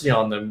mercy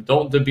on them.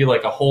 Don't be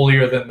like a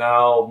holier than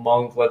thou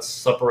monk. Let's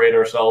separate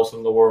ourselves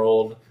from the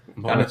world.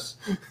 Kind of,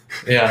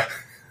 yeah.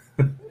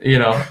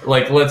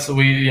 Like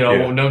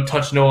no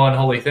touch, no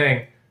unholy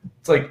thing.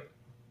 It's like,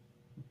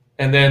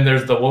 and then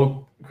there's the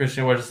woke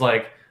Christian where it's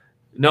like,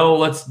 no,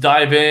 let's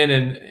dive in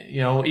and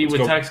eat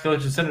with tax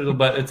collectors and sinners.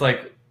 But it's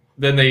like,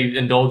 then they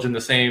indulge in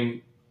the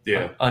same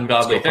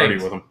ungodly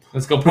things.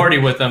 Let's go party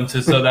with them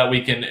so that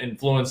we can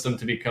influence them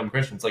to become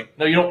Christians. Like,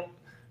 no, you don't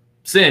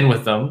sin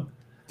with them.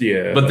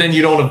 Yeah. But then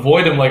you don't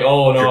avoid them like,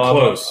 oh, no. You're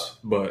close.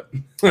 But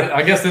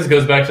I guess this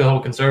goes back to the whole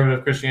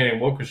conservative Christianity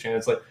and woke Christianity.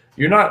 It's like,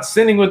 you're not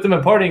sinning with them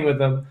and partying with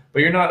them, but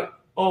you're not,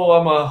 oh,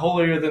 I'm a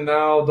holier than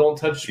thou. Don't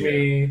touch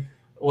me.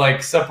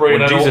 Like,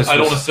 separate. I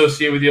don't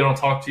associate with you. I don't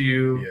talk to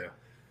you. Yeah.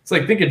 It's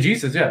like, think of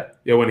Jesus, yeah.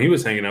 Yeah, when he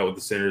was hanging out with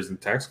the sinners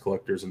and tax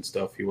collectors and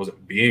stuff, he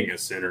wasn't being a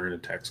sinner and a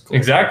tax collector.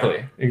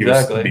 Exactly. He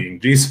was being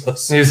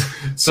Jesus.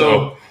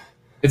 So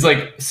it's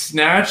like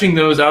snatching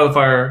those out of the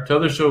fire. To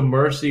others show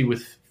mercy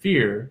with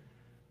fear,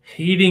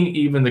 hating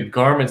even the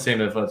garment stained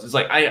by the flesh. It's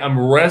like, I'm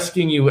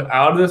rescuing you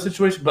out of the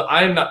situation, but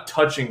I am not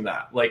touching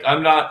that. Like,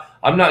 I'm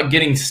not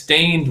getting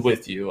stained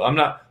with you. I'm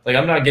not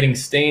getting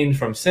stained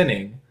from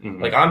sinning.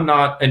 Mm-hmm. Like, I'm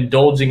not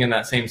indulging in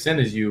that same sin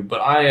as you, but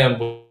I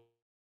am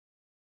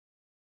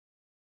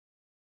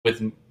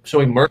with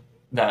showing mercy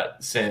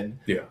that sin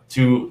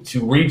to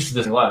reach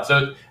this life.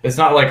 So it's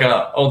not like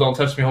don't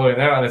touch me holding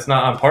that, and it's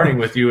not I'm partying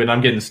with you and I'm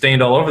getting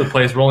stained all over the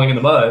place, rolling in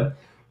the mud.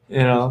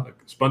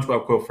 Like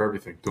SpongeBob quote for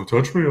everything. Don't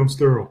touch me, I'm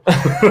sterile.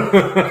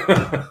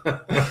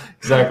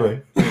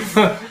 Exactly.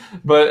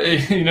 But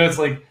it's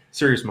like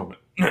serious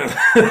moment.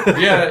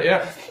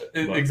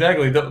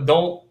 Exactly.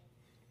 Don't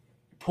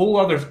pull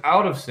others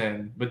out of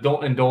sin, but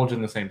don't indulge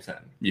in the same sin.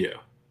 Yeah.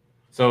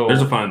 So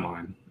there's a fine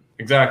line.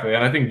 Exactly.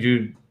 And I think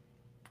Jude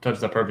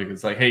touched that perfect.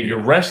 It's like, hey,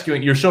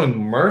 you're showing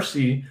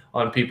mercy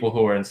on people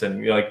who are in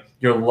sin.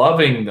 You're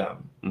loving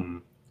them. Mm-hmm.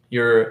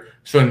 You're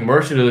showing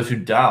mercy to those who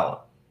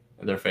doubt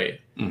their faith.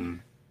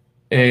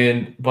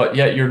 Mm-hmm. But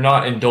yet you're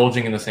not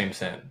indulging in the same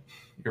sin.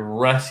 You're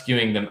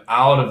rescuing them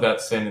out of that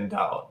sin and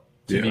doubt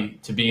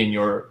to be in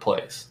your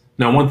place.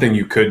 Now, one thing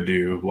you could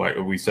do, like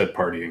we said,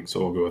 partying, so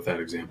we'll go with that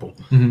example.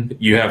 Mm-hmm.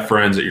 You have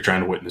friends that you're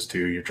trying to witness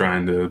to. You're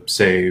trying to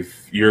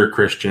save. You're a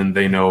Christian.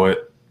 They know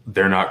it.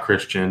 They're not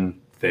Christian.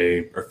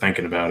 They are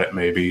thinking about it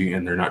maybe,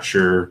 and they're not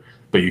sure,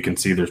 but you can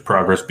see there's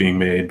progress being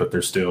made, but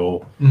they're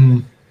still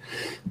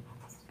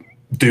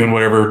doing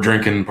whatever,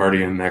 drinking,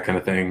 partying, that kind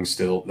of thing,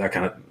 still that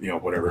kind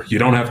of, whatever. You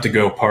don't have to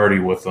go party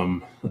with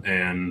them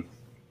and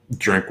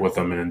drink with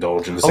them and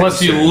indulge in the unless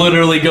same you sin.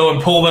 Literally go and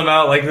pull them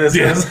out like this.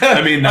 Yeah.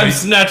 I mean, I'm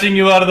snatching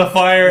you out of the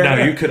fire.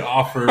 Now you could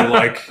offer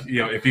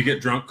if you get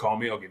drunk, call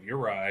me. I'll give you a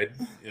ride.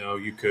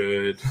 You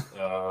could.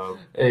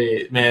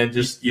 Hey man,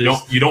 you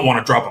don't want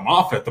to drop them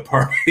off at the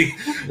party. You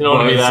don't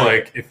want to be that.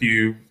 Like if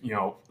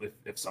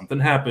if something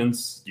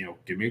happens,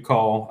 give me a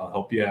call. I'll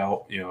help you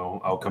out.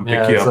 I'll come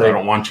pick you up. I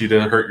don't want you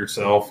to hurt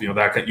yourself.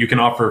 That you can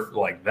offer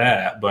like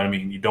that, but I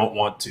mean you don't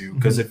want to,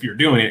 because if you're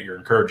doing it, you're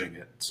encouraging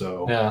it.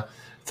 So yeah.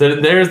 So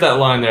there's that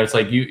line there. It's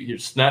like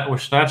we're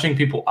snatching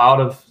people out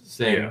of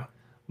sin,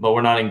 but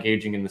we're not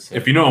engaging in the sin.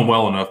 If you know them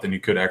well enough, then you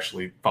could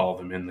actually follow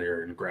them in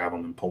there and grab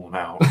them and pull them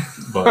out.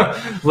 But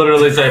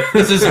literally say,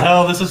 "This is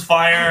hell. This is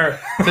fire."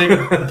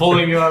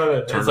 Pulling you out of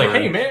it. It's like,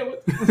 hey man.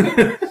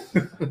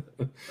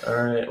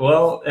 All right.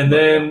 Well, and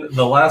then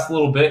the last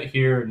little bit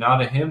here. Now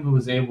to him who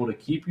is able to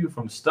keep you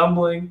from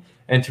stumbling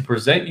and to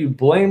present you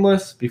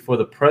blameless before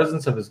the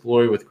presence of his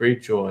glory with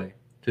great joy,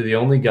 to the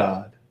only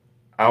God,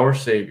 our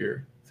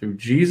Savior, through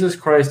Jesus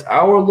Christ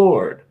our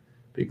Lord,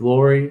 be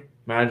glory,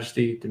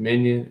 majesty,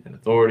 dominion, and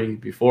authority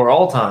before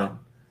all time,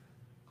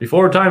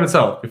 before time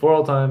itself, before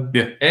all time,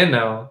 and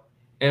now,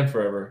 and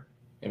forever.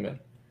 Amen.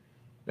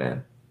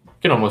 Man, you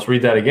can almost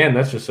read that again.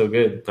 That's just so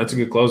good. That's a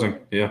good closing.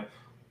 Yeah.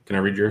 Can I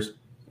read yours?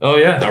 Oh,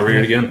 yeah. I'll read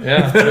it again.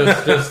 Yeah.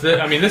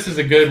 I mean, this is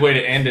a good way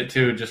to end it,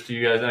 too, just to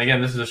you guys. And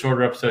again, this is a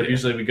shorter episode.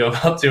 Usually we go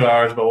about 2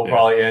 hours, but we'll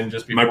probably end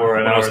just before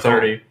an hour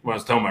 30. When I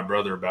was telling my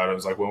brother about it, I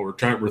was like, well, we're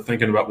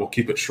thinking about, we'll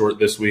keep it short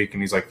this week.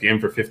 And he's like, if you aim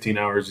for 15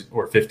 hours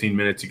or 15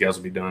 minutes, you guys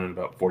will be done in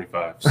about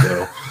 45.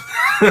 So,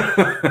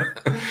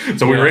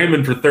 so we were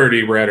aiming for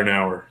 30. We're at an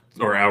hour.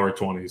 or hour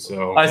 20.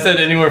 So I said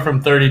anywhere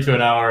from 30 to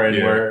an hour, and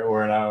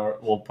we're an hour.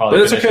 We'll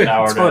probably finish an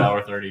hour to an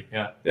hour 30.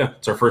 Yeah. Yeah.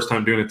 It's our first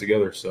time doing it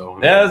together. So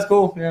yeah, that's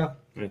cool. Yeah.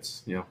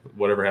 It's,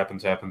 whatever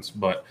happens.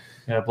 But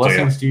yeah,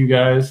 blessings to you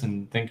guys,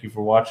 and thank you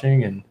for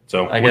watching. And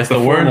so I guess the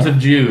words of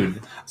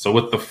Jude. So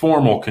with the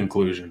formal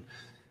conclusion,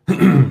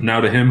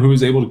 now to him who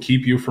is able to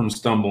keep you from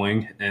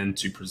stumbling and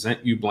to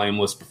present you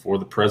blameless before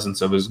the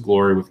presence of his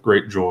glory with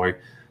great joy,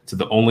 to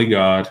the only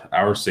God,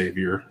 our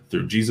Savior,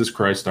 through Jesus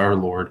Christ our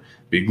Lord,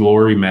 be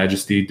glory,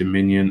 majesty,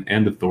 dominion,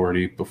 and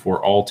authority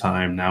before all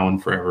time, now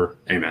and forever.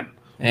 Amen.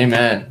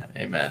 Amen.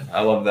 Amen.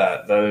 I love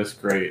that. That is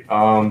great.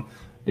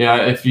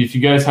 If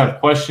you guys have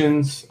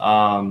questions,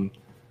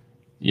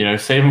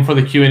 save them for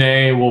the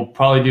Q&A. We'll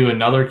probably do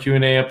another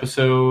Q&A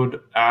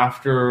episode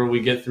after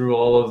we get through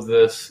all of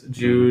this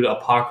Jude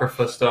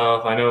Apocrypha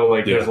stuff. I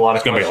know there's a lot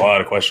of questions. It's going to be a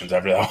lot of questions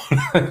after that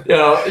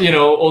one.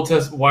 Old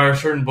Testament, why are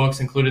certain books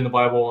included in the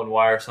Bible and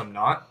why are some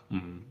not?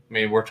 Mm-hmm. I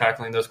mean, we're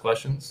tackling those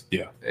questions.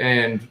 Yeah.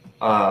 And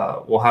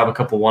we'll have a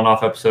couple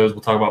one-off episodes.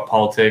 We'll talk about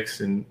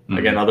politics and,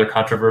 again, other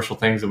controversial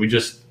things that we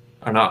just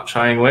are not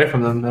shying away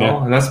from them.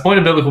 Yeah. And that's the point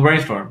of Biblical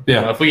Brainstorm.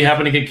 Yeah. If we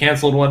happen to get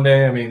canceled one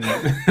day, I mean,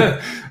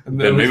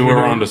 then maybe we're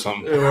on to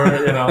something.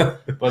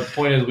 But the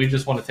point is, we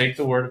just want to take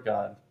the Word of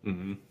God.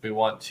 Mm-hmm. We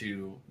want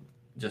to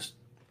just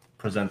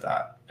present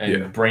that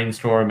and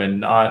brainstorm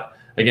and not,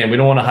 again, we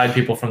don't want to hide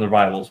people from their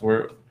Bibles.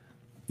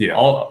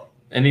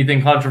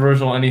 Anything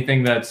controversial,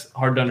 anything that's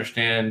hard to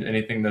understand,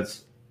 anything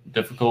that's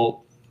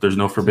difficult. There's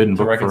no forbidden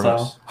book for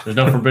us. There's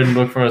no forbidden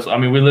book for us. I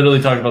mean, we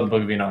literally talked about the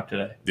Book of Enoch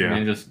today. Yeah. I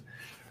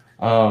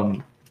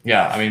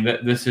mean,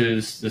 this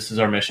is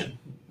our mission.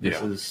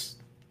 This is,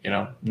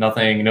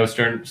 nothing, no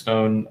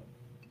stone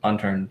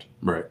unturned.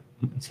 Right.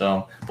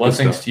 So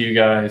blessings to you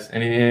guys.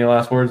 Any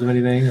last words of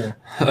anything? Or?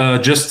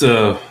 Just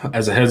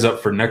as a heads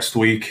up for next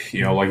week,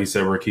 like you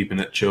said, we're keeping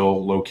it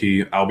chill, low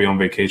key. I'll be on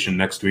vacation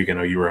next week. I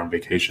know you were on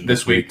vacation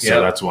this week,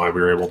 so that's why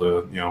we were able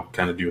to,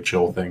 kind of do a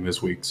chill thing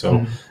this week.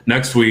 So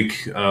next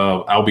week,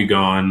 I'll be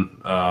gone,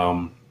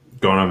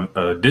 going on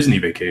a Disney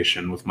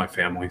vacation with my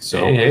family.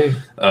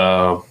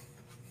 So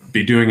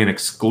be doing an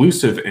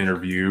exclusive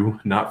interview,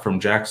 not from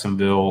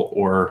Jacksonville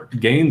or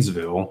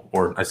Gainesville,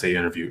 or I say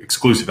interview,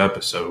 exclusive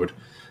episode.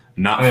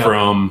 Not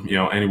from,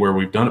 anywhere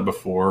we've done it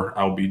before.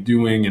 I'll be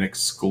doing an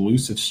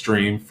exclusive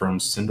stream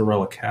from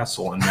Cinderella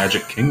Castle and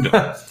Magic Kingdom.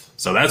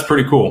 So that's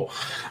pretty cool.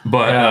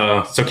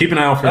 But so keep an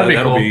eye out for that.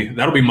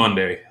 That'll be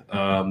Monday.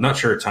 Not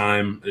sure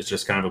time. It's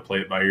just kind of a play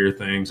it by ear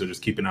thing. So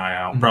just keep an eye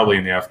out. Probably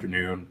in the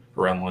afternoon,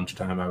 around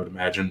lunchtime, I would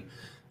imagine.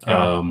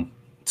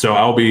 So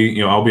I'll be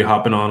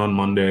hopping on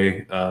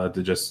Monday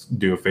to just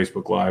do a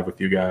Facebook Live with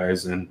you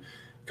guys and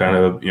kind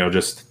of,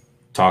 just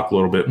talk a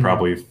little bit,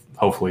 probably.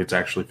 Hopefully it's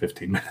actually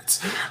 15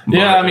 minutes. But,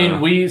 I mean,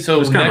 it's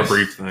kind of a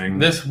brief thing.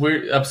 This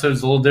episode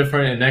is a little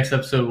different, and next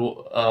episode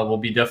will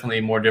be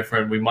definitely more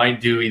different. We might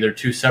do either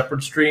two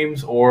separate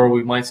streams, or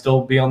we might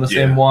still be on the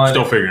same one.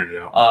 Still figuring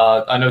it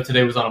out. I know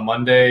today was on a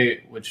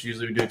Monday, which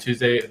usually we do a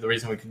Tuesday. The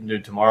reason we couldn't do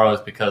it tomorrow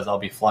is because I'll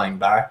be flying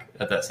back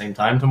at that same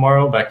time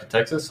tomorrow, back to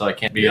Texas, so I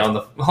can't be on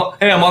the.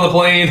 Hey, I'm on the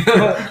plane.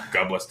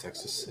 God bless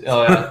Texas.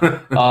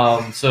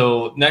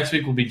 So next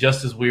week will be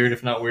just as weird,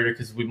 if not weirder,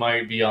 because we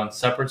might be on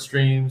separate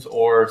streams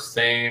or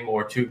same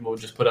or two. We'll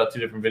just put out two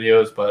different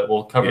videos, but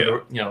we'll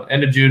cover the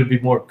end of Jude will be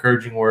more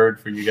encouraging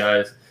word for you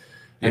guys,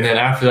 and then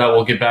after that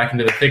we'll get back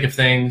into the thick of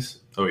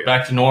things.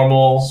 Back to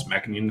normal,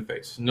 smacking you in the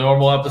face.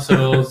 Normal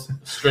episodes,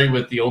 straight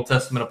with the Old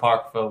Testament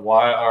Apocrypha.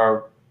 Why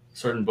are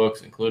certain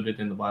books included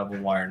in the Bible?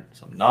 Why are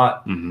some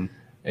not? Mm-hmm.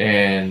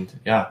 And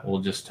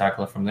we'll just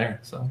tackle it from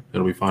there. So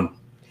it'll be fun.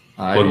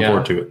 Looking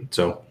forward to it.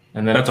 So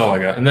and then that's all I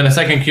got. And then a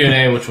second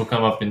Q&A, which will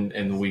come up in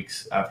the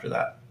weeks after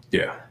that.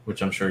 Yeah,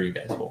 which I'm sure you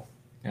guys will.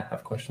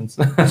 Have questions.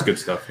 That's good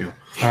stuff. Right.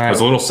 I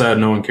was a little sad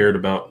no one cared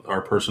about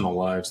our personal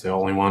lives. They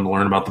only wanted to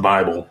learn about the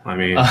Bible. I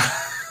mean,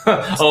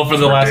 for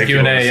the last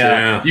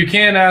Q&A, you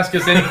can ask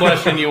us any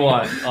question you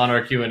want on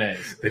our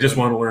Q&As. They just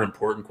want to learn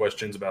important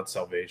questions about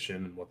salvation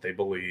and what they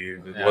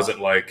believe. It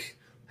wasn't like,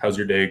 how's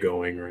your day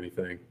going or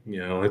anything.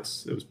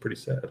 It was pretty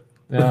sad.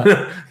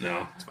 Yeah.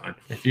 No, it's fine.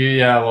 If you,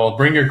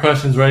 bring your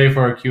questions ready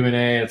for our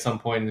Q&A at some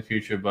point in the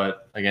future.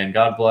 But again,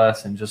 God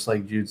bless. And just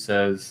like Jude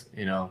says,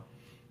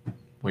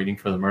 waiting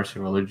for the mercy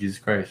of our Lord Jesus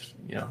Christ.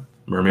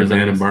 Mermaid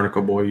Man and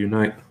Barnacle Boy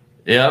unite.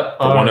 Yep.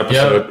 One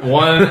episode. Yep.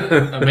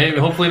 One, maybe,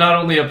 hopefully not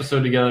only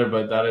episode together,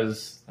 but that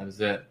is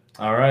it.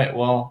 All right.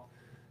 Well,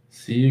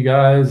 see you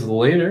guys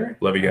later.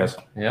 Love you guys.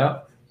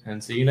 Yeah.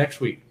 And see you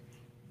next week.